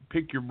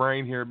pick your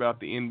brain here about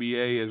the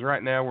NBA. As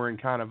right now we're in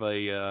kind of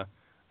a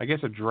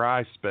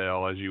dry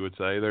spell, as you would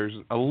say. There's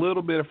a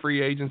little bit of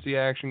free agency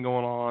action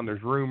going on.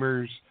 There's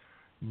rumors,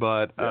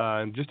 but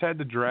just had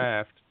the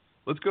draft.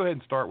 Let's go ahead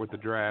and start with the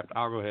draft.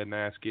 I'll go ahead and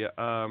ask you,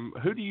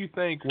 who do you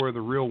think were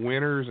the real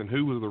winners and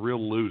who were the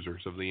real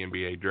losers of the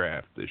NBA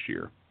draft this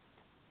year?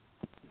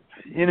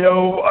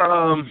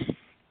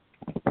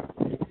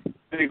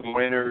 Big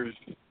winners.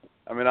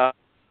 I mean,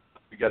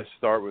 we got to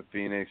start with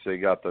Phoenix. They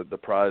got the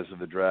prize of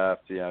the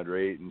draft,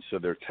 DeAndre Ayton, so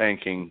their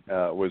tanking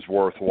was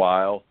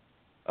worthwhile.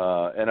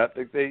 And I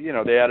think they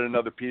added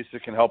another piece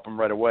that can help them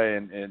right away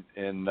in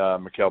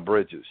Mikal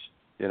Bridges.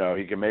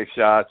 He can make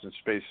shots and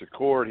space the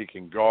court. He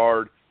can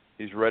guard.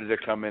 He's ready to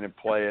come in and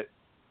play it,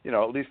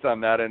 at least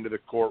on that end of the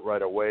court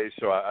right away.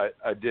 So I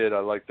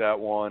like that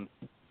one.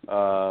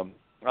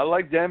 I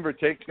like Denver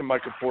taking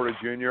Michael Porter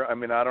Jr. I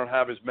mean, I don't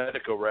have his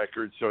medical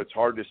record, so it's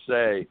hard to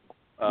say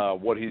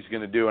what he's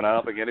going to do, and I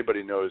don't think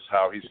anybody knows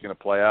how he's going to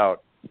play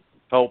out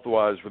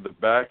health-wise with the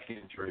back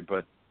injury.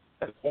 But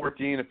at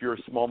 14, if you're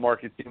a small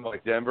market team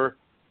like Denver,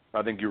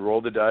 I think you roll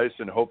the dice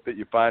and hope that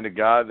you find a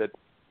guy that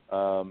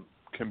can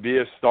be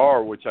a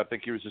star, which I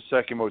think he was the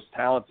second most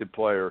talented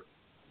player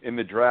in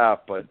the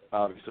draft, but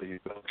obviously he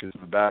fell because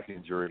of the back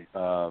injury.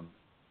 I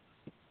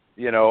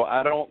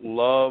don't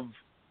love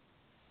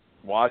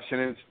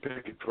Washington's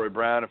pick of Troy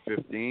Brown at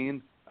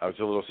 15. I was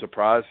a little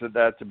surprised at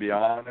that, to be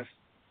honest.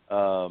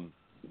 The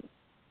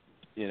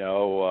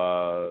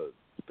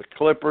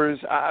Clippers,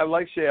 I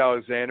like Shea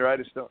Alexander. I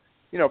just don't,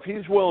 if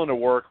he's willing to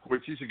work,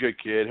 which he's a good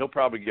kid, he'll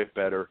probably get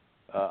better.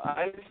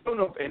 I just don't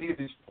know if any of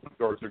these point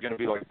guards are going to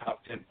be like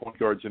top 10 point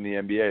guards in the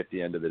NBA at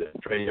the end of the day.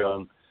 Trae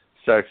Young,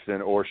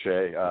 Sexton, or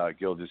Shea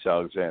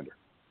Gilgeous-Alexander.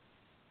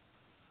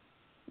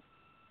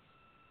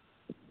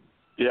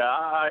 Yeah,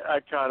 I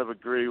kind of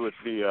agree with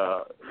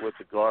the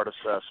guard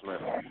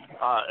assessment.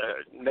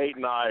 Nate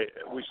and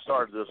we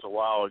started this a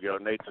while ago.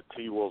 Nate's a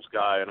T-Wolves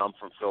guy, and I'm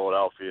from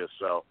Philadelphia,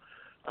 so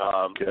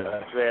to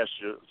ask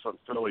you some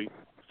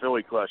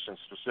Philly questions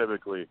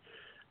specifically.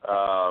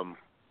 I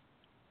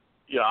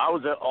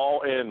was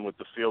all in with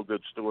the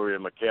feel-good story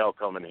of Mikal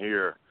coming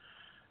here.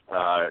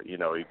 He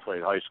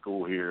played high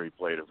school here. He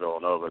played at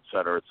Villanova, et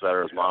cetera, et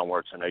cetera. His mom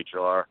works in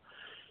HR.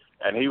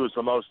 and he was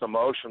the most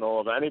emotional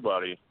of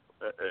anybody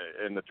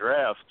in the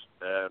draft.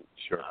 And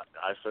Sure.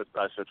 I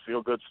said,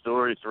 feel good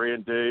story,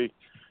 3-and-D.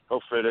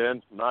 He'll fit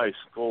in. Nice,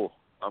 cool.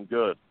 I'm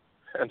good.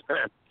 And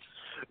then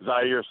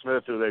Zaire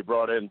Smith, who they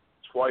brought in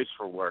twice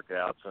for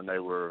workouts, and they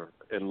were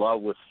in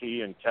love with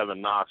he and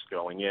Kevin Knox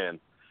going in.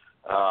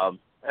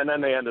 And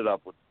then they ended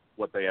up with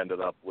what they ended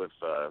up with,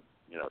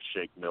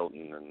 Shake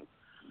Milton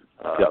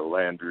and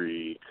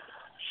Landry,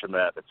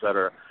 Shamet, et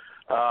cetera.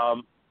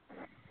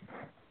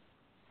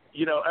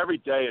 Every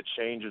day it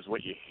changes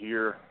what you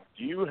hear.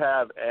 Do you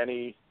have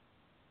any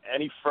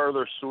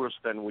further source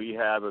than we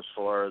have as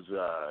far as,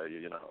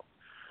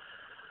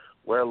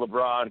 where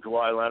LeBron,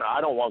 Kawhi Leonard,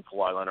 I don't want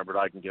Kawhi Leonard, but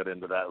I can get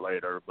into that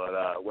later, but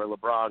where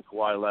LeBron,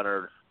 Kawhi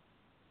Leonard,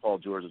 Paul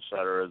George, et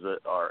cetera,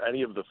 are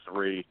any of the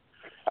three,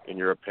 in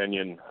your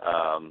opinion,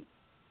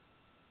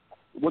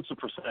 what's the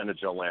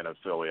percentage Atlanta,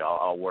 Philly?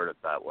 I'll word it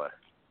that way.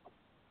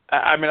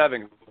 I mean, I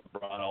think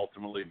LeBron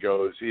ultimately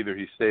goes, either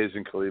he stays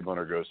in Cleveland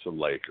or goes to the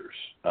Lakers.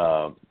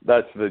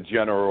 That's the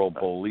general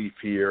belief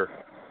here.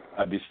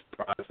 I'd be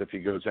surprised if he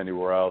goes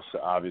anywhere else.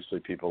 Obviously,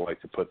 people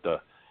like to put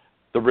the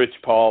Rich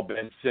Paul,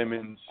 Ben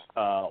Simmons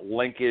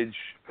linkage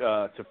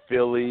to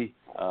Philly.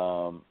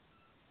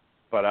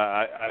 But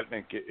I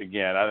think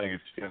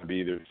it's going to be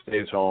either he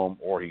stays home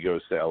or he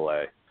goes to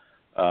L.A.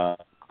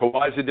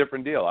 Kawhi's a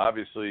different deal.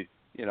 Obviously,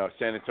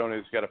 San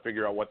Antonio's got to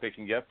figure out what they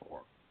can get for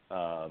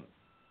him.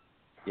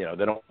 They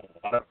don't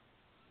want to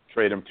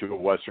trade him to a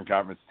Western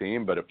Conference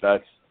team, but if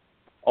that's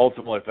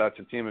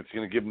a team that's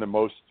going to give them the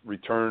most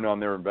return on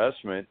their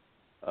investment,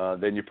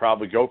 then you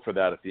probably go for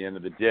that at the end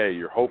of the day.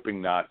 You're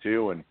hoping not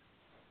to, and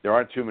there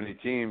aren't too many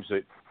teams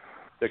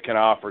that can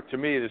offer. To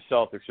me, the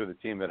Celtics are the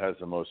team that has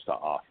the most to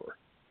offer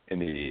in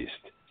the East,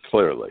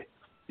 clearly.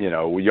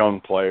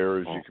 Young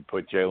players, you could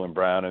put Jaylen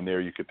Brown in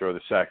there. You could throw the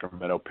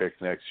Sacramento pick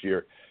next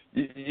year.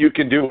 You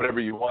can do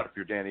whatever you want if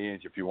you're Danny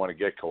Ainge if you want to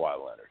get Kawhi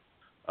Leonard.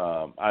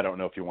 I don't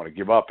know if you want to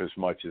give up as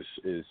much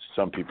as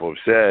some people have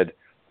said.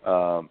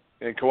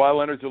 And Kawhi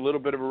Leonard's a little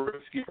bit of a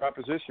risky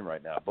proposition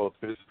right now, both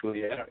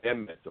physically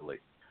and mentally.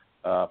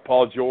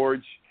 Paul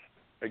George,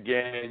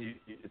 again,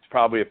 it's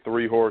probably a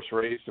 3-horse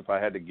race if I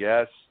had to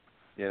guess.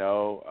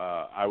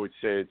 I would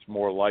say it's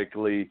more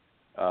likely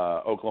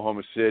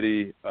Oklahoma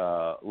City,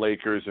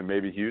 Lakers, and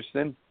maybe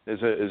Houston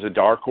is a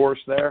dark horse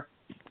there.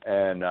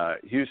 And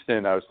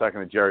Houston, I was talking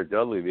to Jared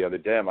Dudley the other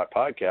day on my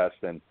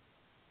podcast, and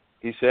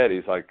he's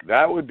like,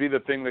 that would be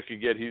the thing that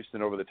could get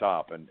Houston over the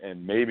top,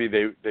 and maybe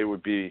they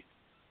would be,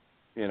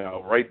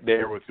 right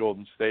there with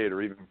Golden State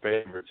or even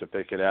favorites if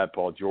they could add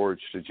Paul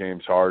George to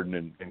James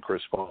Harden and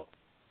Chris Paul.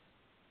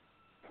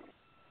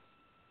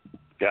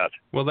 Gotcha.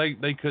 Well,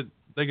 they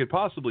could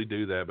possibly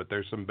do that, but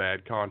there's some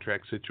bad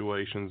contract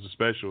situations,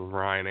 especially with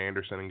Ryan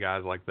Anderson and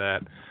guys like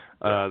that.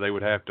 They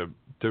would have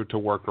to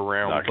work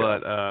around,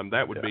 but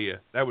that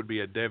would be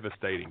a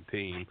devastating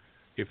team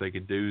if they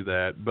could do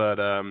that. But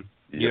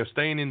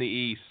staying in the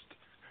East,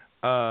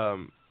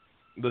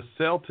 the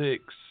Celtics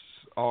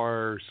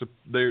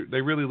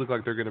they really look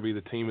like they're going to be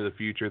the team of the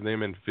future.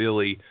 Them and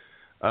Philly,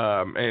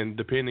 and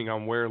depending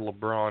on where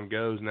LeBron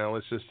goes, now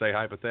let's just say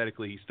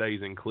hypothetically he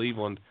stays in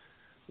Cleveland.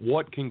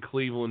 What can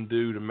Cleveland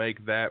do to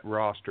make that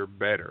roster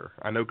better?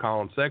 I know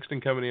Colin Sexton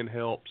coming in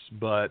helps,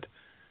 but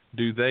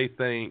do they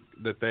think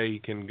that they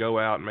can go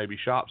out and maybe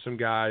shop some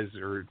guys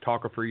or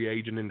talk a free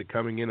agent into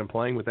coming in and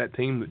playing with that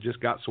team that just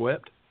got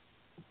swept?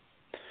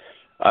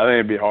 I think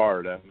it'd be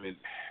hard. I mean,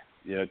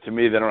 to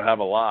me, they don't have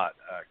a lot.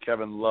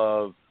 Kevin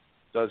Love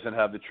doesn't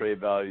have the trade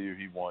value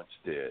he once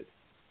did.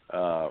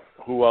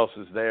 Who else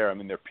is there? I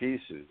mean, they're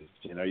pieces.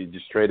 You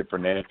just traded for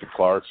Nancy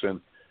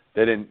Clarkson.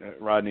 They didn't,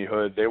 Rodney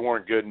Hood, they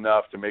weren't good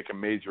enough to make a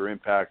major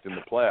impact in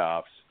the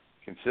playoffs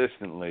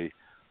consistently.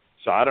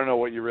 So I don't know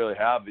what you really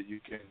have that you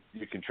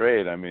can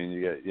trade. I mean,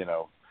 you get,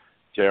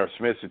 J.R.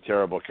 Smith's a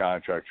terrible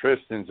contract.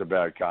 Tristan's a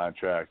bad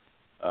contract.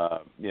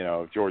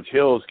 George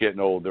Hill's getting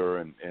older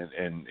and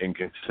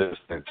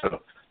inconsistent.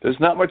 So there's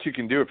not much you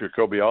can do if you're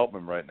Kobe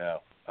Altman right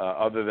now,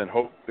 other than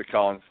hope that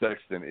Colin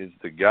Sexton is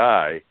the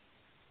guy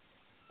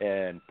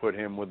and put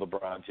him with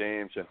LeBron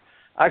James. And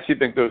I actually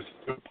think those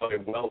two play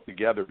well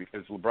together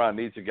because LeBron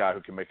needs a guy who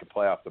can make a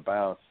play off the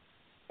bounce,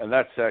 and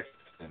that's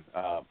Sexton.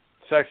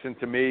 Sexton,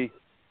 to me,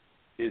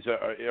 is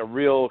a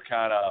real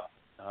kind of,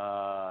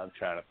 I'm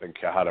trying to think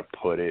how to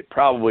put it,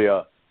 probably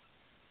a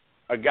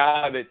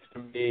guy that, to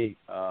me,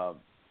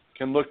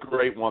 can look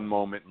great one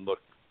moment and look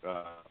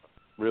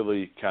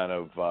really kind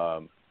of,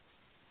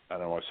 I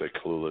don't want to say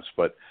clueless,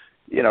 but,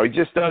 he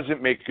just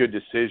doesn't make good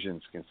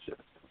decisions consistently.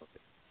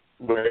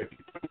 Where if you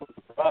put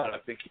LeBron, I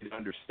think he'd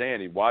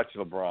understand. He'd watch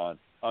LeBron,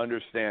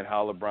 understand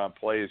how LeBron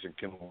plays, and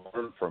can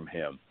learn from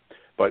him.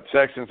 But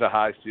Sexton's a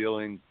high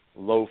ceiling,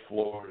 low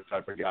floor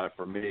type of guy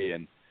for me.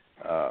 And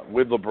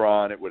with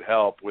LeBron, it would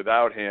help.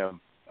 Without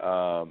him,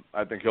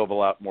 I think he'll have a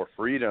lot more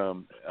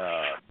freedom.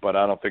 But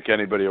I don't think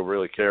anybody will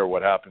really care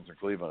what happens in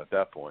Cleveland at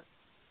that point.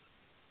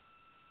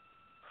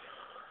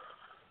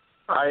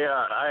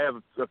 I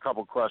have a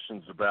couple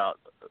questions about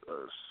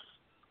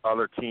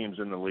other teams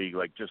in the league.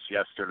 Like just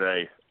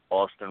yesterday,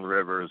 Austin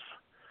Rivers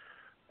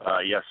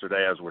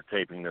yesterday, as we're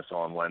taping this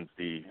on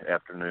Wednesday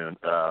afternoon,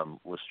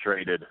 was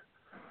traded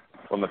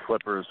from the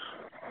Clippers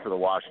to the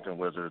Washington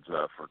Wizards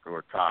for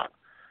Gortat.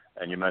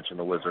 And you mentioned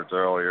the Wizards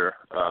earlier.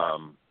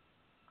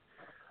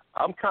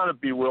 I'm kind of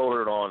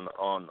bewildered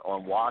on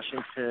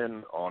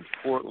Washington, on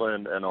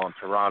Portland, and on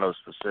Toronto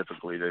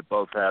specifically. They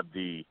both had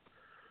the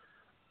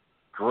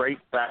great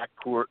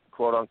backcourt,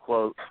 quote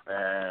unquote,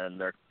 and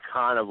they're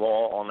kind of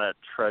all on that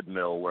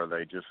treadmill where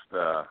they just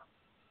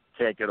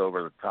can't get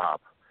over the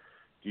top.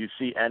 Do you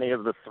see any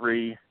of the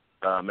three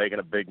making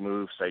a big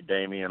move, say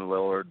Damian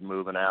Lillard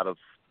moving out of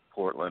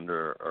Portland,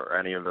 or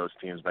any of those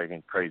teams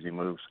making crazy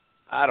moves?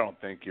 I don't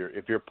think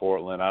if you're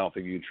Portland, I don't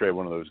think you can trade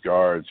one of those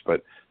guards.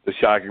 But the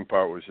shocking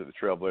part was that the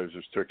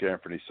Trailblazers took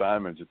Anthony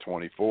Simons at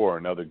 24,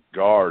 another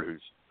guard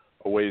who's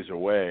a ways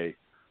away.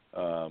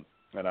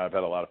 And I've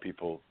had a lot of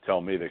people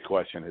tell me they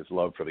question his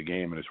love for the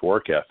game and his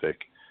work ethic.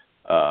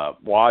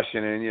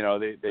 Washington,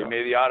 they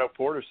made the Otto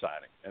Porter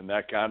signing, and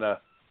that kind of,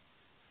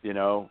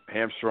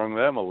 hamstrung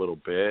them a little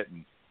bit.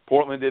 And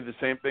Portland did the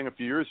same thing a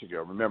few years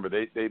ago. Remember,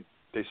 they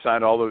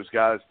signed all those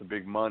guys to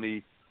big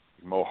money.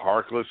 Mo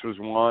Harkless was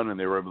one, and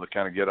they were able to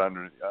kind of get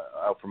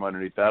out from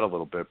underneath that a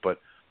little bit. But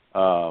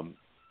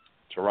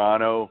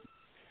Toronto,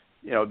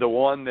 the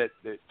one that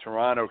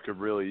Toronto could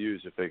really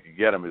use if they could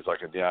get him is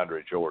like a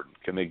DeAndre Jordan.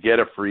 Can they get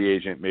a free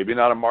agent, maybe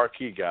not a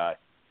marquee guy,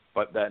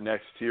 but that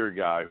next tier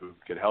guy who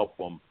could help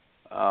them,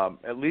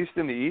 at least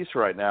in the East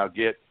right now,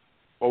 get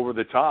over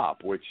the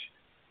top, which,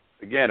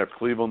 again, if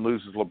Cleveland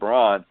loses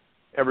LeBron,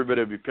 everybody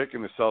will be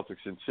picking the Celtics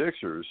and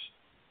Sixers.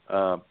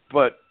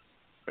 But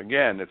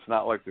again, it's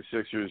not like the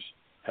Sixers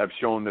have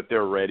shown that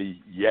they're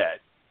ready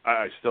yet.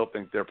 I still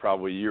think they're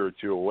probably a year or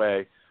two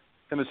away.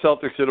 And the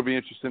Celtics, it'll be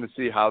interesting to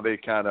see how they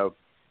kind of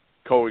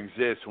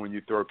coexist when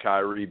you throw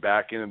Kyrie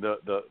back into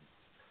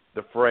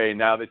the fray.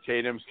 Now that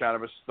Tatum's kind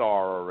of a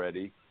star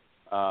already,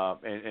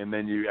 and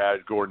then you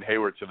add Gordon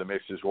Hayward to the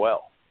mix as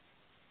well.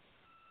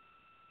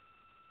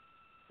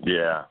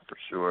 Yeah, for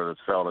sure.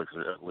 The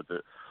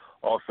Celtics,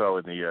 also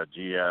in the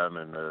GM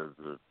and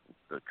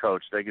the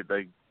coach, they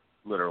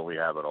literally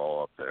have it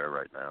all up there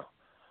right now.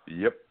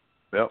 Yep.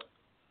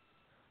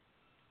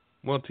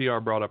 Well, TR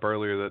brought up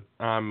earlier that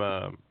I'm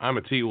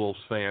a T-Wolves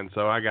fan,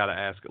 so I got to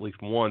ask at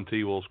least one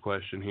T-Wolves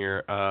question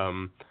here.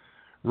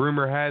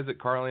 Rumor has it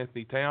Karl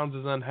Anthony Towns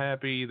is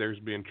unhappy. There's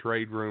been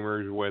trade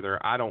rumors,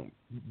 whether I don't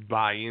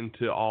buy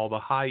into all the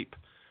hype,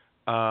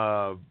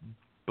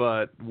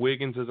 but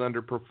Wiggins has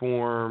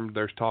underperformed.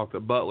 There's talk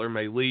that Butler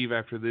may leave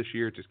after this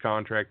year. It's his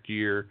contract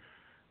year.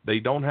 They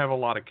don't have a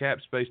lot of cap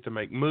space to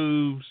make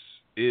moves.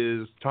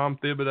 Is Tom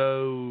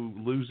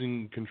Thibodeau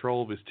losing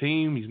control of his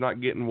team? He's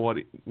not getting what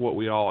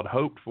we all had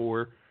hoped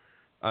for.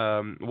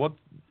 Do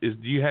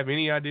you have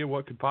any idea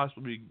what could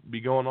possibly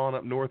be going on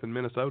up north in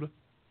Minnesota?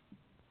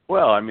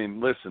 Well, I mean,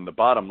 listen, the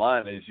bottom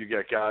line is you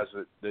got guys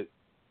that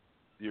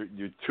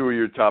your two of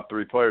your top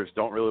three players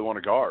don't really want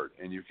to guard,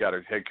 and you've got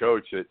a head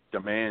coach that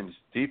demands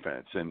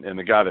defense, and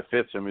the guy that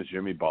fits him is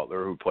Jimmy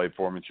Butler, who played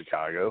for him in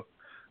Chicago.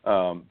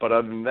 But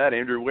other than that,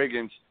 Andrew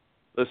Wiggins,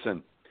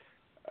 listen,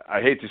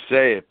 I hate to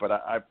say it, but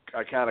I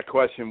kind of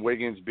question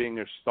Wiggins being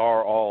a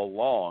star all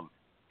along.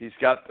 He's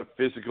got the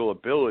physical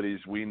abilities,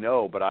 we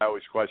know, but I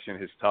always question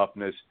his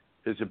toughness,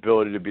 his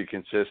ability to be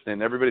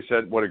consistent. Everybody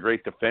said what a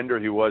great defender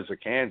he was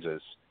at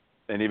Kansas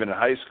and even in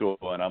high school,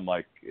 and I'm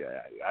like,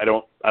 I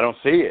don't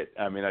see it.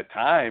 I mean, at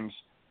times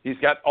he's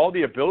got all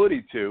the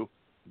ability to,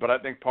 but I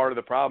think part of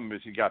the problem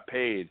is he got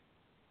paid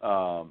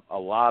a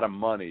lot of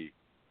money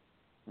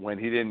when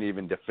he didn't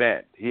even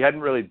defend. He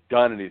hadn't really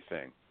done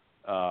anything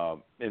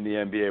in the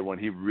NBA when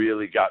he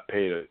really got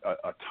paid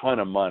a ton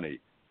of money.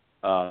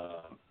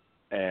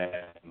 And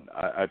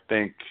I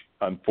think,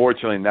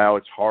 unfortunately, now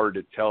it's hard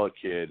to tell a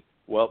kid,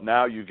 well,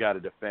 now you got to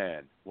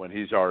defend, when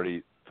he's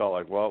already felt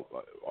like, well,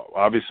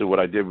 obviously what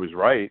I did was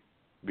right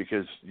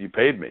because you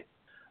paid me.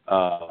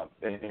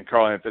 And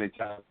Karl Anthony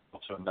Towns is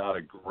also not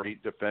a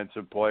great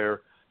defensive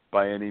player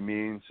by any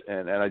means.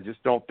 And I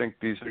just don't think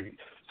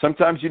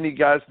sometimes you need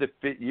guys that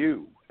fit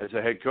you as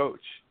a head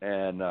coach.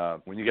 And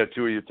when you got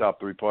two of your top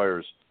three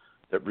players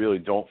that really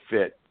don't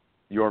fit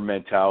your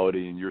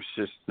mentality and your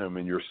system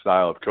and your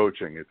style of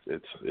coaching,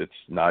 it's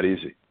not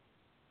easy.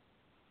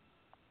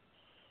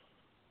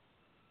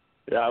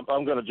 Yeah,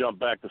 I'm going to jump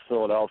back to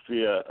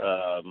Philadelphia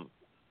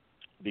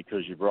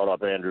because you brought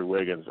up Andrew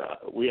Wiggins.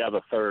 We have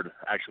a third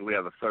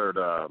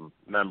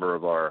member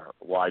of our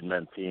wide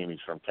men team. He's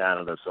from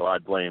Canada, so I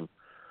blame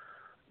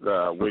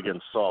the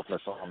Wiggins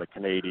softness on the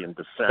Canadian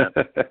descent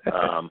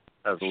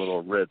as a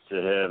little writ to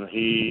him.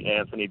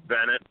 Anthony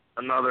Bennett,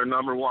 another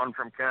number one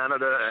from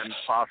Canada, and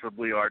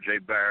possibly R.J.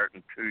 Barrett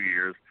in 2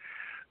 years.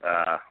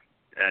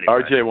 Anyway,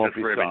 R.J. won't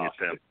be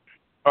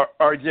soft.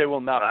 R.J.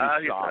 will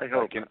not be soft. I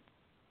hope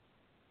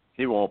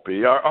he won't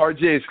be.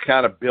 R.J.'s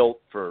kind of built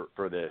for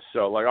this.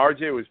 So, like,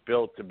 R.J. was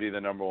built to be the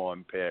number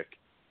one pick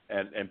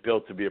and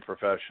built to be a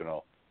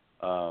professional.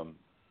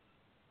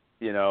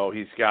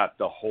 He's got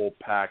the whole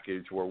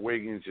package where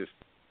Wiggins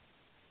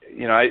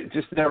I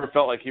just never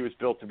felt like he was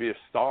built to be a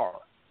star,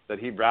 that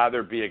he'd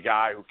rather be a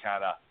guy who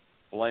kind of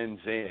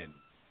blends in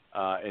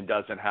and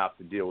doesn't have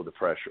to deal with the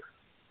pressure.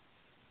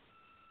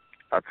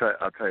 I'll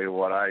tell you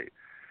what,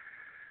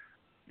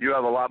 you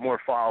have a lot more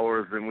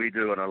followers than we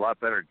do and a lot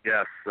better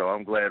guests, so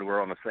I'm glad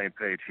we're on the same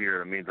page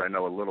here. It means I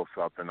know a little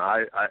something.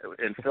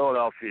 In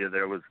Philadelphia,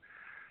 there's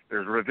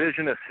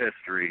revisionist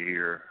history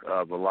here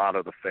of a lot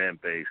of the fan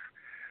base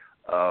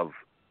of,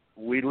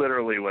 we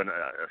literally, when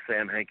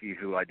Sam Hinkie,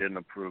 who I didn't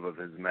approve of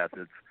his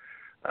methods,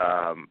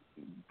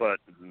 but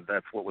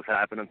that's what was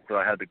happening, so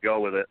I had to go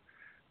with it.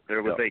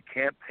 There was a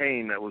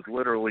campaign that was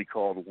literally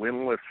called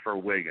Winless for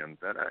Wiggins.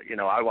 And,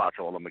 I watch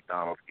all the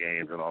McDonald's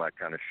games and all that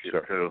kind of shit,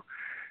 too.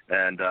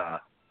 And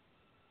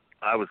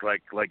I was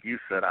like you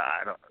said,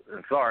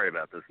 I'm sorry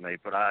about this,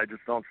 Nate, but I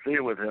just don't see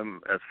it with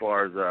him as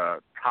far as a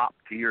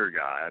top-tier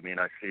guy. I mean,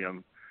 I see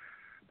him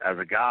as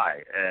a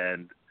guy.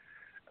 And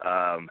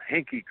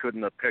Hinkie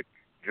couldn't have picked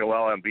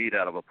Joel Embiid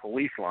out of a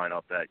police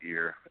lineup that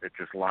year. It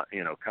just,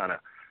 kind of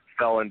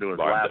fell into his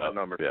lap at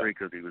number 3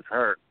 because he was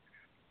hurt.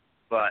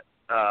 But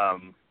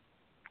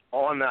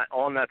on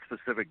that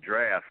specific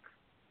draft,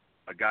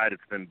 a guy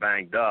that's been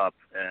banged up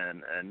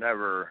and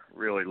never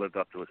really lived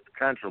up to his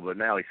potential, but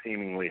now he's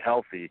seemingly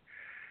healthy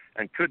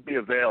and could be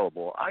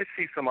available. I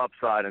see some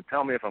upside, and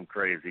tell me if I'm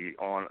crazy,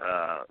 on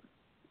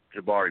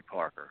Jabari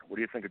Parker. What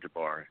do you think of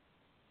Jabari?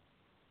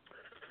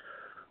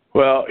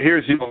 Well,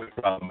 here's the only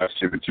problem I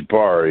see with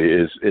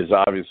Jabari is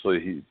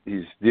obviously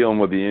he's dealing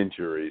with the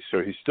injury,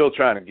 so he's still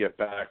trying to get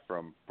back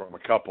from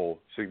a couple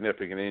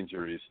significant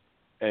injuries,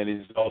 and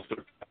he's also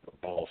a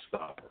ball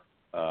stopper.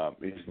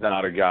 He's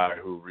not a guy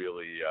who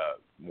really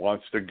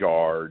wants to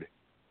guard.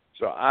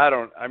 So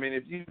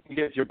if you can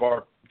get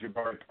Jabari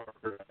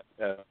Parker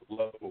at a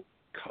low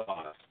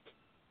cost,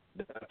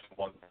 that's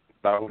one thing.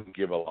 I wouldn't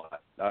give a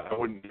lot. I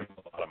wouldn't give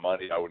a lot of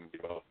money. I wouldn't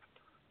give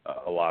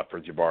a lot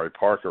for Jabari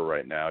Parker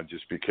right now,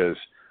 just because,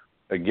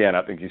 again,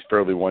 I think he's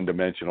fairly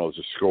one-dimensional as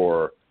a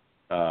scorer.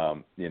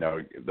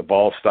 The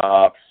ball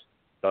stops,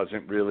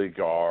 doesn't really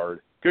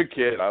guard. Good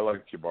kid. I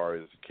like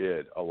Jabari as a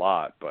kid a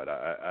lot, but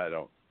I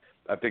don't.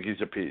 I think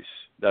he's a piece.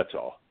 That's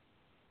all.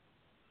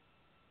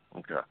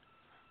 Okay.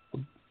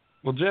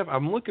 Well, Jeff,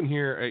 I'm looking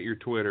here at your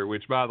Twitter,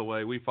 which, by the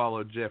way, we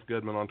follow Jeff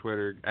Goodman on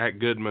Twitter, at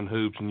Goodman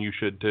Hoops, and you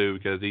should too,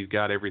 because he's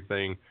got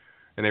everything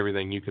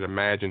you could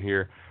imagine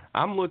here.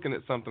 I'm looking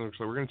at something,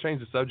 so we're going to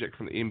change the subject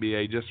from the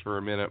NBA just for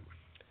a minute.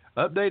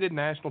 Updated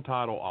national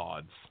title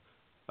odds.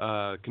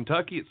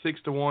 Kentucky at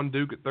 6-1,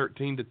 Duke at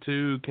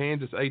 13-2,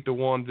 Kansas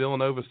 8-1,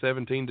 Villanova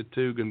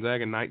 17-2,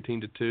 Gonzaga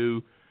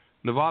 19-2,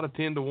 Nevada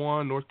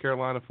 10-1, North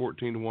Carolina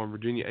 14-1,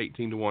 Virginia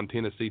 18-1,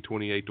 Tennessee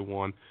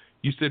 28-1.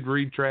 You said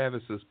Reed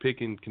Travis is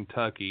picking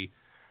Kentucky.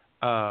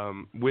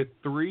 With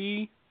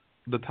the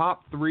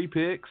top 3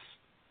 picks,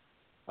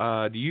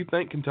 do you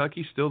think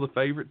Kentucky's still the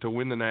favorite to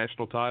win the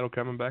national title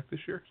coming back this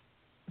year?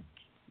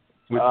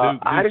 With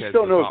Duke I just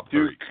don't know if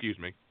Duke. Excuse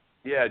me.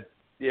 Yeah,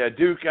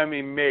 Duke.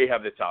 May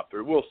have the top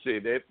 3. We'll see.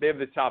 They have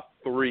the top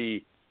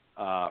 3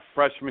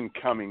 freshmen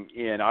coming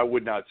in. I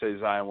would not say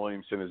Zion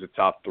Williamson is a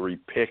top 3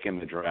 pick in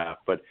the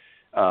draft, but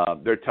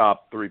their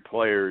top 3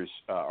 players,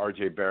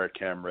 R.J. Barrett,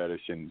 Cam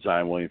Reddish, and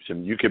Zion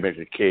Williamson, you could make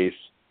a case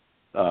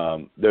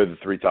they're the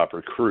 3 top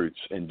recruits,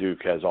 and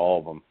Duke has all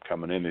of them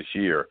coming in this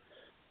year.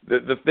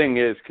 The thing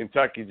is,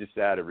 Kentucky just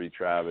added Reed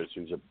Travis,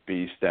 who's a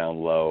beast down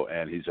low,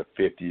 and he's a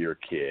 50-year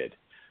kid.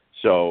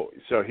 So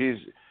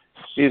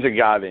he's a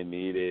guy they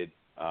needed.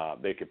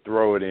 They could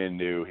throw it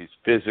into. He's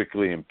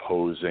physically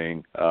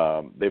imposing.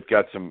 They've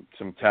got some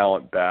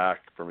talent back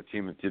from a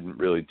team that didn't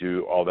really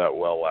do all that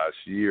well last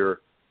year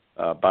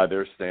by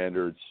their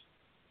standards.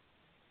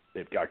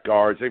 They've got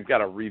guards. They've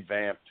got a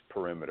revamped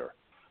perimeter.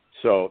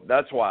 So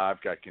that's why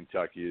I've got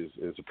Kentucky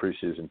as a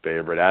preseason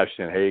favorite.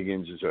 Ashton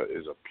Hagans is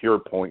a pure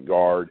point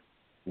guard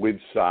with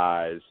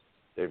size.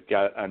 They've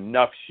got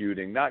enough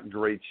shooting, not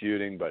great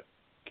shooting, but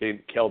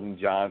Keldon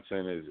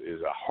Johnson is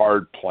a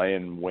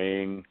hard-playing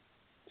wing.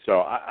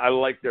 So I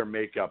like their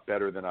makeup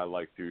better than I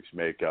like Duke's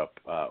makeup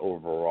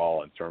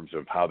overall in terms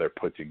of how they're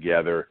put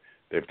together.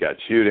 They've got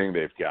shooting.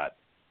 They've got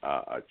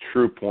a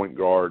true point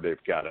guard. They've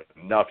got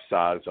enough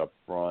size up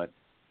front.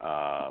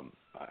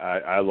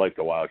 I like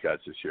the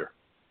Wildcats this year.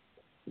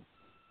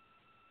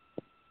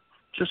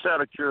 Just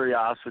out of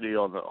curiosity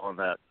on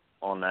that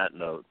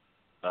note,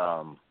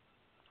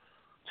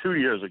 2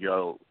 years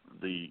ago,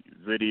 the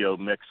video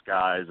mix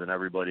guys and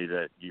everybody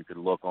that you could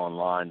look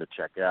online to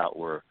check out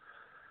were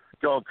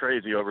going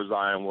crazy over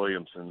Zion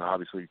Williamson,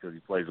 obviously because he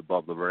plays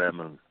above the rim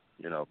and,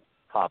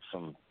 pops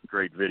some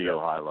great video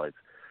highlights.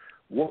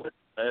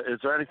 Is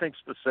there anything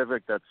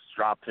specific that's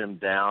dropped him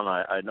down?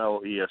 I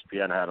know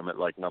ESPN had him at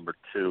like number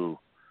 2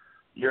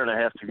 year and a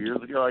half, 2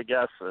 years ago, I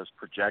guess, as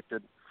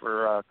projected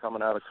for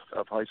coming out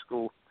of high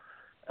school.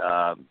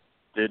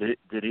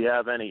 Did he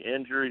have any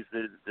injuries?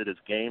 Did his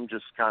game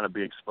just kind of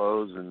be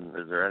exposed, and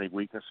is there any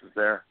weaknesses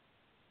there?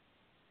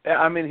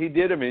 Yeah, he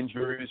did have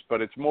injuries,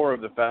 but it's more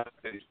of the fact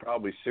that he's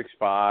probably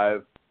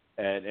 6'5",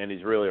 and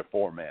he's really a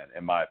 4-man,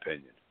 in my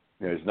opinion.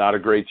 He's not a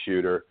great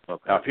shooter.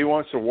 Okay. Now, if he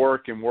wants to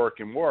work and work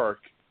and work,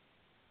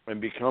 and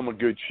become a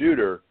good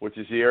shooter, which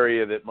is the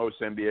area that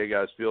most NBA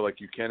guys feel like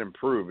you can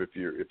improve if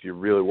you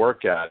really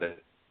work at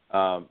it,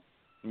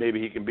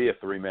 maybe he can be a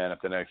three-man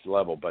at the next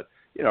level. But,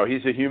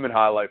 he's a human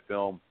highlight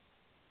film.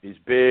 He's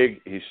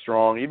big. He's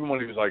strong. Even when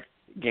he was,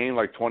 gained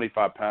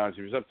 25 pounds,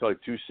 he was up to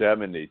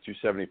 270,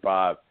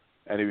 275,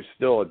 and he was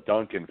still a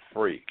dunking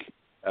freak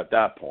at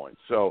that point.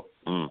 So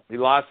he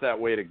lost that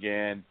weight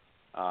again.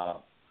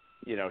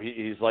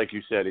 He's like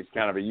you said, he's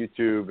kind of a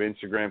YouTube,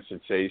 Instagram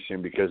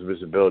sensation because of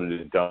his ability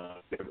to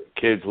dunk.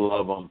 Kids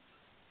love him,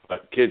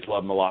 but kids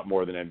love him a lot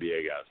more than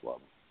NBA guys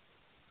love him.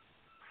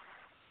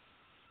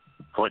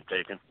 Point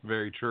taken.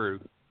 Very true.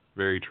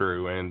 Very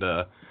true. And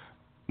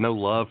no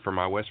love for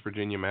my West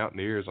Virginia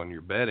Mountaineers on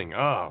your betting.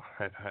 Oh,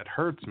 that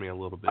hurts me a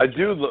little bit. I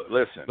do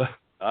listen.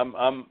 I'm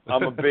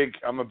a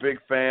big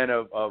fan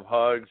of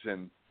Hugs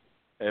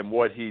and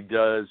what he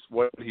does,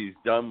 what he's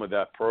done with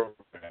that program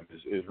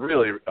is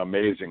really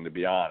amazing, to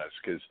be honest,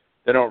 because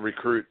they don't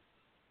recruit,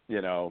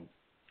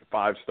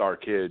 5-star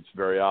kids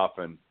very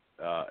often,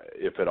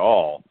 if at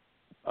all.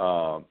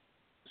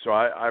 So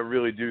I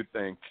really do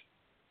think,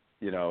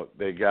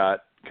 they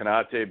got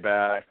Konate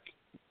back,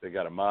 they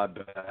got Ahmad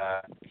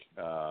back,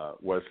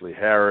 Wesley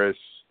Harris,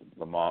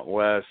 Lamont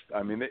West.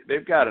 I mean,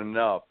 they've got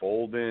enough.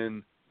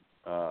 Bolden,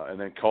 and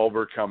then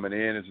Culver coming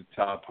in as a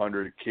top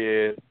 100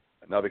 kid.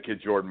 Another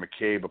kid, Jordan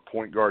McCabe, a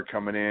point guard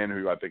coming in,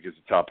 who I think is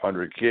a top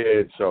 100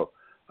 kid. So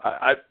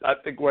I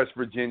think West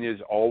Virginia is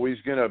always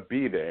going to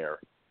be there.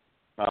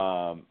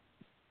 Can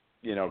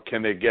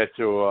they get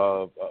to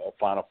a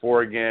Final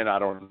Four again? I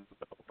don't know.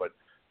 But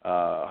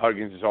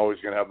Huggins is always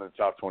going to have them in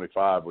the top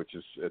 25, which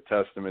is a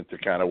testament to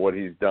kind of what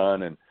he's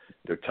done and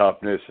their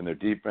toughness and their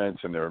defense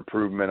and their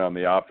improvement on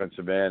the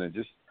offensive end and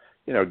just,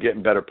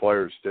 getting better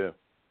players too.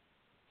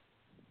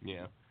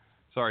 Yeah.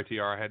 Sorry,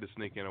 TR, I had to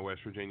sneak in a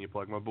West Virginia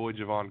plug. My boy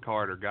Javon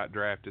Carter got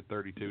drafted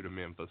 32 to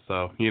Memphis.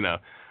 So, it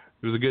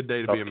was a good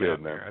day to be a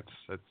Mountaineer.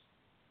 That's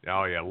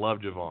oh, yeah, love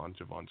Javon.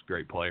 Javon's a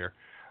great player.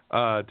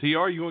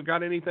 TR, you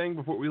got anything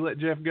before we let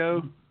Jeff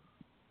go?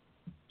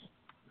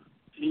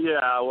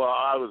 Yeah, well,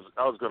 I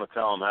was going to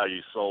tell him how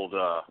you sold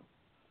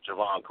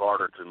Javon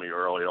Carter to me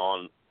early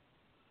on,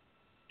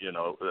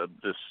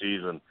 this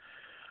season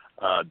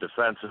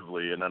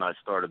defensively, and then I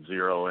started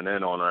zeroing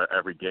in on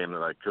every game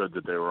that I could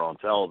that they were on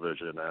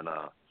television, and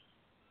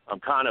I'm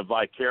kind of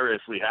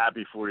vicariously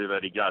happy for you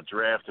that he got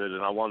drafted,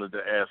 and I wanted to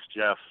ask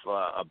Jeff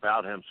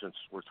about him since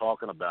we're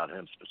talking about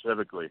him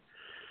specifically.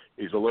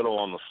 He's a little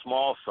on the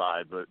small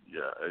side, but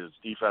his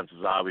defense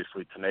is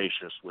obviously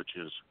tenacious, which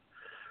is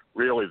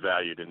really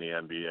valued in the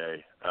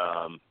NBA.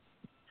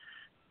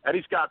 And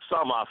he's got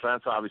some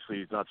offense. Obviously,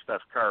 he's not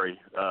Steph Curry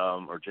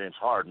or James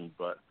Harden,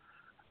 but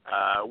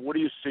what do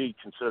you see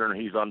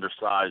considering he's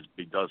undersized,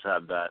 but he does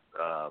have that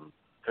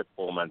pit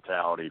bull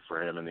mentality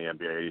for him in the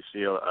NBA? You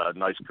see a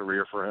nice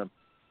career for him?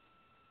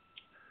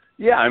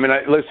 Yeah, I mean,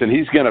 listen,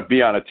 he's going to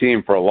be on a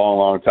team for a long,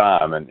 long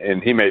time,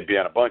 and he may be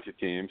on a bunch of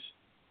teams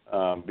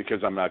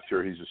because I'm not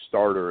sure he's a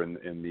starter in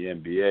the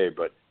NBA.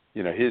 But,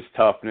 his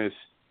toughness,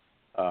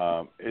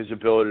 his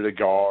ability to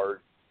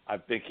guard, I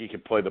think he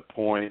can play the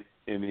point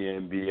in the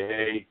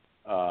NBA.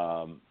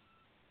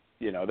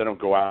 They don't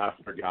go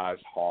after guys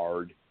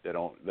hard. They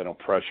don't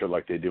pressure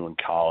like they do in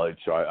college.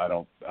 So I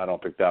don't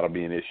think that'll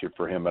be an issue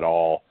for him at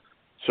all.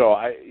 So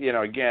I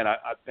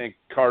think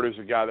Carter's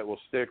a guy that will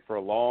stick for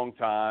a long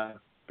time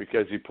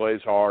because he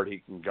plays hard. He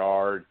can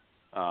guard.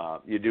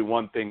 You do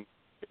one thing,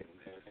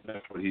 and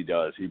that's what he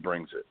does. He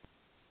brings it.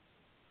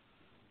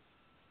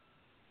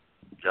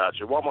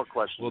 Gotcha. One more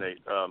question, Nate.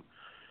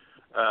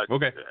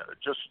 Okay.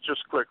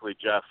 Just quickly,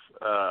 Jeff.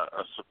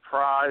 A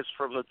surprise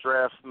from the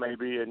draft,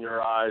 maybe in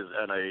your eyes,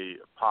 and a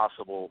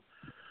possible.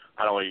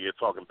 I don't want you to get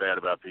talking bad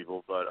about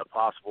people, but a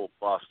possible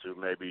bust who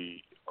may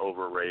be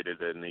overrated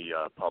in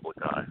the public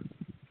eye.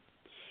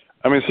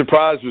 I mean,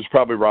 surprise was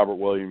probably Robert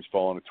Williams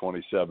falling to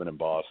 27 in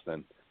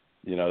Boston.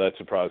 That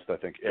surprised, I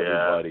think,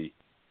 everybody.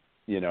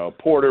 Yeah.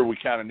 Porter, we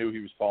kind of knew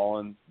he was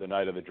falling the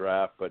night of the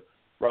draft, but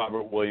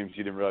Robert Williams,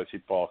 you didn't realize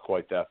he'd fall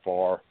quite that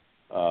far.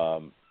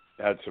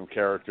 Had some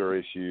character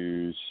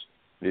issues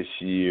this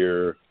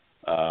year.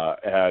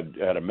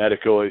 Had a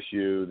medical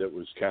issue that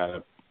was kind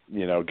of,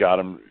 got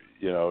him.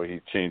 He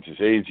changed his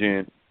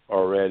agent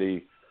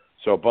already.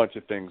 So a bunch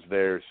of things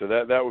there. So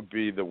that would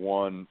be the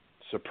one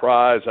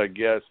surprise, I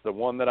guess. The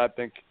one that I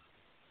think,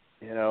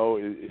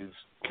 is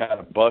kind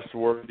of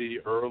bust-worthy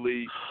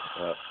early.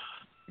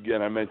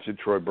 Again, I mentioned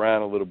Troy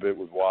Brown a little bit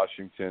with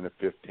Washington at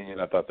 15.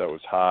 I thought that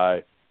was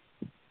high.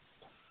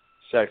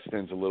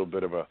 Sexton's a little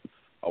bit of a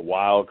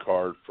wild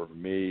card for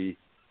me.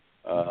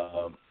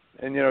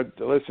 And,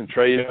 listen,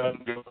 Trae Young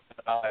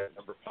at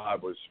number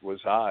 5 was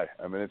high.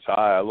 I mean, it's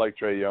high. I like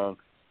Trae Young.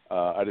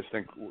 I just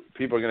think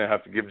people are going to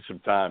have to give it some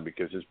time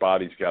because his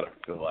body's got to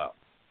fill out.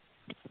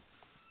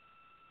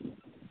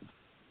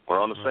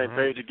 We're on the same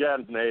page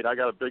again, Nate. I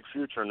got a big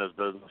future in this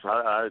business.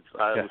 I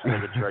was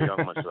thinking Trae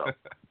Young myself.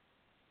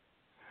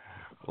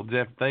 Well,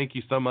 Jeff, thank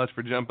you so much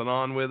for jumping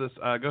on with us.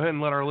 Go ahead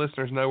and let our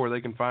listeners know where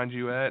they can find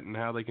you at and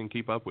how they can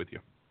keep up with you.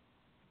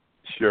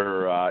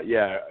 Sure.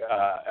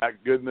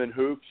 At Goodman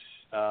Hoops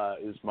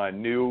is my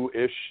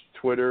new-ish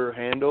Twitter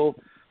handle.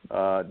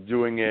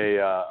 Doing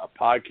a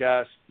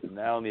podcast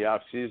now in the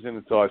off season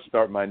until I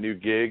start my new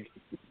gig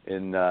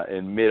in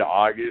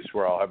mid-August,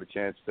 where I'll have a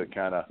chance to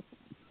kind of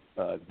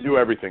do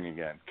everything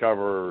again,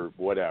 cover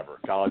whatever,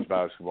 college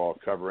basketball,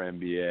 cover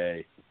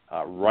NBA,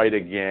 write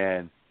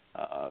again,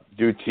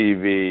 do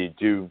TV,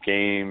 do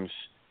games.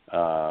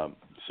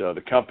 So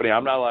the company,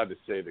 I'm not allowed to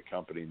say the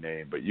company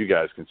name, but you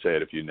guys can say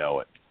it if you know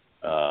it.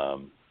 Yeah,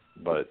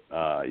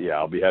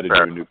 I'll be headed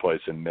to a new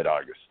place in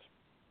mid-August.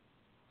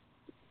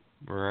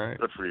 All right.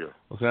 Good for you.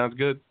 Well, sounds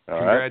good. All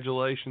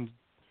Congratulations. Right.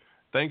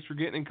 Thanks for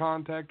getting in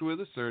contact with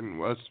us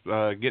and us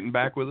getting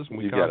back with us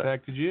when we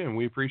contacted you, and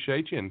we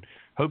appreciate you and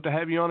hope to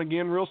have you on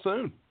again real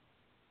soon.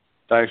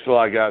 Thanks a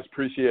lot, guys.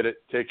 Appreciate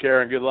it. Take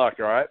care and good luck,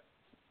 all right?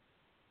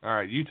 All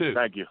right, you too.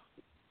 Thank you.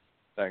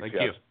 Thanks, Thank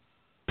guys. you.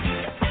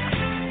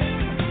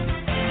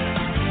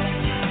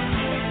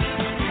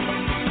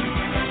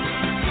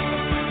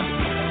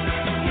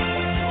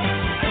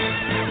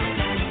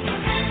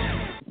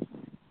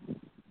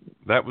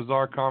 That was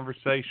our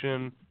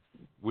conversation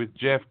with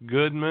Jeff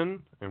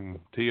Goodman, and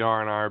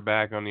TR and I are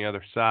back on the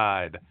other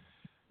side.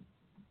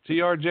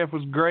 TR, Jeff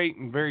was great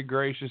and very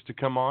gracious to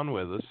come on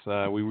with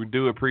us. We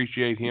do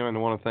appreciate him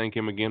and want to thank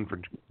him again for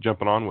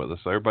jumping on with us.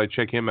 So everybody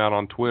check him out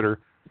on Twitter.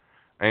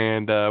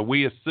 And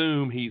we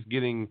assume he's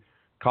getting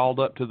called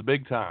up to the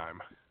big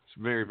time.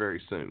 It's very,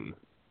 very soon.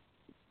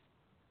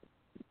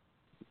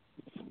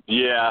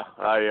 Yeah,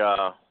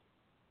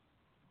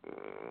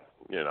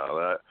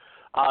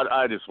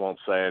 I just won't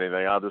say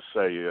anything. I'll just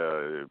say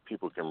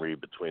people can read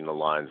between the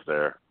lines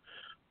there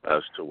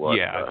as to what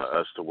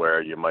as to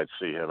where you might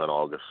see him in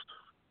August.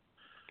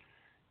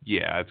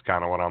 Yeah, it's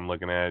kind of what I'm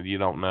looking at. You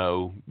don't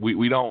know. We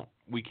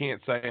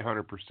can't say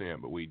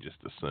 100%, but we just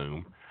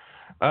assume.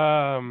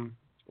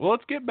 Well,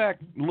 let's get back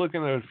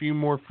looking at a few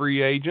more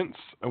free agents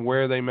and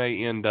where they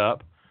may end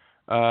up.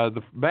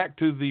 Back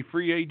to the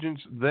free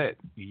agents that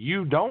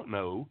you don't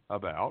know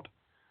about.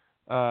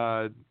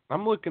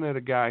 I'm looking at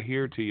a guy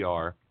here,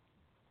 TR.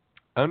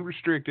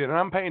 Unrestricted, and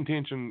I'm paying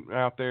attention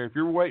out there. If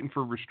you're waiting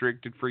for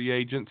restricted free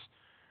agents,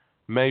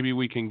 maybe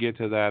we can get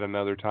to that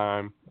another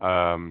time.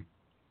 I'm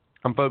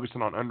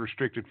focusing on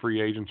unrestricted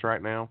free agents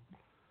right now.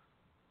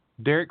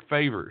 Derek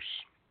Favors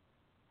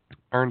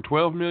earned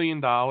 $12 million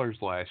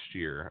last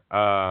year.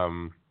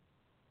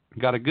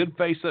 Got a good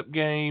face-up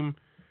game.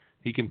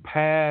 He can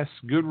pass,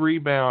 good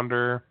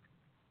rebounder.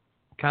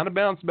 Kind of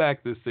bounced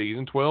back this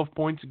season, 12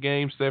 points a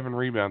game, 7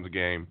 rebounds a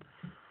game.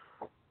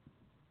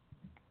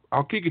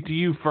 I'll kick it to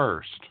you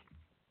first.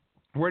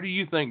 Where do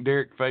you think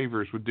Derek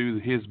Favors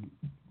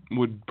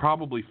would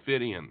probably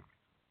fit in?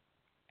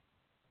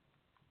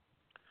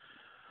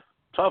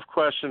 Tough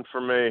question for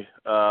me.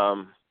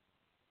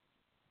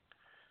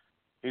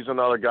 He's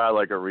another guy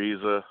like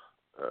Ariza,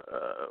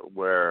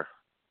 where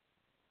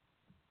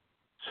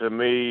to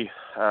me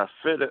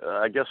fit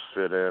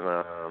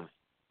in.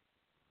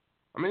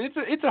 I mean,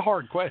 it's a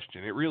hard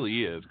question. It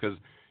really is because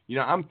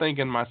I'm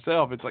thinking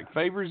myself. It's like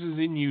Favors is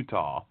in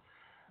Utah.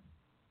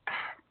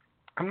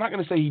 I'm not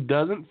going to say he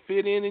doesn't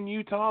fit in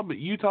Utah, but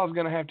Utah's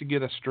going to have to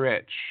get a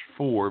stretch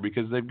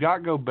because they've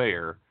got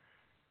Gobert.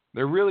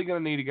 They're really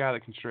going to need a guy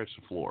that can stretch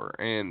the floor.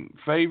 And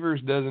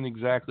Favors doesn't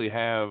exactly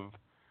have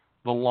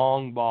the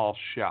long ball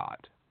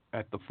shot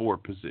at the 4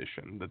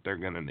 position that they're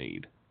going to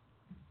need.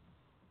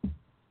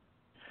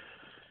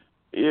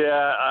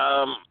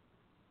 Yeah,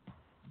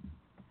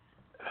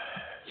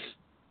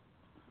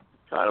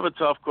 kind of a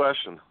tough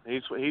question.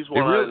 He's one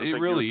I didn't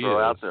think you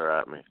throw out there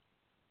at me.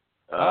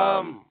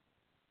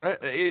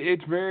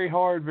 It's very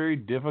hard, very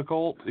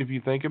difficult if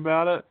you think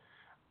about it.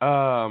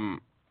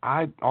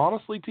 I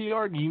honestly,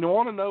 TR, you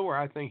want to know where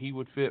I think he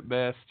would fit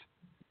best?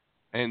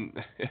 And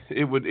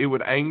it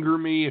would anger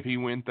me if he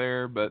went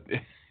there, but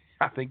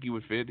I think he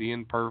would fit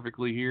in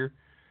perfectly here.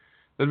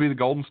 That'd be the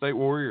Golden State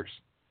Warriors.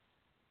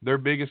 Their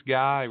biggest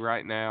guy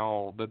right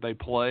now that they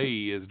play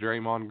is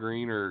Draymond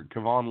Green or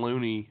Kevon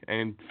Looney,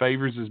 and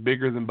Favors is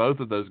bigger than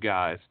both of those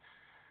guys.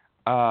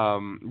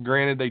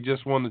 Granted, they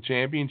just won the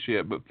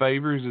championship, but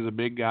Favors is a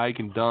big guy. He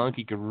can dunk.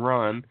 He can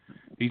run.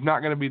 He's not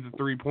going to be the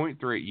three-point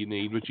threat you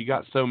need, but you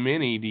got so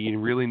many. Do you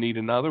really need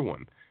another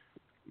one?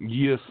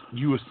 You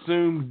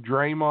assume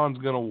Draymond's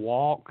going to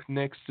walk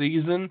next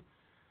season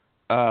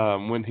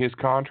when his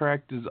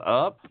contract is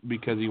up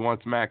because he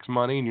wants max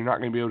money, and you're not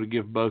going to be able to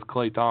give both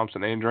Klay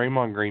Thompson and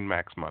Draymond Green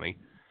max money.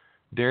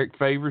 Derek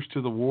Favors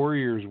to the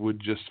Warriors would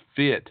just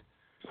fit.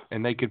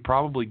 And they could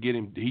probably get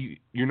him.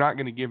 You're not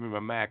going to give him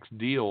a max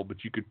deal,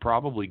 but you could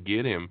probably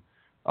get him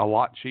a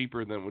lot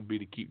cheaper than it would be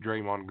to keep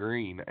Draymond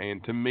Green.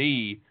 And to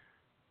me,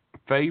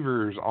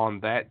 Favors on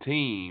that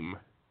team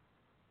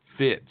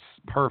fits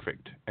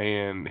perfect.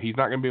 And he's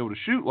not going to be able to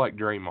shoot like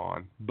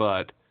Draymond,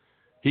 but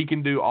he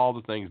can do all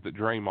the things that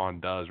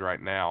Draymond does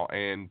right now,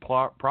 and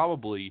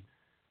probably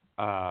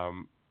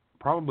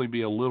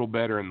be a little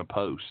better in the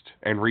post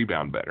and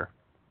rebound better.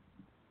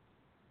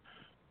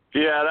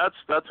 Yeah,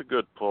 that's a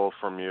good pull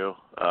from you.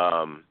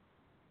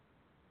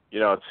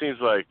 It seems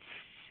like,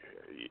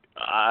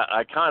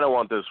 I kind of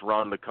want this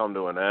run to come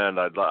to an end.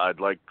 I'd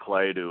like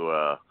Clay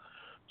to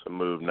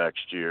move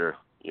next year.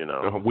 You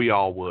know, we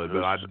all would,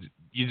 but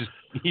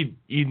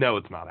you know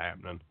it's not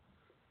happening.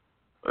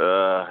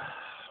 You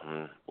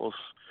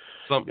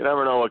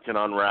never know what can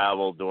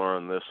unravel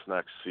during this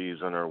next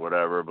season or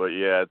whatever. But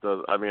yeah, it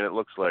does. I mean, it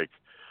looks like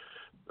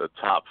the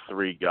top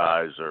 3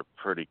 guys are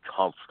pretty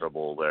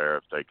comfortable there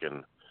if they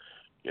can,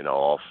 you know,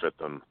 all fit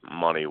them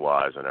money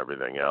wise and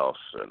everything else.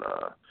 And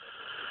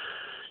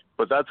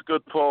but that's a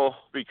good pull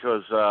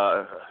because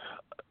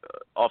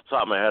off the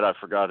top of my head, I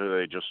forgot who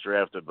they just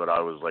drafted, but I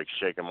was like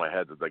shaking my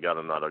head that they got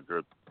another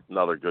good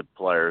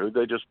player. Who'd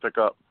they just pick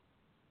up?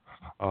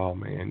 Oh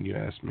man, you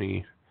asked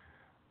me.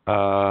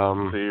 Let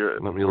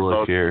me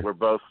look here. We're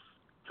both,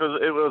 because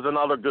it was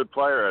another good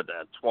player at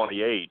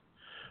 28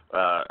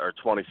 or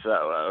 27.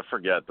 I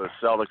forget. The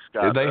Celtics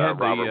got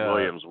Robert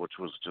Williams, which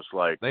was just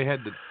like they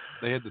had the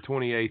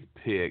 28th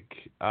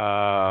pick.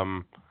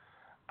 I'm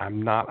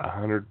not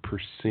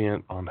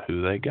 100% on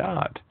who they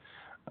got.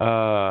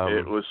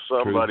 It was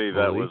somebody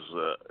that was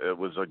it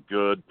was a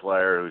good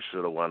player who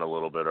should have went a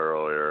little bit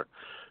earlier,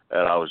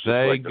 and I was just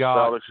the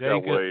Celtics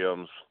got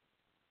Williams.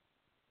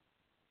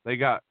 They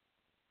got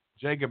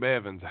Jacob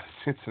Evans out of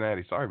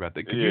Cincinnati. Sorry about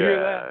that. Could you hear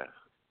that?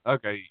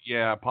 Okay,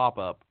 yeah,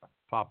 pop-up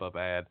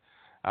ad.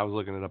 I was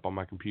looking it up on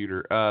my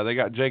computer. They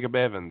got Jacob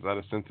Evans out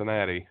of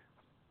Cincinnati.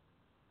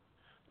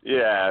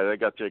 Yeah, they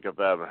got Jacob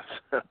Evans.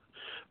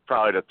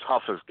 Probably the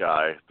toughest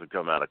guy to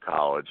come out of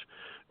college.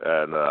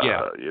 And,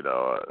 you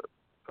know,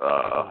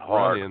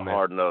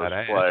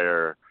 hard-nosed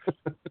player.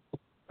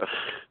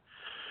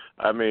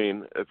 I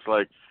mean, it's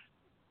like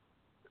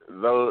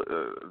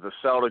the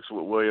Celtics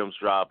with Williams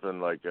dropping,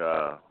 like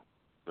Mr.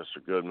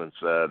 Goodman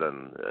said,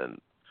 and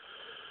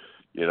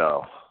you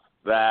know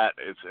that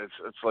it's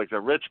like the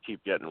rich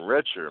keep getting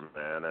richer,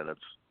 man, and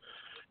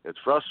it's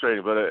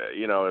frustrating. But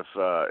you know,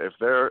 if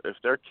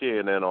they're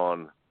keying in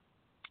on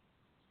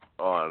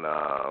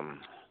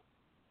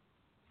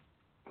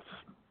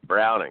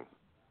Browning,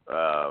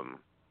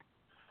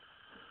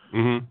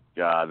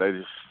 God,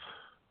 it's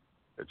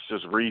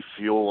just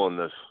refueling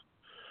this.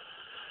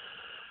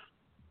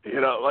 You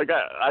know, like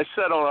I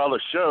said on other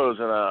shows,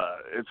 and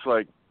it's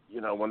like, you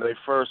know, when they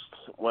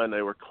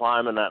were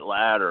climbing that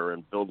ladder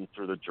and building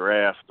through the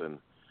draft, and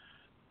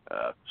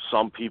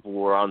some people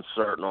were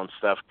uncertain on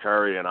Steph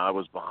Curry, and I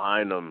was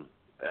behind them,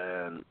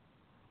 and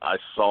I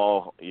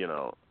saw him being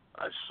an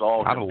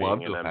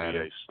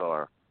NBA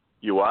star.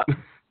 You what? I'd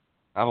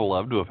have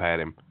loved to have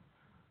had him.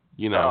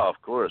 You know. Oh, of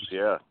course,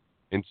 yeah.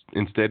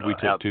 Instead, we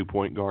took 2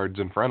 point guards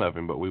in front of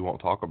him, but we won't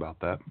talk about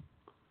that.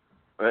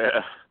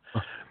 Yeah.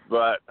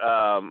 But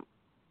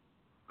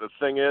the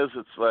thing is,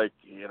 it's like,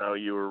 you know,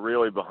 you were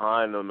really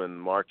behind them,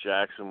 and Mark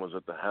Jackson was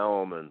at the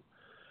helm, and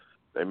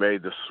they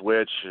made the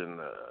switch, and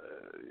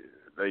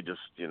they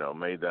just, you know,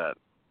 made that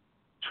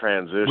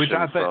transition. Which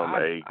I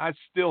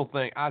still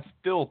think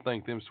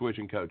them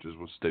switching coaches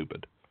was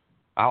stupid.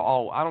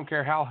 I don't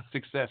care how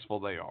successful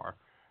they are.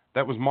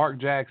 That was Mark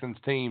Jackson's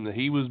team that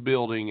he was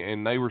building,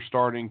 and they were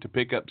starting to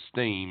pick up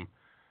steam,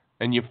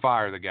 and you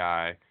fire the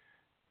guy,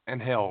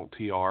 and hell,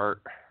 TR,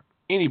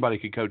 anybody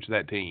could coach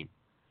that team.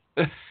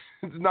 It's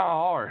not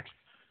hard.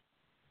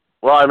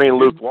 Well, I mean,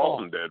 Luke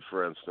Walton did,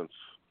 for instance.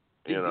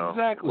 You know,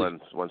 exactly.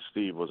 When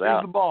Steve was Here's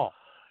out. the ball.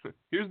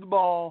 Here's the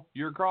ball.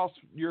 You're across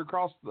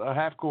the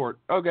half court.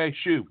 Okay,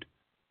 shoot.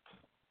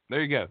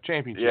 There you go.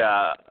 Championship.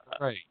 Yeah.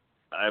 Great.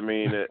 I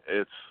mean,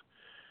 it's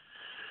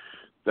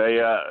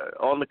they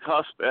on the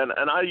cusp, and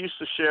I used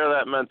to share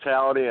that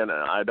mentality, and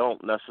I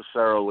don't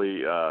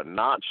necessarily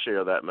not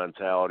share that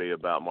mentality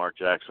about Mark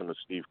Jackson and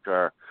Steve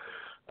Kerr.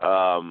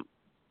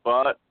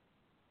 But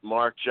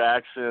Mark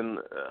Jackson,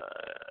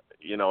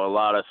 you know, a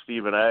lot of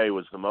Stephen A.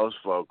 was the most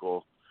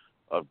vocal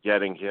of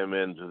getting him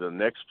into the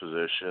Knicks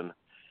position.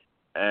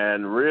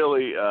 And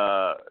really,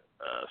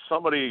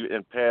 somebody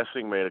in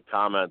passing made a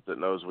comment that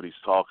knows what he's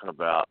talking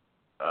about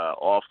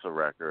off the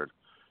record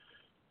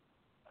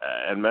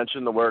and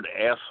mentioned the word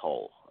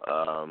asshole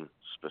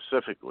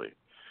specifically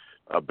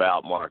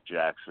about Mark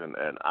Jackson.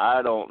 And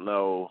I don't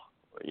know,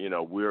 you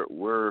know,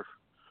 we're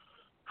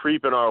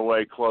creeping our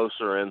way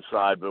closer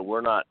inside, but we're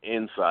not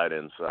inside.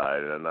 And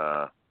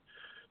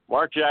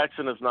Mark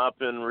Jackson has not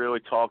been really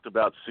talked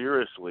about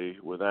seriously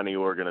with any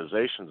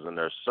organizations, and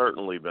there's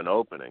certainly been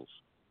openings.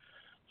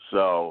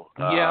 So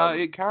yeah,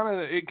 it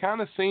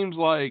kind of seems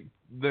like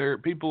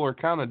people are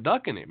kind of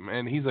ducking him,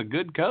 and he's a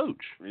good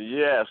coach.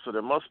 Yeah, so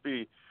there must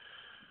be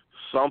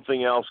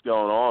something else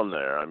going on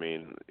there. I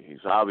mean,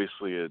 he's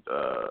obviously a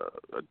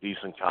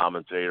decent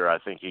commentator. I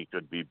think he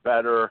could be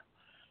better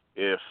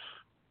if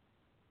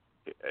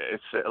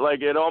it's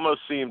like it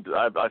almost seemed.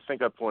 I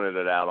think I pointed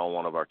it out on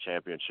one of our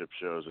championship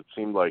shows. It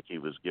seemed like he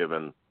was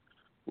giving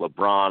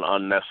LeBron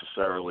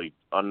unnecessary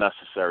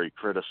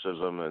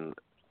criticisms.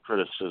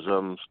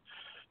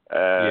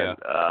 And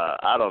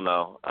I don't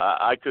know.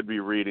 I could be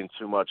reading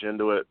too much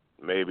into it.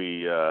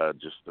 Maybe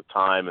just the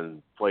time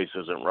and place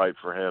isn't right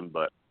for him.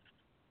 But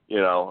you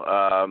know,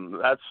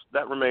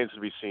 that remains to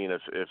be seen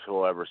if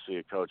he'll ever see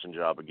a coaching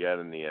job again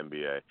in the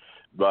NBA.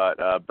 But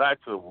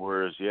back to the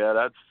Warriors, yeah,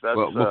 that's.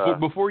 Well,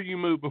 before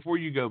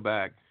you go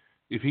back,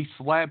 if he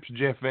slaps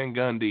Jeff Van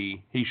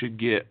Gundy, he should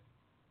get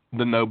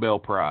the Nobel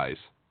Prize.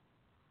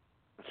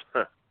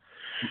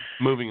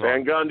 Moving on.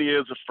 Van Gundy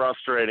is a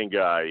frustrating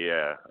guy,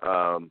 yeah.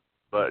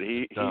 But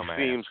he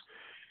seems,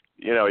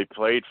 he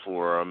played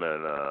for him,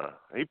 and That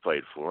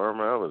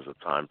was a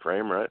time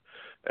frame, right?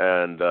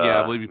 And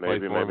I believe he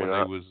played for him when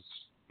not. he was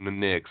in the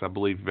Knicks. I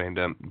believe Van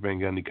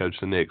Gundy coached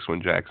the Knicks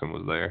when Jackson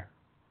was there.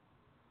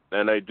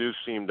 And they do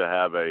seem to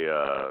have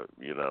a,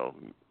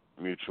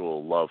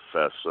 mutual love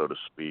fest, so to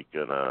speak,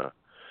 and a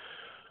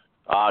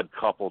odd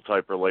couple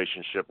type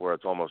relationship where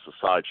it's almost a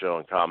sideshow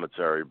and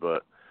commentary.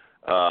 But,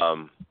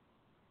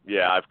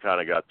 I've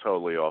kind of got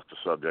totally off the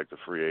subject of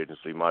free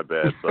agency. My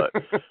bad. But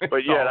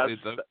yeah,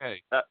 it's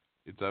okay.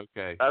 It's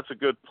okay. That's a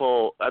good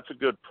pull. That's a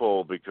good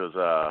pull because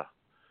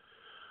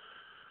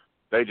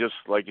they just,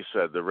 like you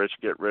said, the rich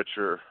get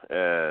richer,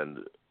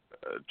 and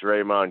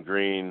Draymond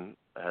Green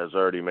has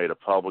already made a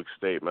public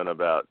statement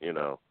about,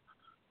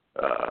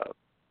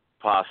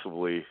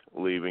 possibly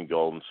leaving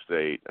Golden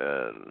State,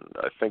 and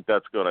I think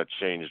that's going to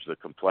change the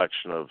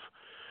complexion of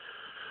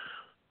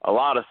a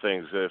lot of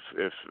things.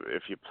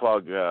 If you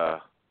plug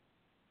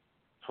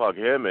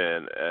him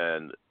in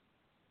and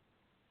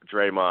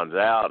Draymond's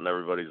out and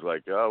everybody's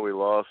like, oh, we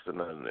lost, and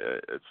then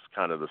it's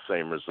kind of the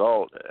same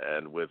result,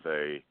 and with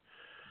a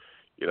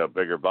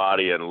bigger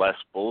body and less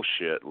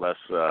bullshit, less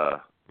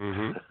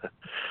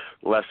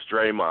less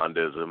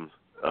Draymondism.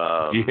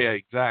 Yeah,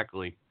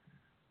 exactly.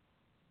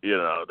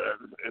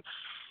 It's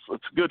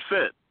a good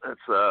fit.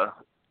 It's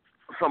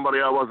somebody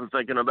I wasn't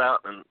thinking about,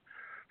 and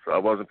so I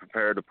wasn't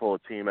prepared to pull a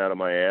team out of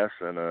my ass,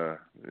 and I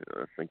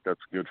think that's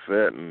a good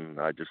fit, and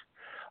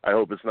I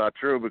hope it's not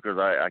true because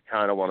I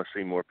kind of want to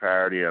see more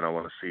parity, and I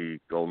want to see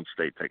Golden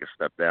State take a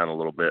step down a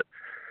little bit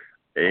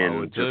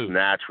in just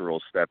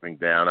natural stepping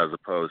down, as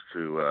opposed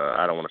to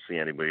I don't want to see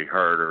anybody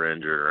hurt or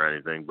injured or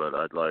anything, but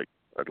I'd like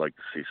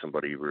to see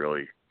somebody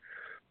really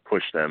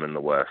push them in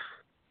the West.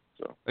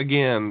 So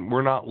again,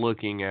 we're not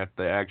looking at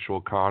the actual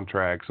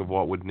contracts of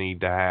what would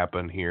need to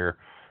happen here,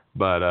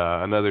 but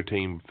another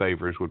team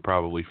Favors would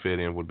probably fit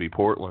in would be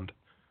Portland.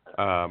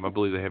 I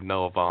believe they have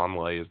Noah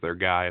Vonleh as their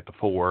guy at the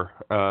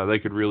 4. They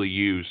could really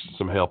use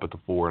some help at the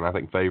 4, and I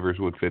think Favors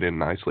would fit in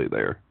nicely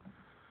there.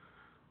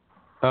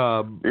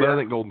 But I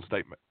think Golden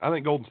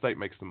State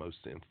makes the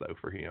most sense though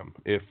for him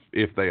if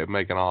they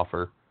make an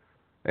offer,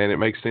 and it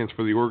makes sense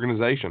for the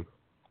organization.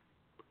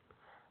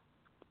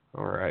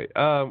 All right,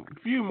 a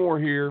few more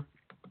here,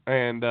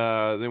 and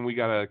then we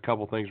got a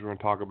couple things we're going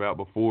to talk about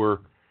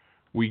before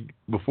we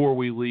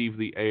leave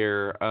the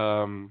air.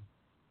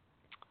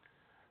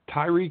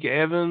 Tyreke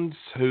Evans,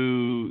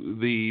 who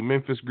the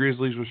Memphis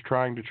Grizzlies was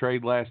trying to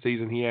trade last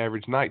season, he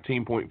averaged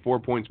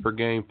 19.4 points per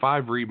game,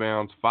 5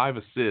 rebounds, 5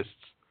 assists,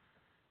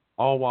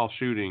 all while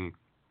shooting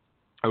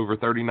over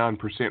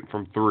 39%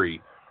 from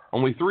 3.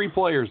 Only 3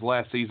 players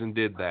last season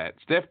did that: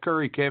 Steph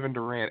Curry, Kevin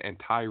Durant, and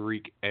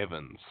Tyreke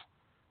Evans.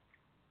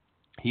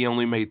 He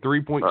only made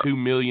 $3.2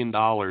 million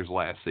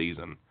last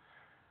season,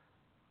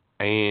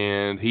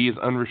 and he is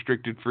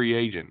unrestricted free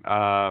agent.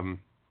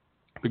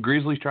 The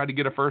Grizzlies tried to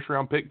get a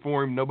first-round pick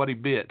for him. Nobody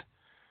bit.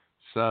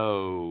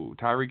 So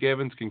Tyreke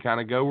Evans can kind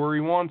of go where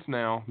he wants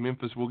now.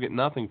 Memphis will get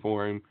nothing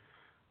for him.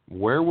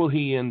 Where will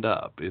he end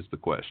up is the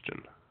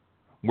question.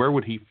 Where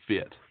would he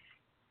fit?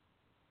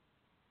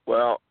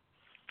 Well,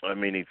 I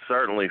mean, he'd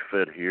certainly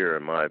fit here,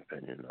 in my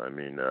opinion. I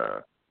mean,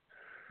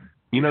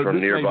 from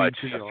nearby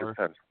Chester,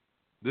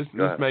 This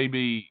may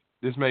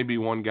be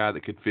one guy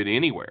that could fit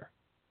anywhere,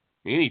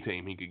 any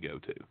team he could go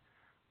to.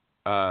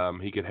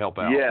 He could help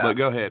out. Yeah. But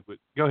go ahead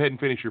and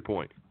finish your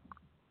point.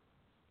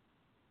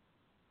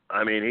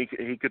 I mean,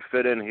 he could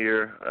fit in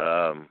here.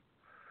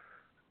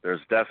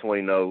 There's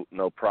definitely no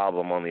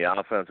problem on the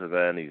offensive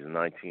end. He's a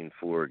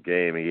 19-4 a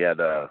game. He had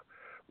a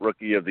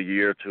Rookie of the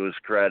Year to his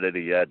credit.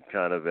 He had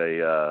kind of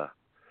a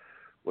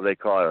what they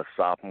call a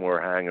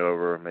sophomore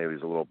hangover. Maybe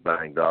he's a little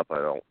banged up. I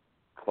don't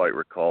quite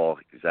recall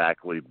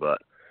exactly,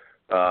 but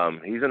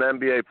he's an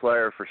NBA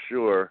player for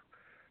sure,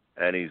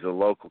 and he's a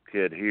local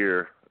kid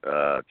here,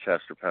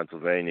 Chester,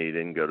 Pennsylvania. He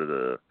didn't go to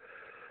the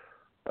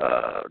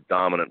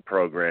dominant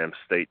program,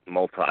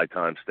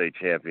 multi-time state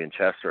champion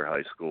Chester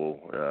High School,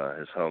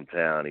 his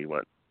hometown. He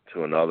went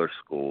to another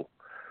school,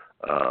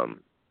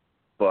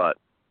 but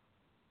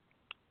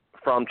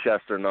from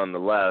Chester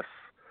nonetheless.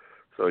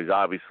 So he's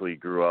obviously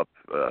grew up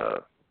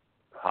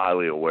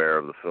highly aware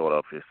of the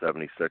Philadelphia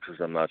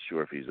 76ers. I'm not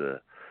sure if he's a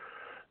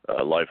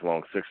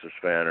lifelong Sixers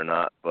fan or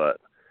not, but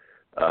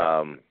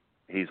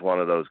he's one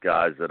of those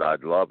guys that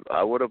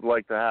I would have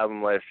liked to have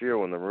him last year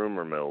when the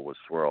rumor mill was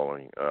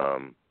swirling.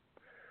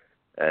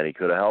 And he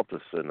could have helped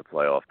us in the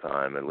playoff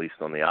time, at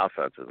least on the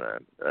offensive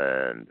end.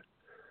 And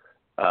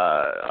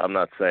I'm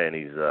not saying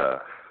he's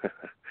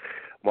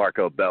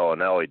Marco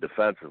Bellinelli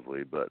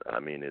defensively, but I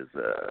mean,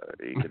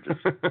 he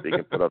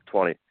can put up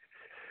 20.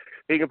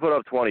 He can put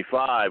up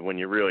 25 when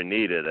you really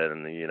need it,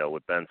 and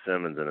with Ben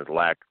Simmons and his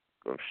lack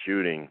of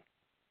shooting,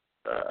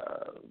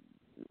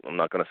 I'm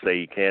not going to say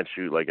he can't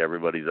shoot like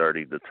everybody's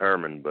already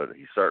determined, but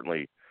he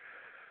certainly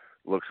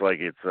looks like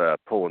it's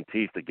pulling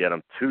teeth to get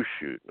him to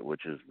shoot,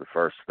 which is the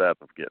first step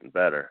of getting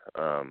better.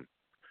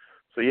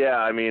 So yeah,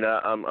 I mean,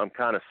 I'm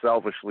kind of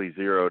selfishly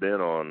zeroed in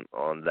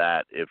on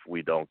that if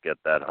we don't get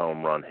that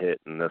home run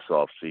hit in this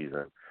off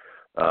season.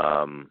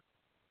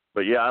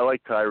 But yeah, I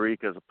like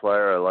Tyreek as a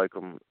player. I like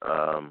him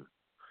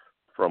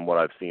from what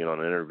I've seen on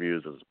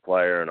interviews as a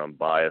player, and I'm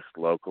biased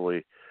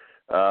locally.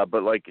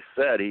 But like you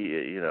said,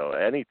 he,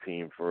 any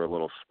team for a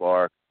little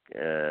spark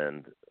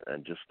and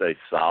just a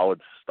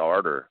solid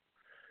starter,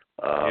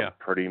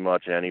 pretty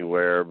much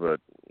anywhere,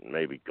 but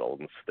maybe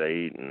Golden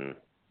State, and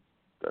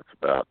that's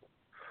about.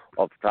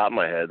 Off the top of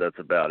my head, that's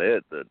about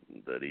it. That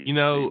he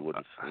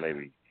wouldn't,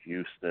 maybe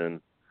Houston.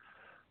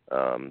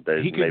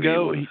 He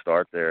wouldn't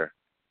start there.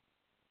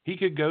 He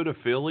could go to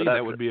Philly.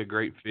 That would be a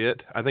great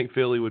fit. I think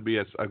Philly would be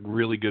a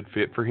really good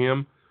fit for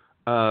him.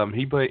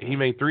 He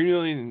made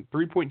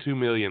 $3.2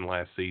 million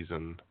last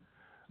season.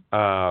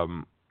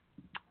 JJ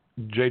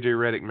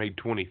Redick made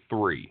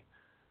 23.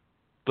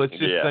 Let's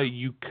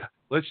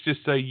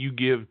just say you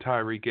give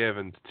Tyreke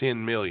Evans $10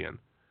 million.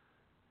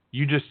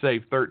 You just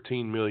save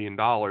 $13 million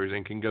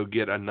and can go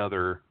get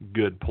another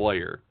good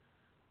player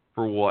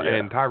for what? Yeah.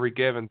 And Tyreke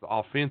Evans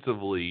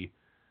offensively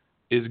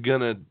is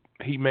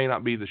he may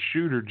not be the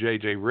shooter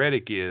JJ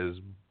Redick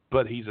is,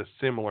 but he's a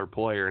similar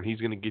player, and he's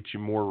going to get you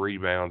more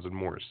rebounds and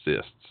more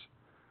assists.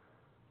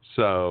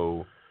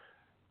 So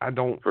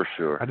for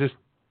sure.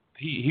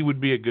 He would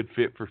be a good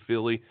fit for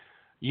Philly.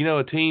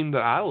 A team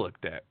that I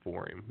looked at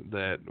for him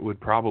that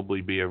would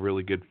probably be a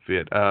really good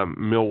fit,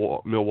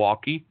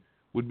 Milwaukee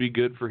would be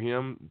good for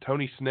him.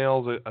 Tony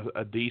Snell's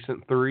a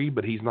decent three,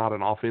 but he's not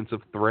an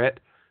offensive threat.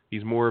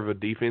 He's more of a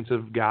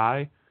defensive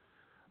guy.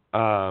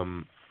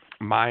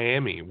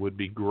 Miami would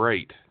be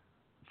great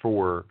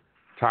for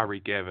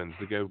Tyreke Evans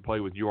to go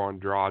play with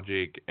Goran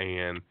Dragic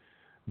and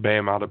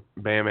Bam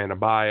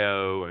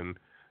Adebayo, and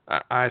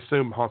I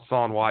assume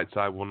Hassan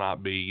Whiteside will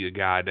not be a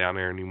guy down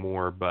there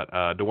anymore, but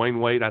Dwayne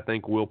Wade I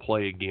think will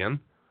play again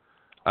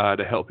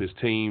to help his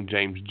team.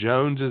 James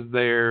Jones is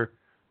there.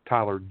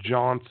 Tyler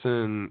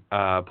Johnson,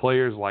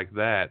 players like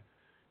that,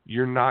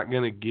 you're not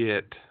going to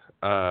get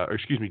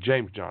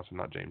James Johnson,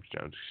 not James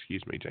Jones.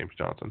 James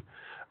Johnson.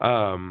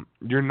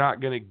 You're not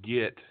going to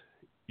get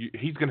 –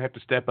 he's going to have to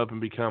step up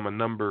and become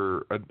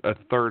a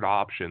third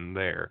option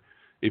there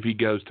if he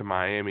goes to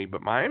Miami.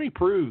 But Miami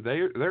proved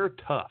they're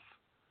tough.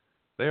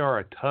 They are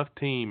a tough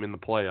team in the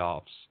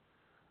playoffs,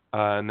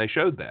 and they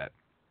showed that.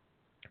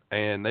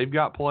 And they've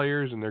got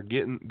players, and they're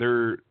getting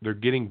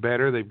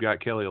better. They've got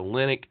Kelly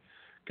Olynyk.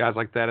 Guys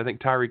like that. I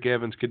think Tyreke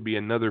Evans could be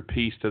another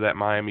piece to that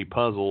Miami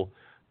puzzle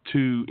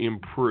to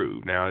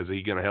improve. Now, is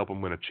he going to help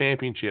them win a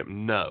championship?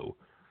 No.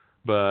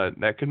 But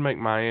that could make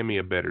Miami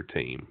a better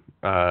team.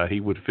 He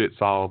would fit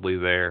solidly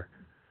there.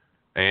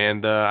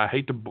 And I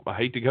hate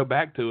to go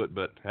back to it,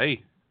 but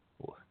hey,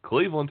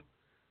 Cleveland,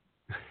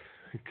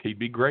 he'd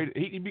be great.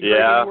 He'd be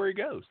great anywhere he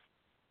goes.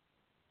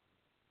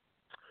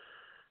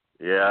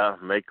 Yeah,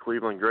 make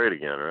Cleveland great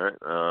again, right?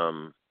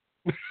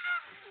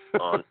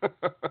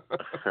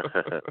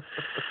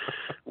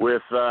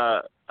 With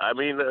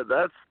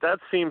that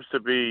seems to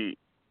be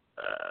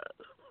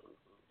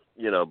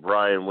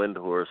Brian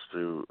Windhorst,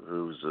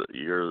 who's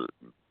your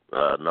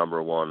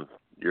number one.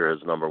 You're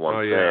his number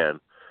one fan.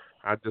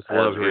 I just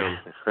love him.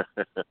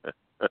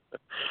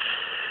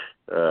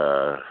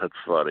 That's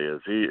funny.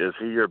 Is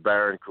he your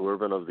Baron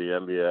Corbin of the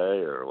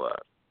NBA or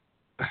what?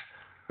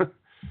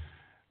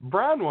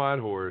 Brian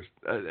Windhorst,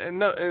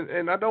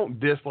 and I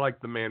don't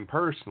dislike the man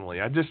personally.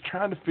 I'm just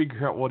trying to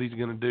figure out what he's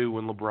going to do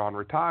when LeBron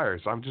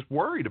retires. I'm just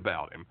worried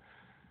about him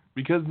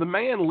because the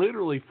man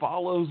literally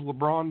follows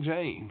LeBron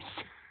James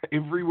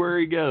everywhere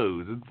he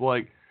goes. It's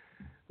like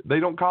I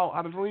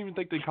don't even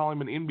think they call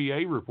him an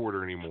NBA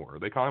reporter anymore.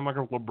 They call him like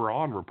a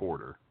LeBron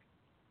reporter.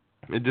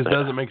 It just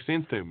doesn't make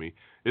sense to me.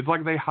 It's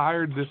like they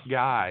hired this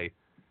guy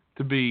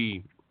to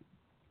be,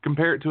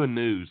 compare it to a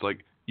news. Like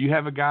you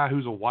have a guy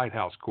who's a White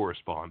House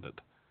correspondent.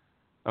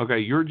 Okay,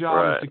 your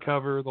job is to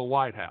cover the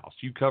White House.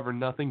 You cover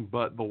nothing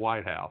but the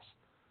White House.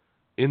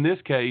 In this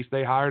case,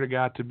 they hired a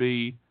guy to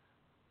be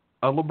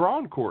a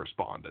LeBron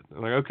correspondent.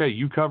 Like, okay,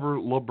 you cover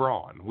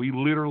LeBron. We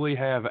literally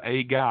have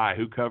a guy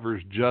who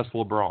covers just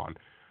LeBron.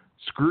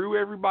 Screw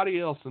everybody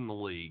else in the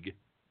league.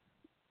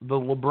 The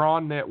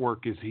LeBron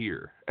network is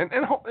here. And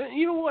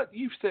you know what?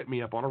 You've set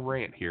me up on a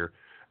rant here.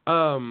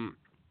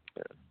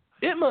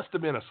 It must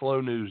have been a slow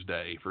news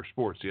day for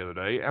sports the other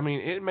day. I mean,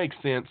 it makes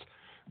sense.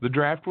 The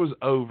draft was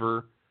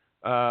over.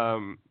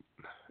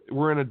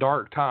 We're in a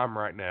dark time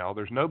right now.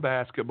 There's no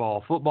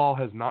basketball. Football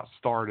has not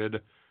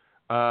started.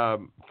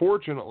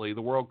 Fortunately,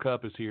 the World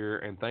Cup is here,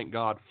 and thank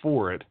God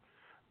for it.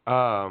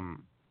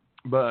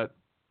 But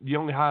the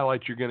only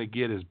highlight you're going to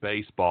get is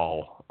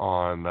baseball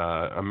on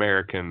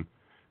American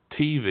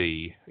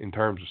TV in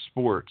terms of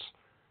sports.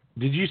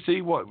 Did you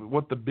see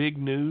what the big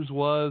news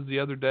was the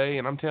other day?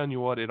 And I'm telling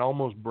you what, it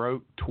almost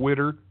broke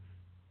Twitter,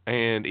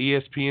 and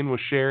ESPN was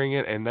sharing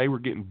it, and they were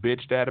getting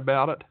bitched at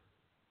about it.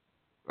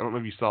 I don't know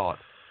if you saw it.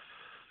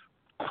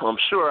 I'm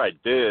sure I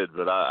did,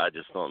 but I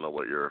just don't know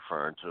what you're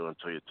referring to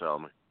until you tell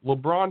me.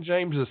 LeBron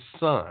James'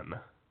 son.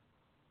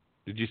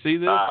 Did you see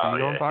this? Oh, Do you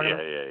know what I'm talking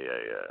about?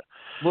 Yeah.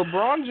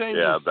 LeBron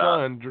James'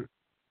 son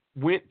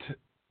went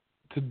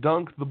to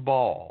dunk the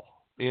ball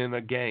in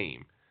a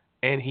game,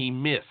 and he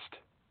missed.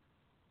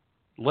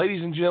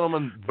 Ladies and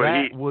gentlemen,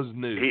 was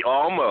news. He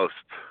almost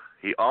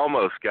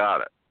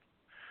got it.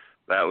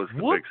 That was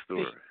the big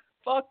story.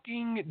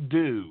 Fucking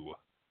do.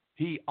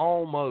 He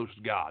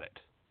almost got it.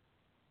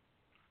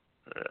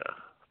 Yeah.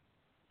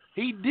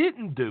 He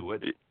didn't do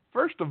it.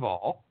 First of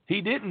all,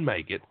 he didn't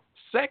make it.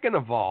 Second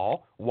of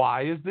all,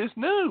 why is this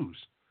news?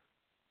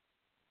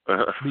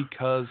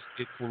 Because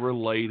it's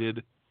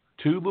related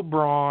to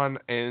LeBron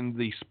and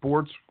the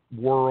sports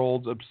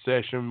world's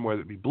obsession,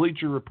 whether it be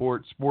Bleacher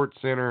Report, Sports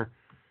Center,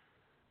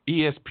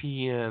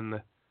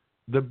 ESPN.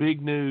 The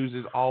big news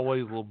is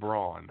always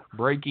LeBron.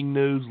 Breaking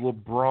news,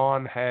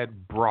 LeBron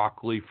had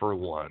broccoli for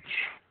lunch.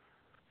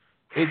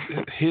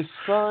 His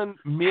son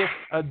missed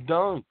a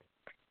dunk.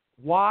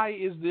 Why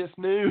is this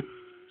news?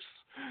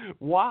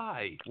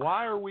 Why?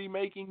 Why are we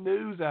making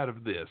news out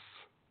of this?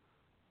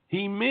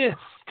 He missed.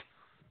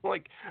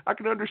 Like, I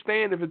can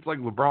understand if it's like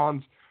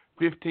LeBron's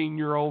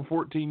 15-year-old,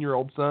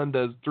 14-year-old son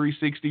does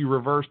 360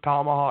 reverse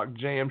tomahawk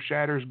jam,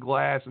 shatters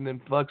glass, and then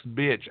fucks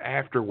bitch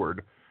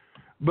afterward.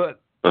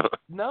 But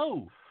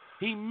no,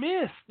 he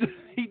missed.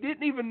 He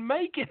didn't even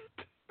make it.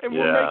 And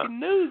we're making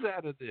news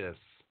out of this.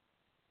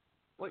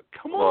 Like,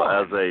 come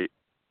on. Well,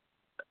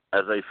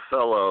 as a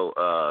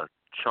fellow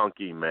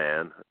chunky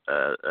man,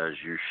 as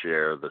you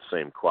share the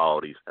same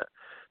qualities,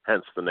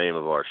 hence the name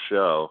of our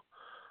show,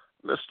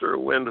 Mr.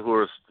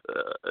 Windhorst,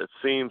 it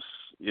seems,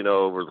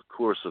 over the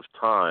course of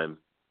time,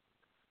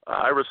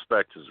 I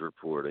respect his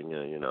reporting,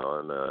 and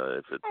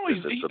if it's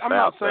about I'm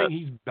not saying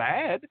he's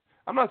bad.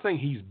 I'm not saying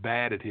he's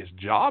bad at his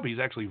job. He's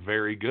actually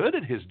very good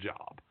at his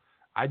job.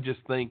 I just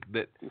think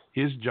that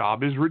his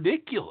job is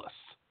ridiculous.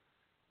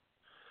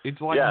 It's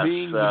like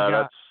being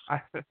the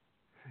guy.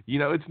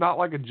 It's not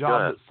like a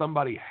job that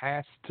somebody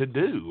has to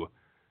do.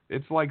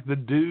 It's like the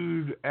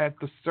dude at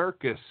the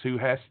circus who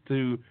has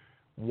to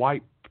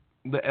wipe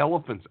the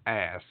elephant's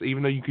ass,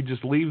 even though you could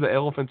just leave the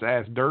elephant's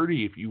ass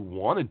dirty if you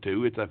wanted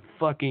to. It's a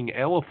fucking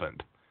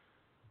elephant.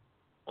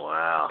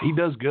 Wow. He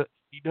does good.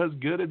 He does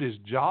good at his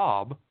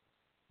job,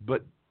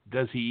 but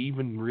does he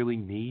even really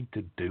need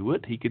to do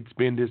it? He could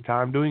spend his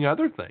time doing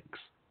other things.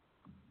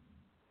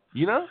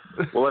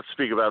 Well, let's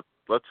speak about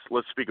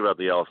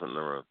the elephant in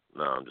the room.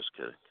 No, I'm just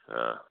kidding.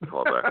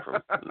 Call back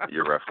from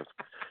your reference.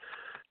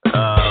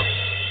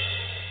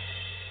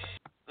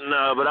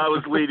 No, but I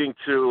was leading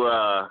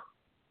to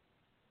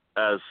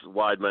as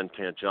wide men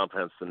can't jump,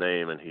 hence the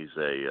name, and he's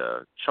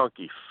a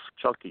chunky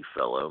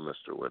fellow,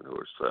 Mr.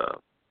 Windhorst.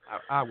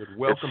 I would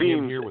welcome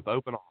him here with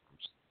open arms.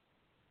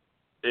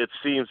 It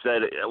seems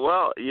that,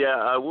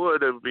 I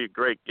would. It would be a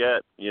great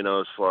get,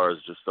 as far as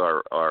just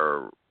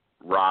our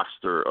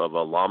roster of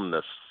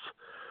alumnus.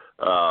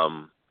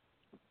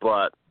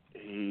 But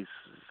he's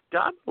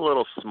gotten a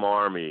little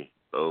smarmy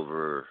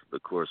over the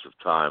course of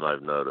time,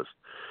 I've noticed,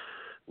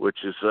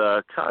 which is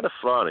kind of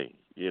funny,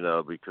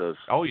 because...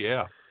 Oh,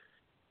 yeah.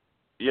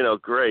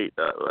 Great.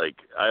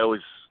 I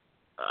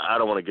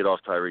don't want to get off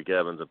Tyreek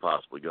Evans and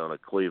possibly going to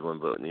Cleveland,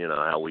 but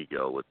how we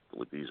go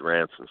with these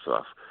rants and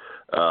stuff.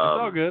 It's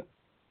all good.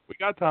 We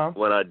got time.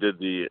 When I did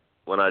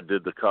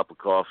the cup of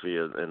coffee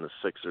in the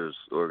Sixers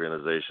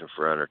organization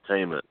for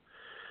entertainment,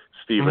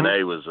 Stephen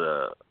A. was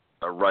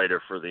a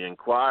writer for the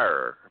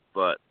Inquirer,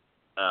 but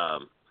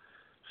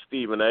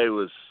Stephen A.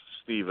 was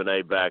Stephen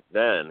A. back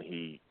then.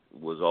 He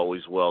was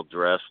always well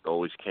dressed,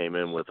 always came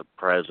in with a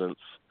presence,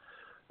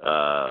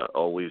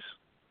 always.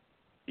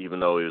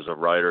 Even though he was a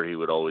writer, he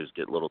would always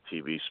get little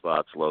TV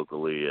spots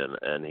locally,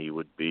 and he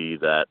would be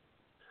that,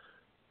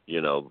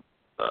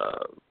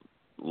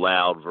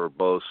 loud,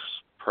 verbose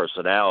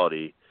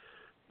personality.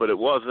 But it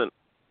wasn't,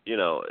 it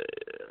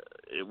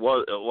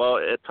was, well,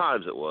 at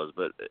times it was,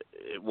 but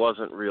it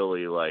wasn't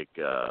really like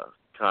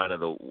kind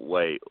of the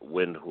way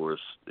Windhorst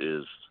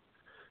is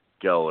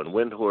going.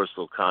 Windhorst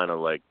will kind of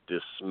like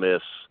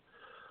dismiss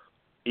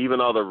even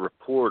other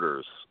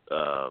reporters.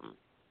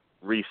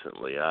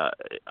 Recently,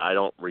 I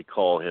don't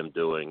recall him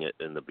doing it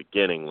in the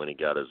beginning when he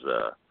got his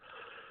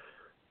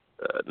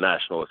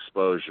national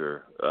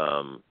exposure.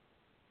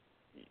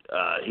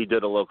 He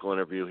did a local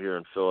interview here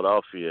in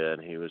Philadelphia,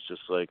 and he was just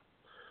like,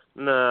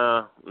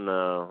 no.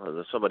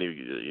 Somebody,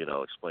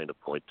 explained a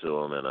point to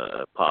him and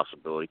a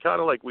possibility, kind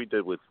of like we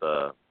did with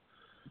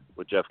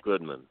Jeff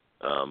Goodman.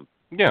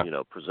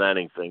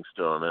 Presenting things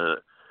to him,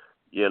 and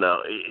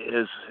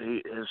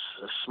his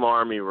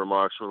smarmy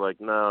remarks were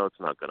like, no, it's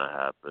not going to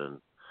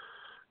happen.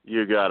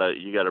 You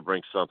gotta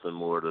bring something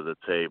more to the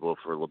table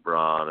for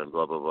LeBron and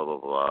blah blah blah blah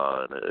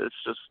blah, and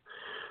it's just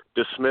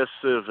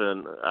dismissive,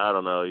 and I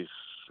don't know. He's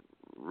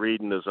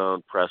reading his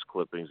own press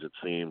clippings, it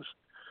seems,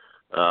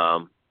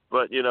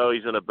 but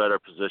he's in a better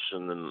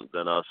position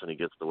than us, and he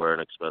gets to wear an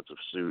expensive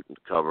suit and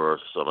cover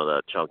some of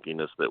that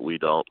chunkiness that we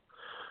don't.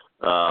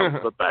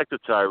 But back to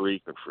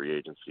Tyreek and free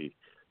agency.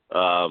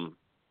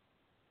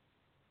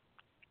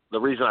 the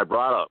reason I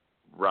brought up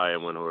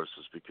Ryan Windhorst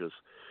is because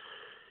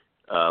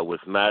with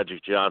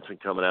Magic Johnson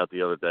coming out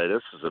the other day,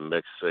 this is a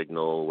mixed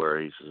signal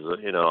where he says,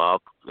 I'll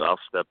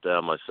step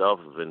down myself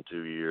if in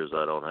 2 years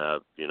I don't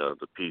have,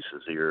 the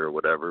pieces here or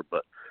whatever.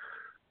 But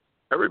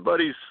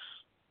everybody's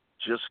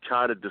just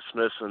kind of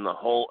dismissing the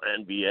whole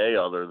NBA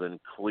other than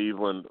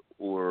Cleveland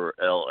or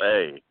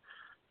LA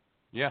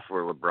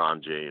for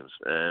LeBron James.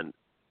 And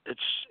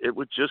it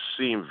would just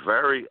seem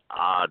very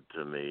odd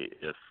to me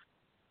if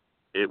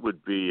it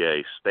would be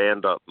a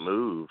stand-up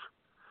move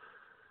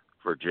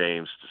for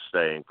James to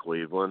stay in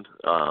Cleveland.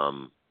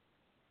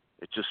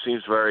 It just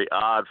seems very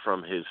odd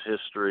from his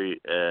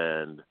history,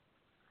 and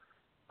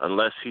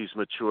unless he's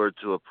matured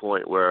to a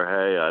point where,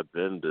 hey, I've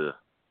been to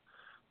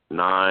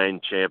 9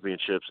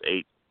 championships,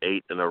 eight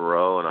in a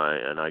row,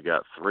 and I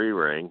got 3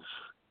 rings,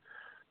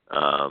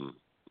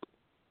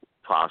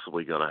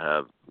 possibly going to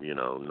have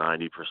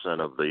 90%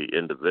 of the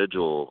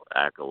individual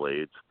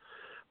accolades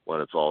when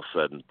it's all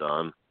said and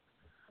done.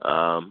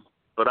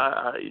 But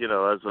I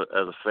as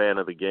a fan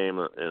of the game,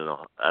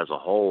 as a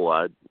whole,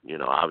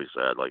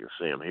 obviously I'd like to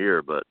see him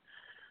here, but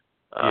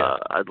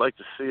I'd like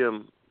to see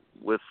him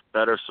with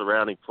better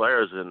surrounding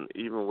players, and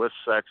even with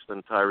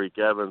Sexton, Tyreek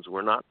Evans,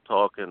 we're not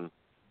talking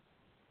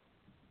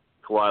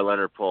Kawhi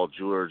Leonard, Paul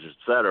George,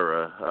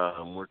 etc.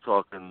 We're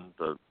talking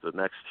the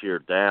next tier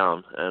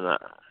down, and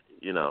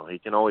he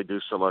can only do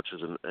so much as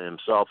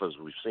himself, as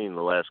we've seen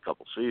the last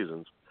couple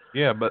seasons.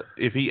 Yeah, but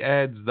if he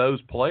adds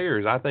those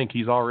players, I think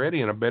he's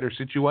already in a better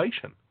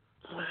situation.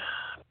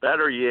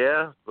 Better,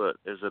 yeah, but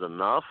is it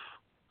enough?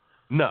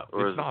 No,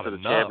 or it's not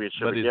enough.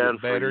 Championship but is again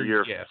it better? For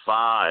year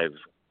 5.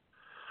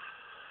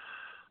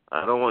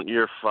 I don't want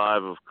year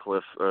 5 of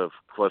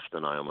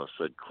Clifton. I almost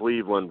said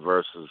Cleveland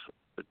versus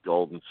the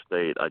Golden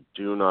State. I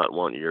do not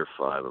want year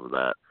 5 of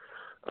that.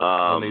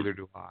 Well, neither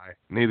do I.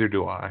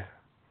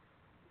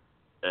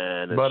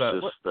 And it's I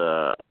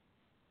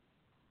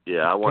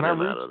want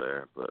him out of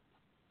there. But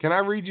can I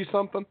read you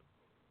something?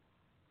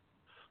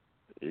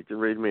 You can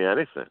read me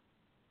anything.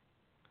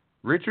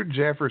 Richard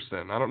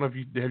Jefferson. I don't know if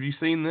have you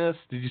seen this?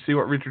 Did you see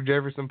what Richard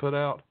Jefferson put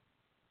out?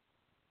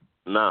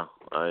 No,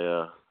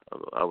 I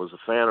was a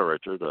fan of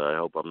Richard. I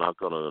hope I'm not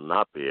going to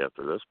not be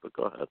after this, but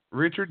go ahead.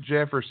 Richard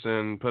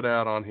Jefferson put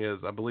out on his,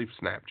 I believe,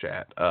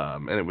 Snapchat,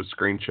 and it was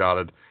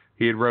screenshotted.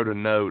 He had wrote a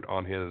note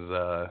on his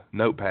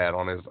notepad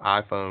on his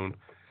iPhone.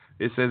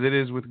 It says, "It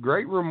is with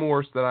great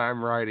remorse that I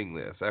am writing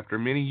this. After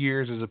many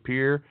years as a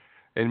peer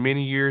and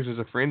many years as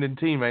a friend and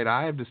teammate,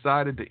 I have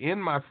decided to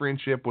end my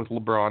friendship with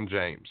LeBron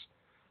James.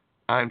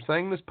 I am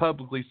saying this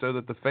publicly so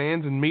that the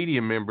fans and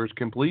media members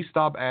can please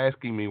stop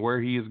asking me where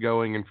he is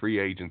going in free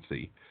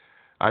agency.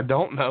 I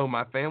don't know,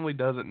 my family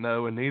doesn't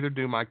know, and neither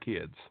do my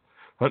kids.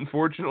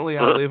 Unfortunately,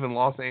 I live in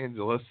Los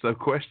Angeles, so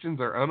questions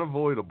are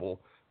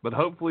unavoidable, but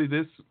hopefully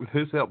this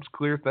helps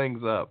clear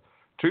things up.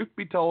 Truth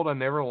be told, I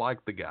never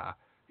liked the guy.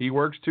 He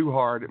works too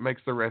hard. It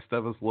makes the rest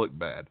of us look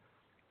bad.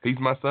 He's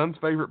my son's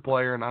favorite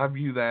player, and I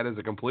view that as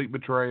a complete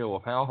betrayal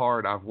of how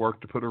hard I've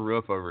worked to put a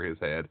roof over his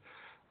head.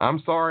 I'm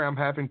sorry I'm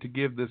having to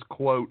give this,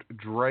 quote,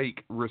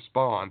 Drake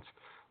response,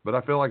 but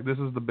I feel like this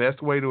is the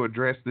best way to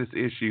address this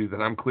issue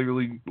that I'm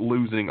clearly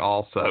losing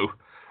also.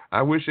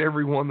 I wish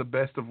everyone the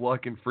best of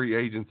luck in free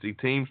agency,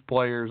 teams,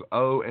 players,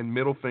 and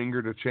middle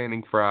finger to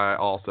Channing Frye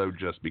also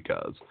just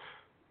because."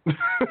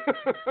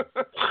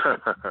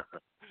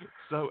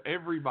 So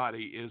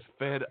everybody is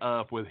fed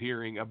up with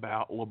hearing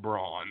about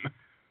LeBron.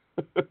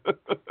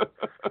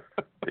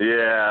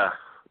 Yeah.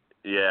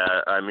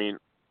 I mean,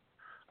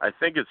 I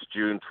think it's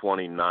June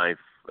 29th.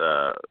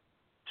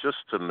 Just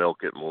to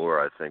milk it more,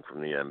 I think,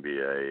 from the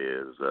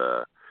NBA is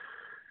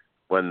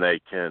when they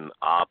can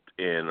opt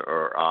in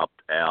or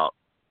opt out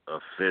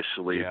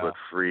officially, but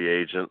free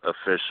agent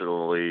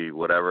officially,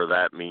 whatever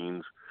that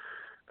means,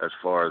 as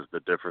far as the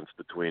difference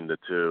between the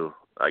two.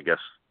 I guess,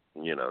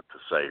 to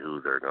say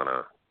who they're going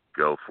to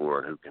go for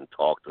and who can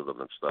talk to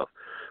them and stuff,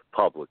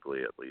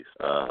 publicly at least,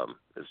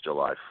 is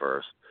July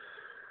 1st.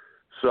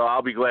 So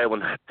I'll be glad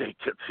when that date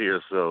gets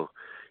here. So,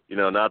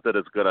 not that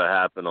it's going to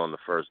happen on the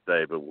first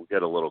day, but we'll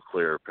get a little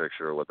clearer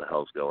picture of what the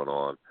hell's going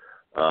on.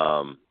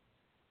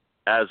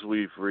 As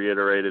we've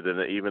reiterated,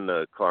 and even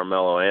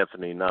Carmelo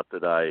Anthony, not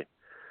that I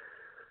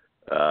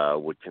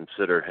would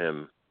consider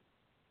him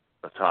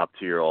a top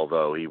tier,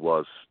 although he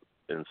was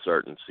in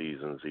certain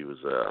seasons, he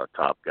was a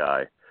top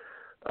guy.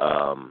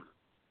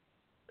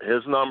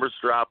 His numbers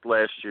dropped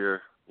last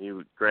year.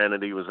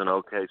 Granted, he was in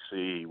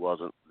OKC. He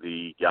wasn't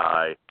the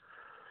guy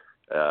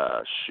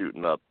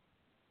shooting up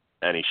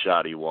any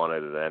shot he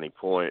wanted at any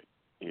point.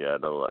 He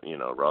had,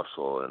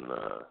 Russell and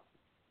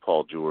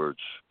Paul George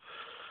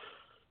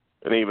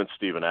and even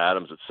Steven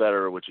Adams, et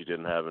cetera, which he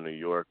didn't have in New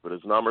York. But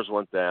his numbers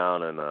went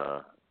down in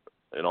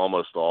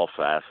almost all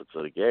facets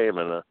of the game.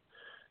 And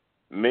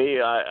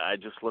I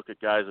just look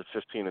at guys at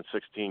 15 and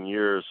 16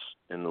 years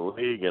in the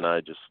league, and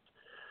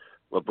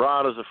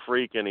LeBron is a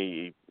freak, and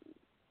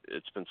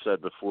it's been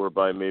said before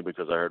by me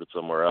because I heard it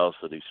somewhere else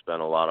that he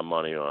spent a lot of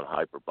money on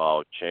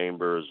hyperbolic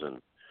chambers,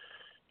 and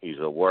He's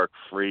a work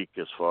freak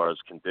as far as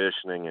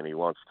conditioning, and he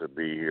wants to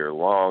be here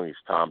long. He's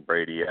Tom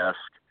Brady-esque.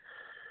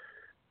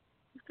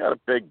 He's got a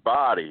big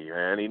body,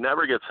 and he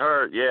never gets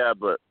hurt. Yeah,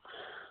 but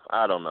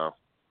I don't know.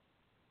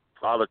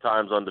 Father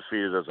Time's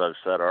undefeated, as I've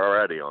said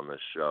already on this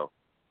show.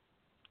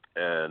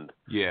 And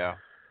yeah,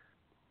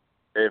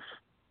 if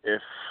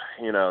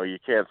you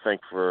can't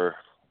think for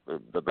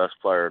the best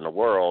player in the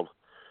world,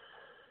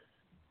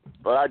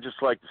 but I'd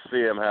just like to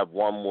see him have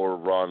one more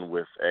run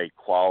with a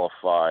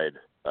qualified,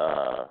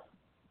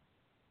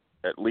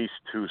 at least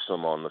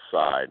twosome on the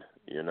side,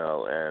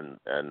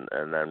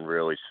 and then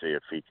really see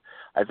if he.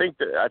 I think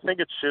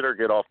it's shit or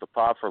get off the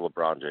pot for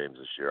LeBron James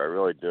this year. I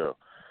really do.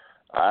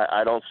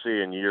 I don't see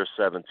in year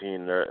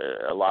 17.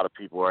 A lot of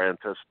people are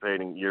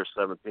anticipating year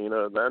 17.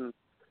 Then,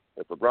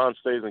 if LeBron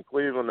stays in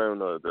Cleveland, then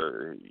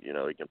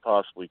he can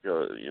possibly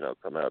go,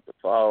 come out the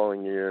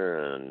following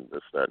year, and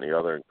this, that, and the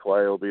other, and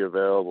Clay will be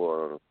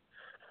available.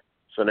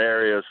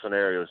 Scenarios.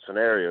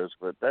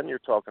 But then you're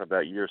talking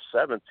about year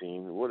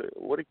 17.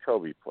 What did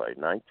Kobe play?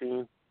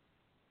 19?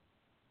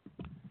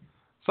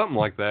 Something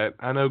like that.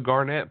 I know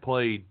Garnett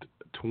played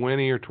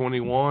 20 or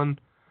 21.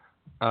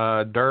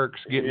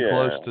 Dirk's getting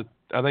close to.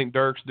 I think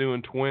Dirk's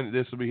doing 20.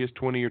 This will be his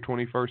 20 or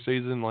 21st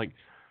season. Like,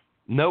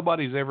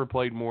 nobody's ever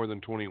played more than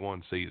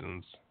 21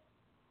 seasons.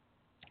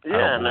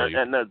 Yeah,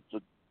 and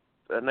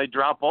they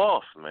drop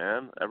off,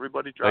 man.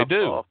 Everybody drops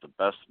off, the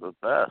best of the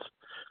best.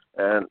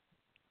 And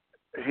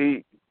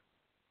he,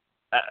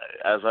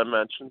 as I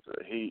mentioned,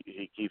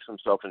 he keeps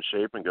himself in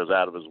shape and goes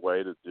out of his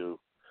way to do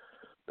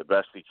the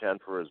best he can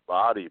for his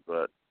body.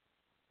 But,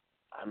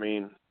 I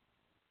mean,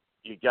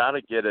 you got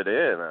to get it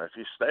in. If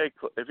he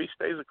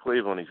stays at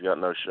Cleveland, he's got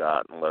no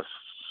shot unless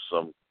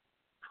some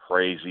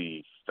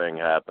crazy thing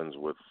happens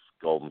with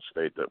Golden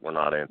State that we're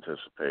not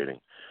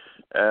anticipating.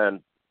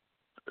 And,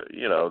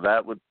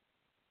 that would,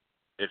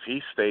 if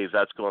he stays,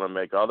 that's going to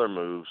make other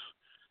moves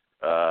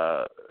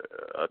a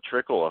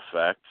trickle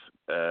effect.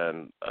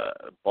 And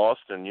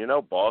Boston,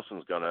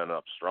 Boston's going to end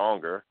up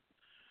stronger.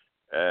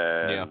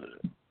 And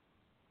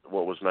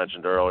what was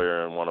mentioned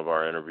earlier in one of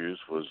our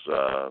interviews was,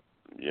 a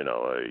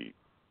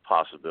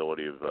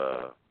possibility of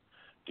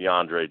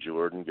DeAndre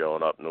Jordan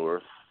going up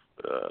north,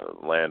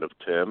 land of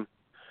Tim,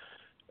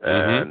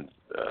 and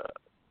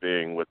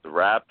being with the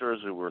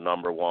Raptors, who were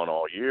number one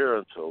all year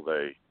until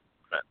they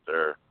met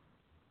their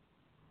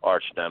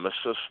arch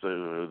nemesis,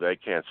 who they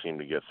can't seem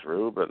to get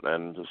through. But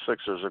then the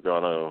Sixers are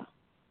going to.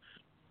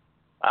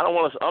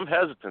 I'm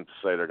hesitant to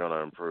say they're going to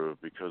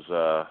improve because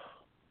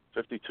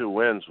 52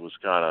 wins was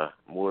kind of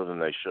more than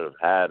they should have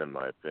had, in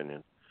my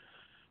opinion.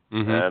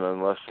 And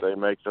unless they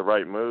make the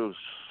right moves,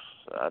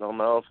 I don't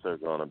know if they're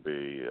going to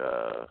be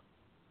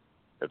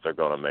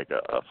make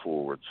a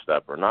forward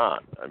step or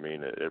not. I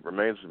mean, it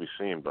remains to be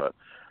seen. But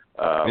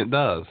it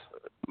does.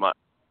 My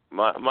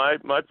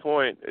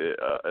point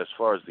as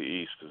far as the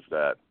East is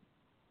that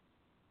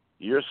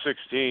year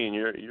 16,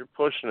 you're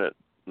pushing it,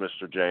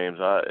 Mr. James.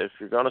 If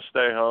you're going to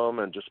stay home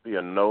and just be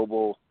a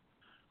noble,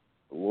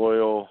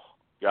 loyal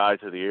guy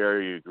to the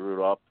area you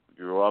grew up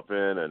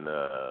in, and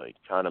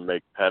kind of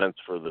make penance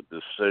for the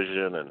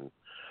decision and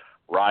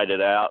ride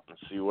it out and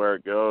see where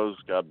it goes.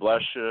 God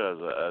bless you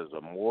as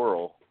a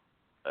moral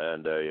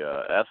and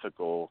a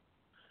ethical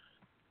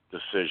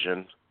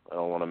decision. I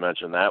don't want to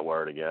mention that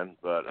word again,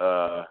 but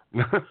I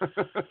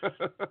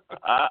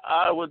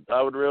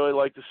would really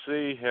like to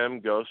see him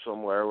go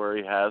somewhere where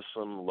he has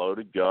some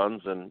loaded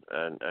guns and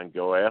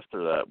go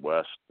after that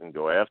West and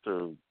go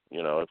after,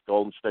 if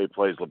Golden State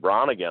plays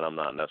LeBron again, I'm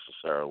not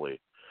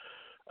necessarily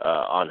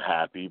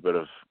unhappy, but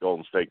if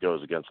Golden State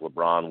goes against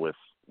LeBron with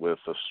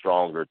a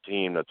stronger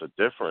team that's a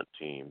different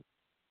team,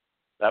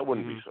 that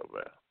wouldn't be so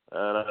bad.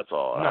 And that's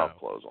all. No. I'll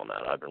close on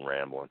that. I've been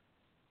rambling.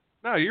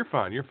 No, you're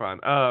fine. You're fine.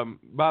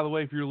 By the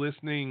way, if you're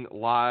listening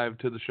live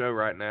to the show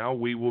right now,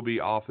 we will be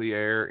off the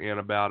air in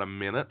about a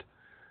minute.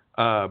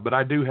 But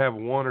I do have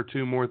one or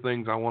two more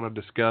things I want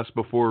to discuss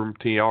before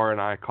TR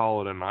and I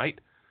call it a night.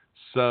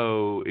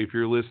 So if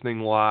you're listening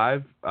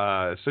live,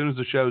 as soon as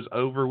the show's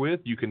over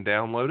with, you can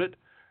download it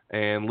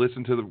and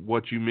listen to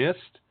what you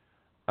missed.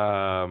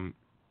 And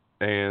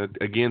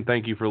again,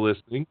 thank you for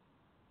listening.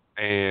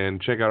 And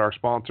check out our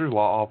sponsors,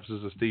 Law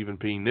Offices of Stephen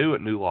P. New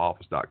at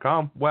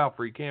newlawoffice.com,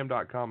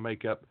 wowfreecam.com,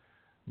 Makeup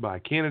by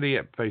Kennedy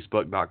at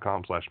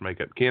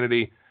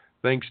facebook.com/makeupkennedy.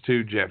 Thanks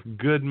to Jeff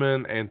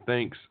Goodman, and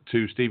thanks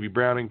to Stevie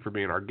Browning for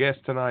being our guest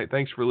tonight.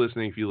 Thanks for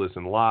listening if you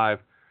listen live.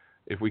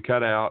 If we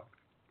cut out,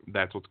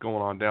 that's what's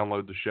going on.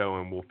 Download the show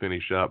and we'll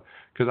finish up.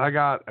 Because I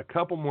got a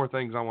couple more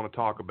things I want to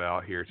talk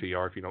about here,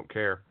 TR, if you don't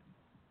care.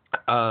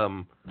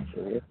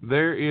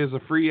 There is a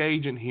free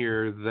agent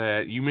here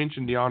that you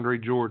mentioned, DeAndre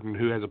Jordan,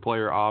 who has a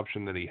player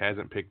option that he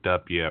hasn't picked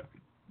up yet.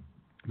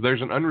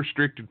 There's an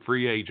unrestricted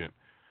free agent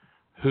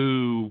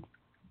who,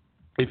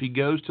 if he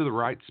goes to the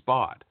right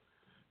spot,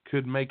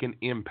 could make an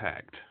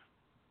impact.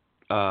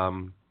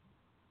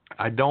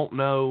 I don't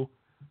know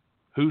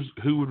who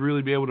would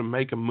really be able to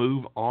make a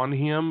move on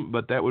him,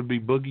 but that would be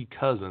Boogie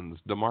Cousins,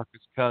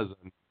 DeMarcus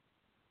Cousins.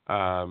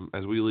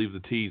 As we leave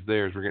the tease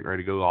there, as we're getting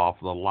ready to go off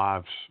the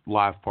live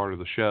part of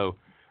the show.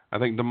 I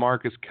think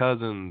DeMarcus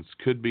Cousins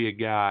could be a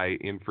guy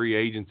in free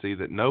agency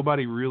that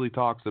nobody really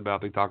talks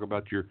about. They talk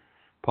about your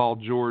Paul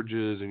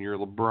Georges and your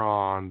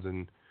LeBrons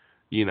and,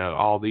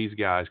 all these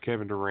guys,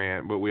 Kevin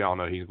Durant, but we all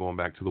know he's going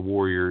back to the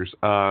Warriors.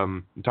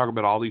 Talk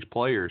about all these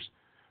players.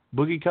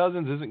 Boogie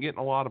Cousins isn't getting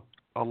a lot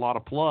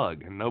of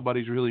plug, and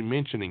nobody's really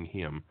mentioning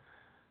him.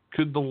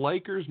 Could the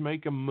Lakers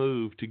make a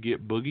move to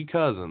get Boogie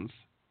Cousins,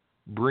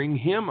 bring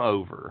him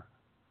over?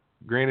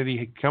 Granted,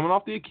 he coming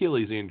off the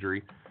Achilles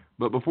injury,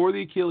 but before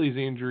the Achilles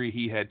injury,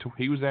 he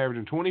was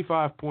averaging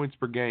 25 points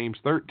per game,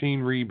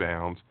 13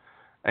 rebounds,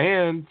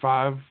 and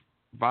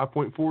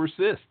 5.4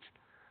 assists.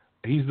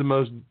 He's the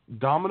most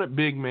dominant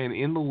big man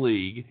in the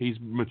league. He's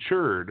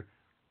matured,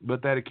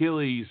 but that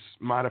Achilles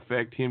might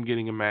affect him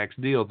getting a max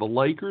deal. The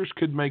Lakers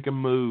could make a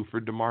move for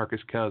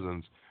DeMarcus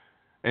Cousins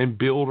and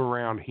build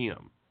around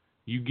him.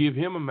 You give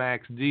him a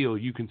max deal,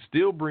 you can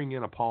still bring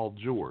in a Paul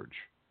George.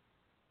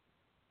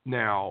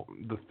 Now,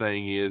 the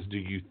thing is, do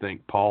you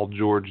think Paul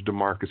George,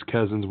 DeMarcus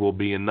Cousins will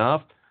be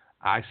enough?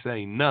 I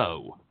say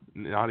no,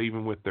 not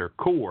even with their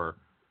core.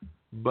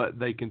 But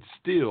they can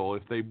still,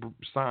 if they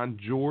sign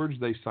George,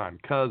 they sign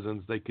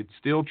Cousins, they could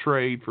still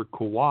trade for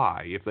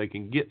Kawhi if they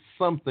can get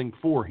something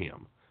for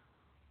him.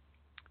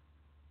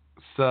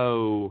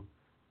 So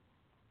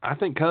I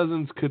think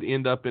Cousins could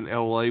end up in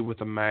LA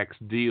with a max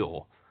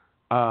deal.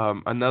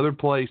 Another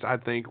place I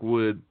think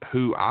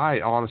who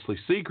I honestly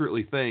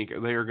secretly think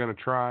they are going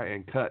to try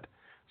and cut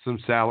some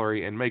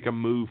salary and make a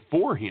move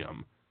for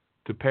him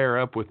to pair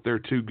up with their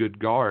two good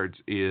guards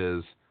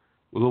is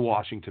the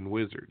Washington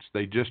Wizards.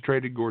 They just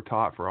traded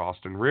Gortat for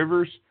Austin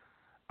Rivers.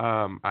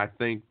 I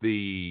think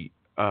the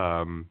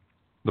Otto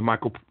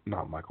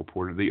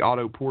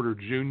Porter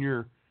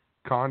Jr.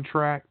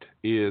 contract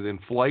is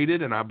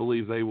inflated, and I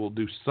believe they will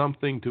do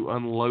something to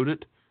unload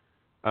it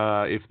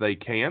if they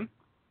can.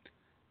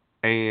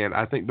 And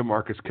I think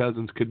DeMarcus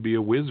Cousins could be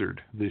a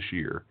Wizard this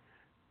year,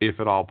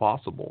 if at all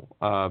possible.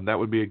 That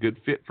would be a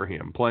good fit for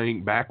him.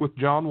 Playing back with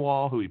John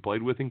Wall, who he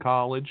played with in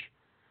college.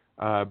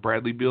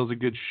 Bradley Beal's a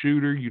good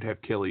shooter. You'd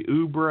have Kelly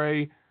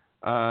Oubre.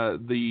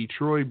 The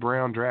Troy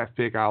Brown draft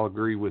pick, I'll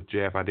agree with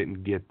Jeff. I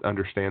didn't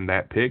understand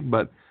that pick,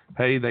 but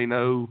hey, they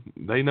know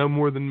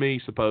more than me,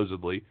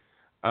 supposedly.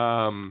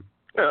 So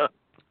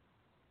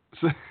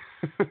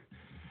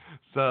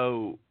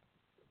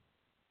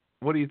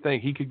what do you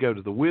think? He could go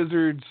to the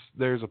Wizards.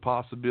 There's a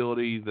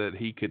possibility that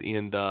he could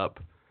end up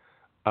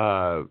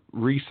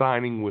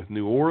re-signing with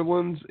New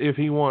Orleans if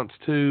he wants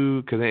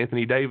to, because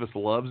Anthony Davis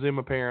loves him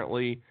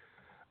apparently.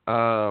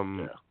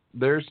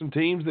 There's some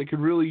teams that could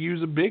really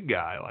use a big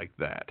guy like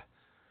that.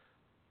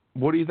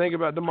 What do you think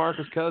about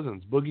DeMarcus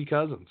Cousins, Boogie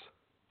Cousins?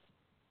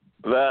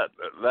 That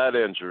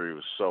injury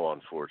was so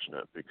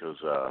unfortunate because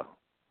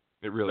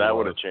it really that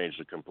would have changed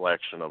the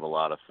complexion of a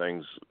lot of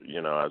things,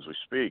 as we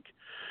speak.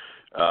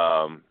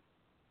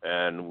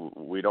 And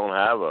we don't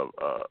have a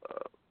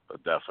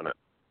definite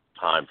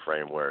time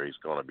frame where he's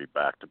going to be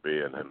back to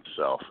being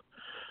himself.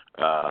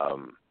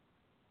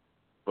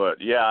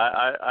 But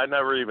yeah, I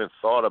never even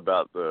thought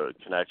about the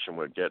connection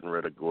with getting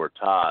rid of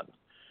Gortat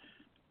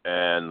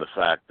and the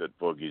fact that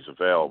Boogie's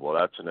available.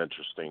 That's an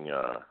interesting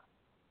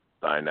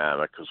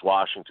dynamic because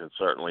Washington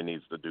certainly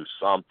needs to do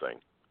something.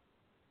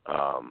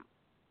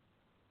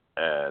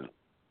 And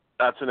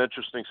that's an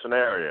interesting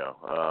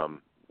scenario.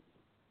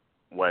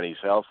 When he's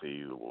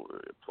healthy,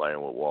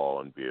 playing with Wall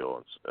and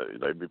Beal,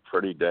 they'd be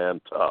pretty damn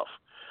tough.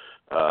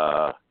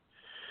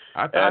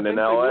 And in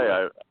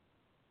LA,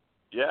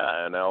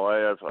 in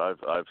LA,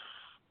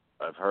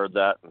 I've heard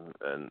that,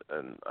 and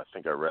I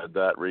think I read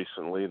that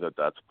recently that's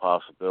a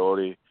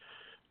possibility.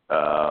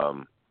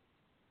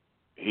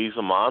 He's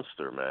a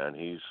monster, man.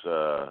 He's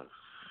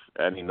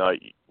any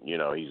night,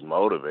 he's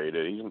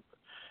motivated. He's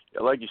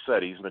like you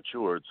said, he's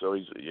matured, so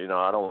he's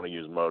I don't want to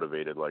use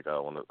motivated like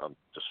I'm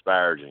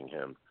disparaging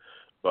him,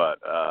 but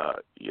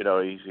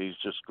he's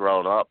just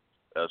grown up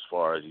as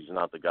far as he's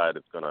not the guy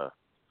that's gonna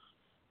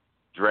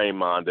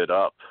Draymond it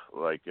up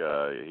like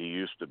he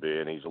used to be,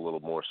 and he's a little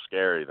more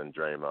scary than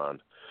Draymond.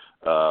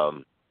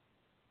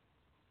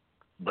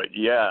 But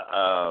yeah,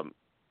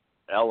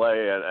 LA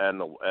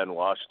and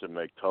Washington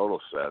make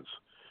total sense.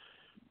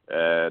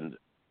 And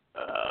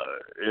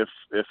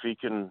if he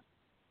can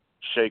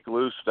shake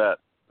loose that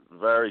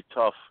very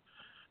tough,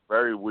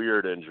 very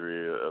weird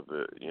injury of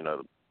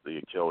the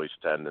Achilles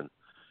tendon,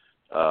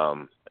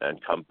 and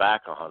come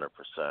back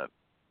 100%,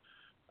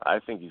 I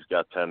think he's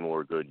got 10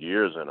 more good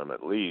years in him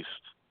at least.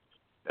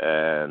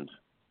 And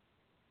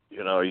he's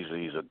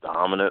a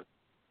dominant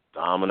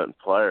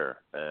player,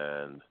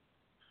 and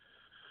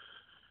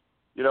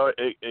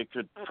it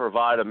could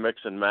provide a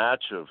mix and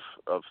match of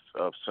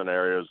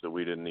scenarios that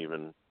we didn't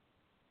even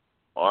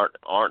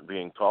aren't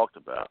being talked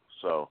about.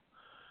 So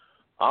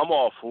I'm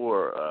all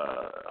for.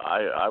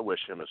 I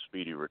wish him a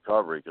speedy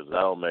recovery because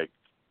that'll make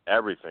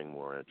everything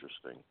more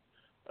interesting.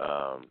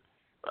 A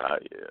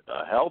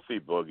healthy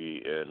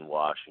Boogie in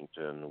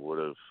Washington would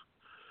have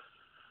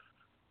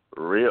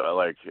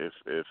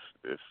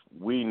if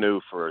we knew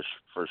for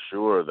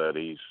sure that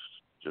he's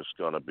just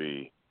going to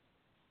be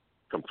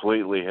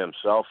completely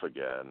himself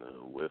again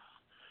with,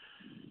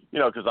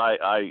 because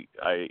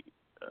I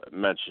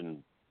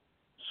mentioned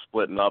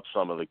splitting up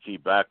some of the key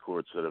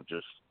backcourts that have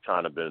just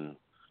kind of been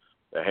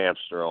a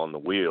hamster on the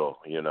wheel,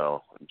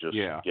 just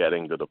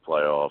getting to the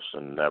playoffs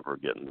and never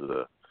getting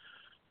to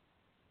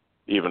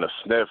even a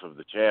sniff of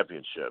the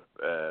championship.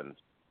 And,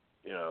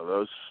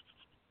 those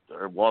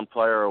are one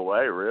player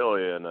away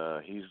really. And,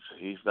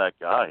 he's that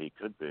guy. He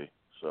could be.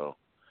 So,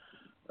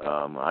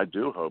 I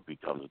do hope he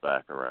comes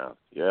back around.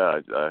 Yeah.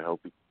 I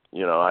hope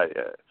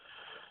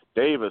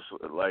Davis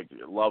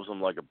loves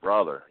him like a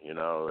brother,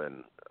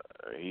 and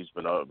he's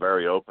been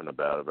very open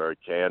about it, very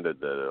candid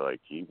that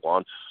he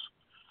wants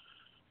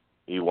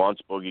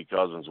Boogie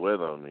Cousins with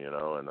him,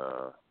 and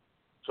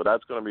so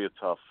that's going to be a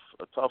tough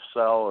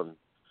sell, and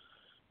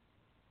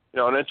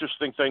an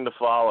interesting thing to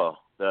follow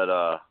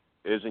that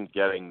isn't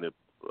getting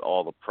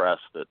all the press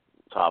that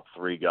top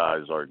three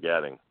guys are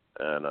getting,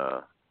 and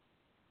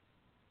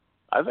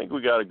I think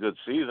we got a good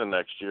season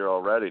next year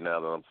already. Now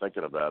that I'm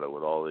thinking about it,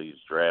 with all these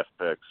draft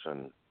picks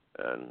and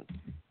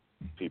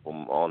people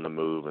on the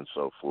move and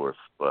so forth,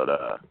 but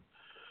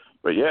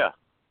yeah,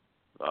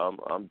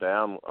 I'm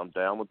down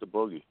with the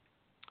Boogie.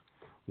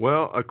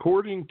 Well,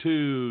 according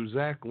to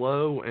Zach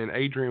Lowe and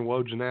Adrian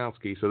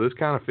Wojnarowski, so this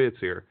kind of fits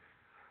here.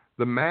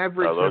 The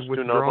Mavericks have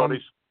withdrawn.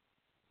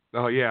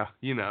 Oh yeah,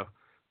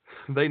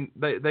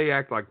 they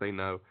act like they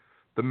know.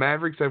 The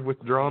Mavericks have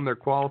withdrawn their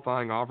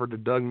qualifying offer to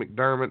Doug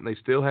McDermott, and they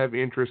still have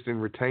interest in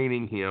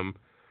retaining him.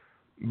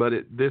 But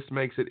this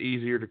makes it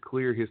easier to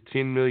clear his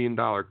 $10 million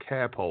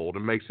cap hold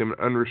and makes him an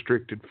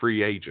unrestricted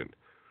free agent.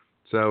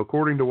 So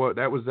according to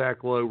that was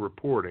Zach Lowe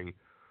reporting.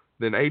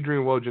 Then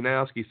Adrian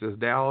Wojnarowski says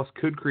Dallas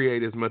could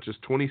create as much as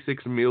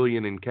 $26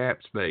 million in cap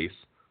space,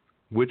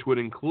 which would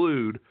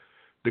include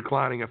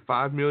declining a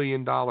 $5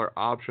 million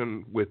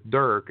option with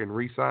Dirk and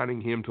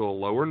re-signing him to a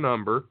lower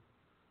number.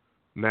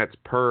 And that's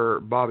per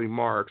Bobby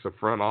Marks, a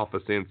front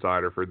office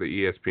insider for the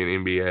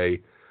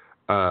ESPN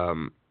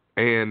NBA.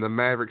 And the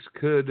Mavericks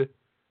could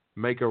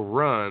make a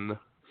run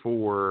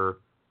for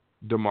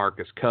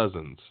DeMarcus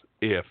Cousins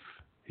if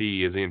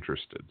he is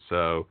interested.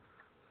 So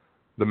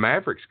the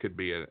Mavericks could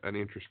be an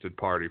interested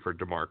party for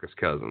DeMarcus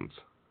Cousins.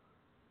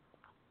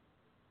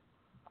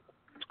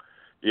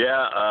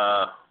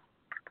 Yeah,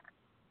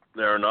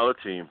 they're another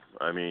team.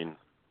 I mean,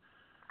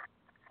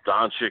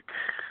 Doncic,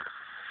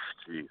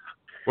 geez.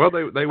 Well,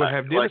 they would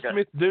have Dennis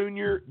Smith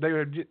Jr. They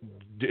would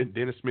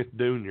Dennis Smith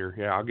Jr.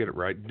 Yeah, I'll get it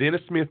right.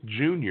 Dennis Smith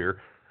Jr.,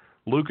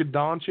 Luka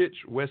Doncic,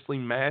 Wesley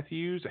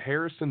Matthews,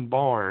 Harrison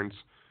Barnes.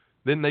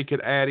 Then they could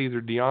add either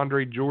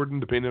DeAndre Jordan,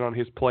 depending on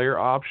his player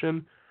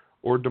option,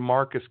 or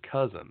DeMarcus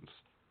Cousins.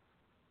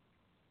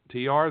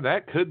 TR,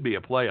 that could be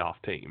a playoff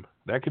team.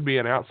 That could be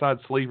an outside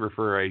sleeper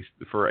for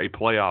a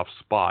playoff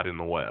spot in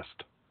the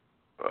West.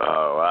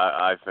 Oh,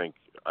 I think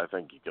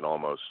you can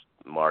almost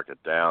mark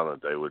it down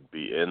that they would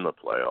be in the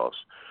playoffs.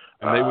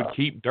 And they would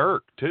keep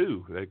Dirk,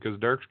 too, because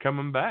Dirk's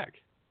coming back.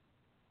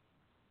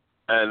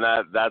 And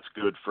that's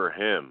good for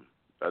him.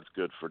 That's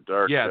good for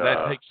Dirk. Yeah,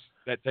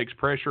 that takes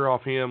pressure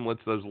off him, lets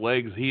those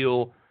legs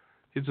heal.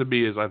 This would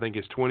be his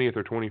 20th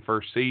or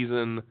 21st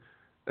season.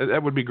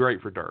 That would be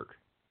great for Dirk.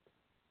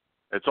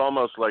 It's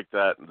almost like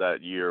that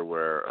year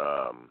where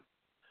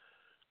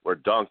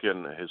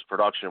Duncan, his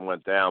production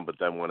went down, but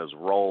then when his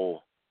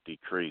role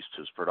decreased,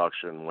 his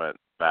production went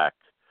back.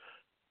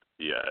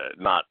 Yeah,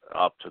 not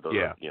up to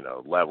the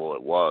level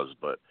it was,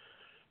 but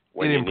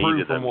when it you improved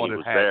needed from him, what he it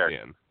was had there.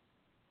 been.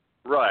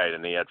 Right,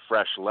 and he had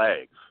fresh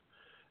legs,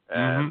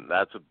 and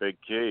that's a big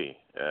key.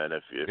 And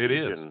if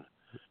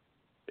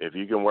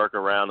you can work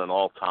around an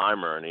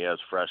all-timer and he has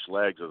fresh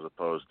legs as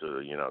opposed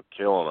to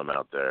killing him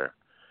out there,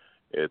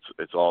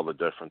 it's all the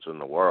difference in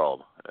the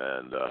world.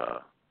 And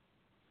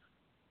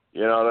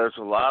there's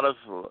a lot of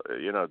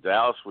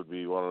Dallas would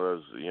be one of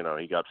those.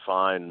 He got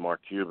fined,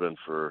 Mark Cuban,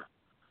 for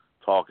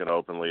talking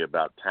openly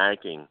about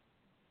tanking,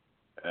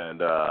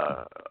 and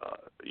a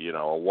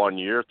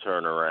 1-year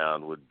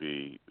turnaround would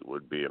be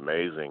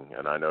amazing.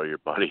 And I know your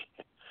buddy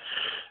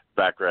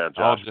background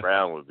Josh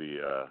Brown would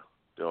be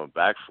doing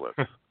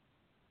backflips.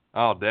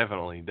 Oh,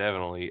 definitely.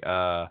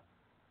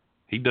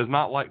 He does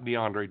not like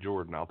DeAndre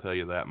Jordan, I'll tell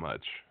you that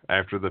much,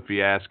 after the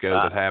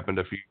fiasco that happened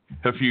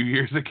a few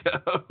years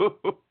ago.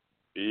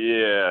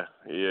 Yeah.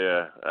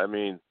 I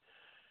mean,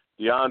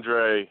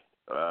 DeAndre,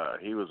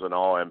 he was an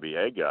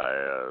all-NBA guy,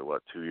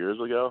 2 years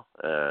ago?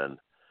 And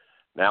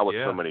now with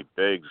so many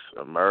bigs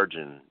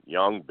emerging,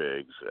 young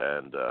bigs,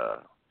 and,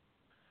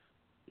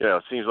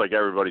 it seems like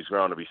everybody's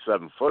growing to be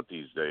 7 foot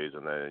these days,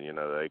 and then,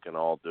 they can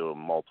all do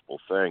multiple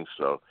things.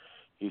 So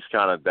he's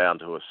kind of down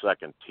to a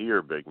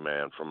second-tier big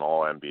man from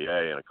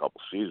all-NBA in a couple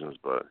seasons,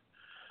 but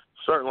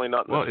certainly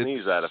nothing to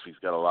sneeze at if he's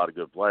got a lot of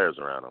good players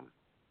around him.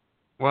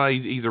 Well,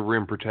 he's a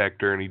rim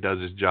protector, and he does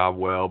his job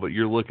well, but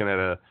you're looking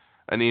at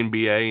an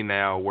NBA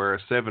now where a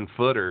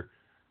 7-footer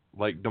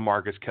like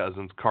DeMarcus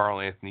Cousins,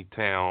 Karl Anthony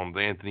Towns,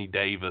 Anthony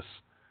Davis,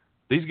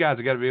 these guys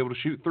have got to be able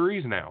to shoot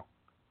threes now.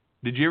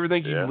 Did you ever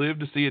think you'd live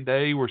to see a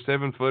day where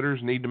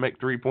 7-footers need to make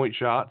 3-point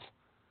shots?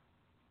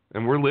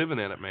 And we're living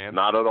in it, man.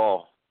 Not at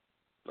all.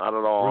 Not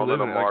at all. We're I'm in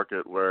a living it.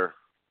 market where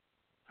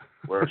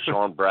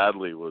Sean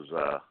Bradley was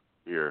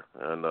here,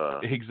 and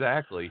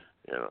Exactly.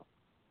 you know,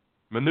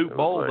 Manute it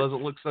Bol was like-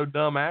 doesn't look so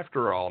dumb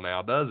after all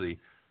now, does he?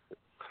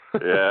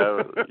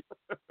 Yeah,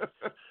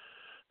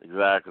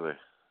 exactly.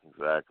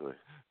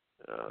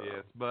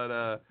 Yes,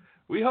 but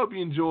we hope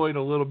you enjoyed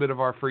a little bit of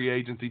our free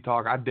agency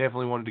talk. I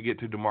definitely wanted to get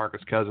to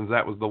DeMarcus Cousins.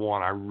 That was the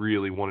one I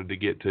really wanted to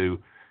get to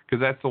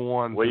because that's the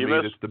one Well, to you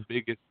me missed- that's the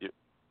biggest.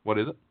 What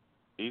is it?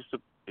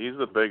 He's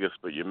the biggest,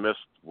 but you missed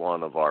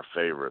one of our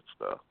favorites,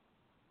 though.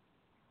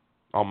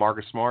 Oh,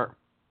 Marcus Smart?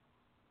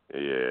 Yeah,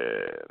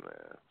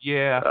 man.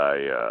 Yeah.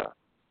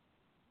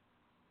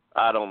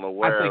 I don't know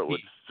where it would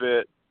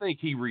fit. I think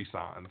he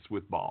resigns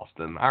with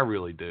Boston. I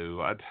really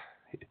do.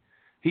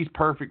 He's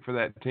perfect for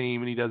that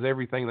team, and he does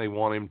everything they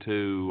want him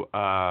to.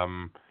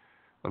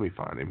 Let me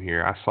find him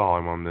here. I saw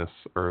him on this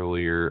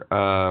earlier.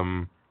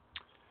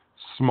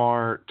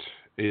 Smart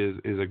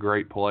is a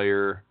great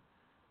player,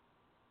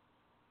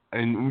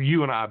 and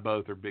you and I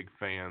both are big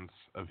fans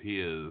of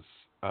his.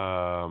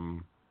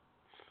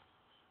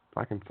 If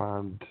I can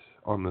find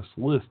on this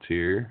list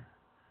here,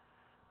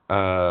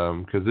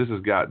 because this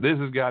has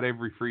got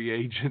every free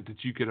agent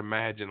that you could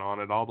imagine on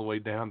it, all the way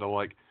down to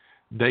like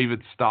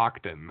David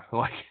Stockton.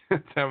 Like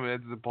that's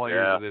the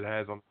players that it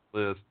has on the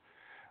list.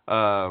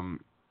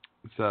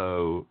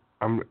 So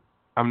I'm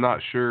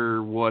not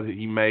sure what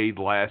he made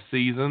last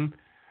season.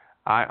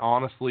 I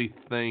honestly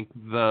think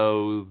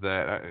though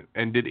that,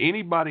 and did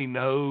anybody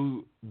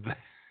know that?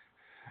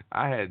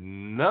 I had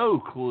no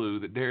clue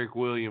that Derek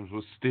Williams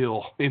was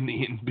still in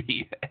the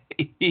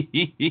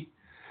NBA.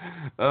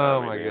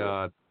 Oh my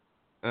God.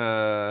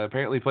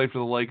 Apparently he played for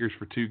the Lakers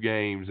for 2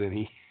 games,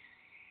 and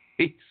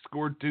he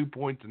scored 2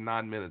 points in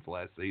 9 minutes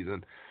last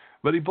season.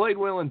 But he played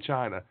well in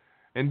China.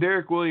 And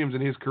Derek Williams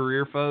in his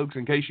career, folks,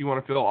 in case you want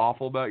to feel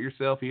awful about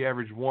yourself, he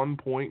averaged 1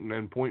 point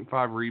and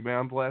 0.5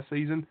 rebounds last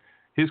season.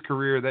 His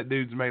career, that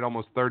dude's made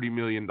almost $30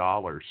 million.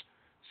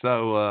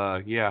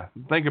 So, yeah,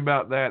 think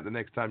about that the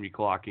next time you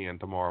clock in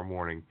tomorrow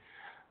morning.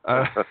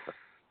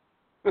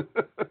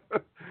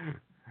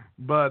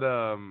 But,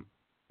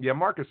 yeah,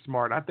 Marcus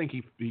Smart, I think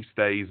he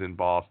stays in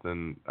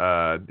Boston.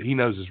 He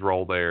knows his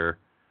role there.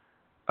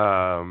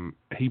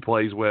 He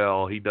plays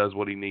well. He does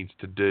what he needs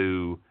to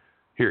do.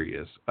 Here he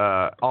is.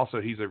 Also,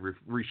 he's a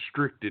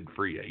restricted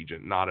free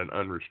agent, not an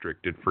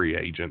unrestricted free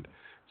agent.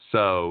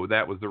 So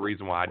that was the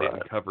reason why I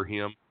didn't cover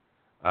him.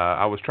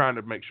 I was trying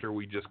to make sure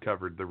we just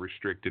covered the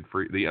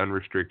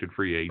unrestricted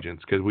free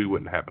agents because we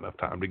wouldn't have enough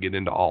time to get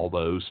into all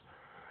those.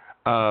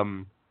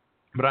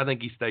 But I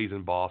think he stays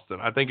in Boston.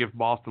 I think if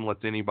Boston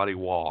lets anybody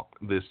walk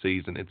this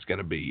season, it's going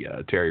to be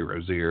Terry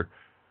Rozier.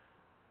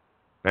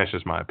 That's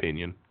just my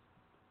opinion.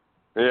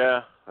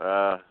 Yeah,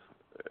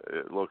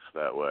 it looks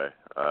that way.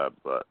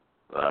 But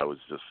I was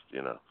just,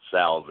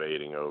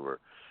 salivating over,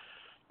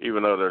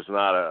 even though there's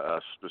not a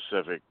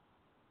specific,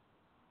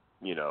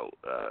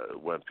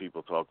 when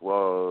people talk,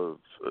 well,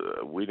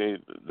 we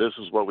need, this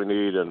is what we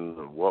need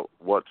and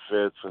what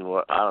fits and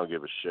what, I don't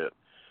give a shit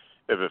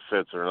if it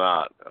fits or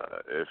not.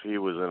 If he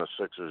was in a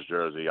Sixers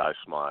jersey, I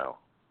smile,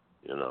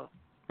 Oh,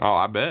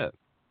 I bet.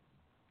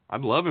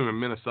 I'd love him in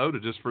Minnesota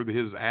just for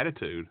his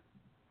attitude.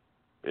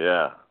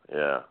 Yeah.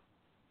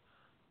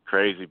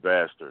 Crazy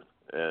bastard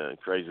and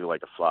crazy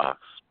like a fox.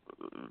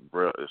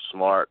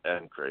 Smart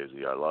and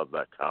crazy. I love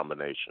that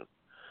combination.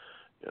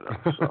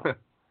 So.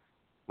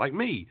 Like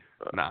me.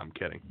 Nah, I'm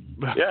kidding.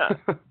 Yeah,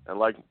 and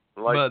like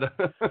but,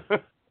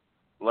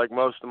 like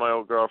most of my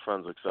old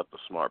girlfriends, except the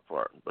smart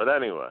part. But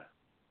anyway.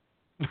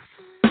 You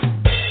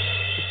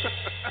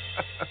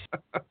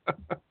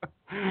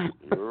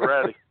were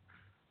ready.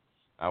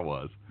 I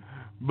was.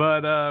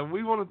 But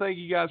we want to thank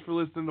you guys for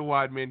listening to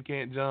Wide Men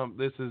Can't Jump.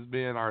 This has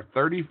been our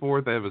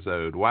 34th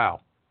episode.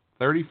 Wow.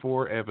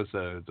 34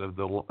 episodes of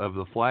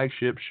the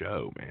flagship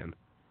show, man.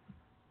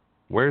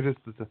 Where does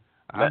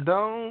I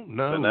don't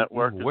know the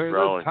network is where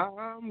growing. the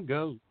time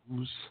goes,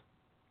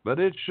 but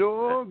it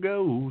sure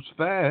goes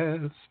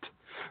fast.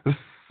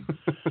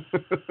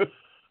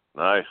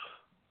 Nice.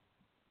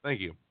 Thank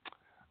you.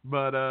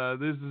 But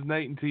this is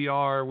Nate and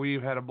TR.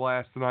 We've had a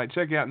blast tonight.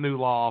 Check out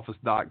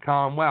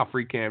newlawoffice.com,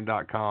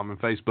 wowfreecam.com,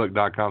 and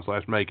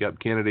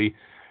facebook.com/makeupkennedy.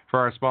 For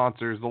our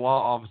sponsors, the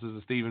law offices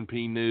of Stephen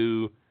P.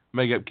 New,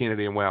 Makeup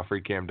Kennedy, and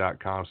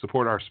wowfreecam.com.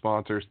 Support our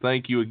sponsors.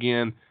 Thank you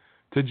again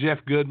to Jeff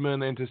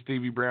Goodman and to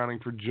Stevie Browning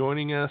for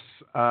joining us.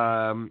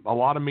 A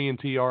lot of me and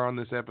TR on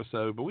this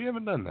episode, but we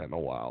haven't done that in a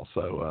while.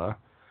 So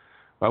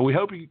we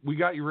hope we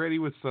got you ready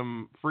with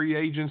some free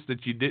agents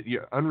that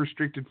your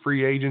unrestricted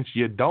free agents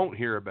you don't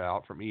hear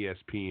about from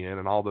ESPN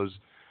and all those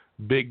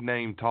big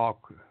name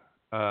talk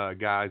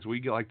guys.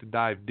 We like to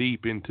dive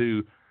deep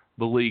into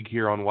the league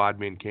here on Wide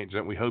Men Can't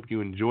Jump. We hope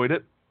you enjoyed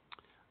it.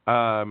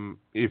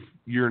 If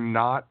you're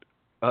not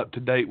up to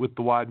date with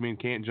the Wide Men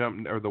Can't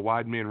Jump or the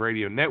Wide Men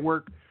Radio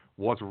Network,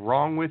 what's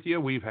wrong with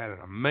you? We've had an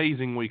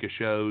amazing week of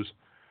shows.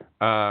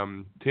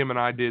 Tim and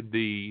I did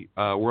the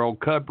World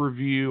Cup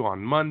review on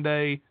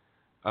Monday,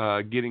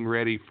 getting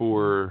ready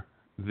for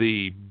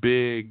the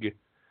big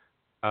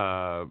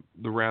the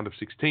round of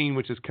 16,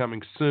 which is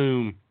coming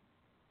soon.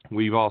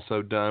 We've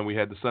also we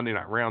had the Sunday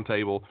Night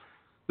Roundtable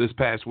this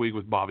past week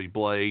with Bobby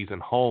Blaze,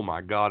 and oh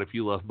my God, if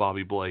you love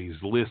Bobby Blaze,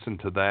 listen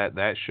to that.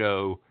 That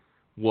show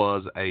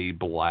was a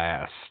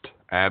blast,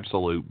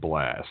 absolute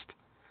blast.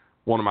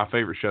 One of my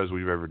favorite shows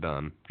we've ever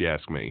done, if you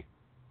ask me,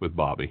 with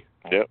Bobby.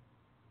 Yep.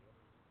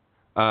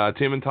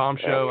 Tim and Tom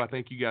show, I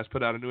think you guys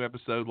put out a new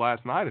episode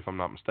last night, if I'm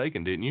not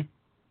mistaken, didn't you?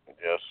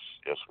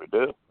 Yes, we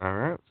did. All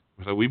right.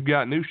 So we've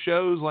got new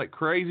shows like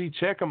crazy.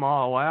 Check them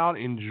all out.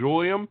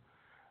 Enjoy them.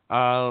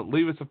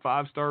 Leave us a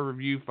 5-star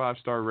review,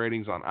 5-star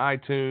ratings on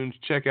iTunes.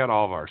 Check out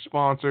all of our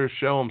sponsors.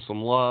 Show them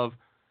some love.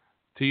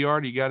 TR,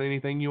 do you got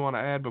anything you want to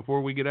add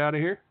before we get out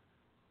of here?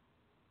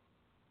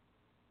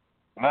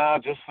 Nah,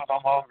 just that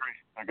I'm hungry.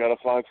 I got to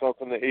find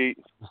something to eat.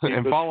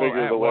 And follow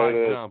at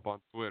Wide Jump on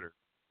Twitter.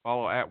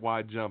 Follow at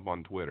Wide Jump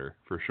on Twitter,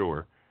 for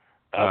sure.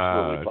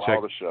 Absolutely.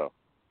 Follow the show.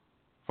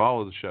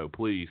 Follow the show,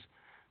 please.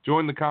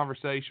 Join the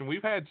conversation.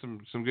 We've had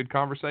some good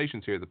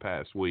conversations here the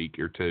past week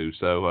or two,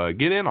 so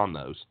get in on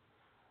those.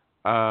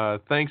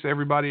 Thanks,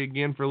 everybody,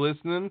 again for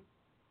listening.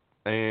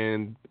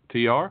 And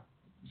TR,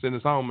 send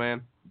us home,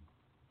 man.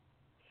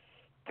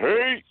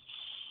 Peace.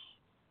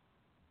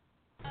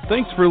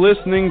 Thanks for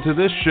listening to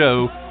this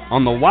show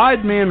on the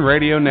Wide Men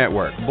Radio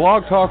Network,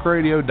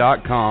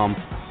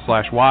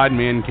 blogtalkradio.com/Wide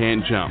Men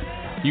Can't Jump.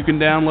 You can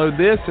download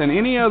this and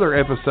any other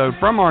episode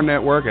from our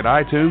network at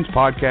iTunes,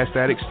 Podcast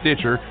Addict,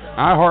 Stitcher,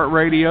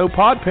 iHeartRadio,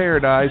 Pod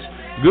Paradise,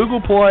 Google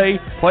Play,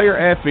 Player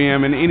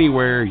FM, and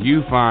anywhere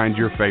you find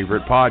your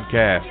favorite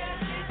podcast.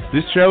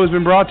 This show has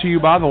been brought to you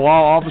by the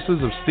law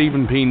offices of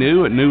Stephen P.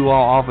 New at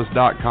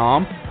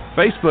newlawoffice.com,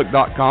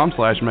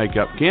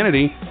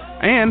 Facebook.com/MakeupKennedy,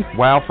 and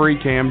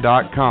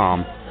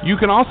WowFreeCam.com. You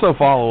can also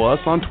follow us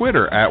on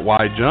Twitter at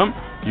WideJump.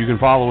 You can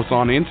follow us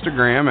on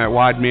Instagram at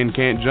Wide Men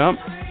Can't Jump,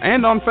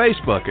 and on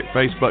Facebook at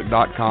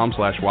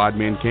Facebook.com/Wide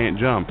Men Can't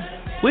Jump.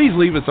 Please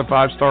leave us a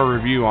 5-star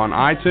review on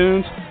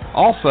iTunes.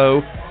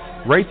 Also,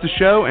 rate the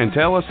show and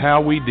tell us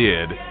how we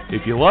did.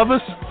 If you love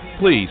us,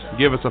 please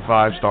give us a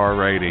 5-star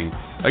rating.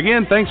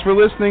 Again, thanks for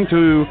listening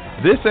to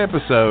this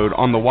episode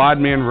on the Wide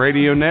Men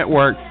Radio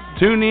Network.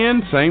 Tune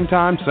in, same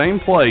time, same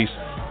place,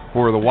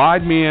 for the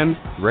Wide Men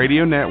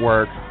Radio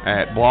Network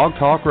at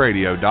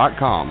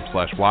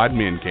blogtalkradio.com/Wide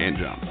Men Can't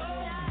Jump.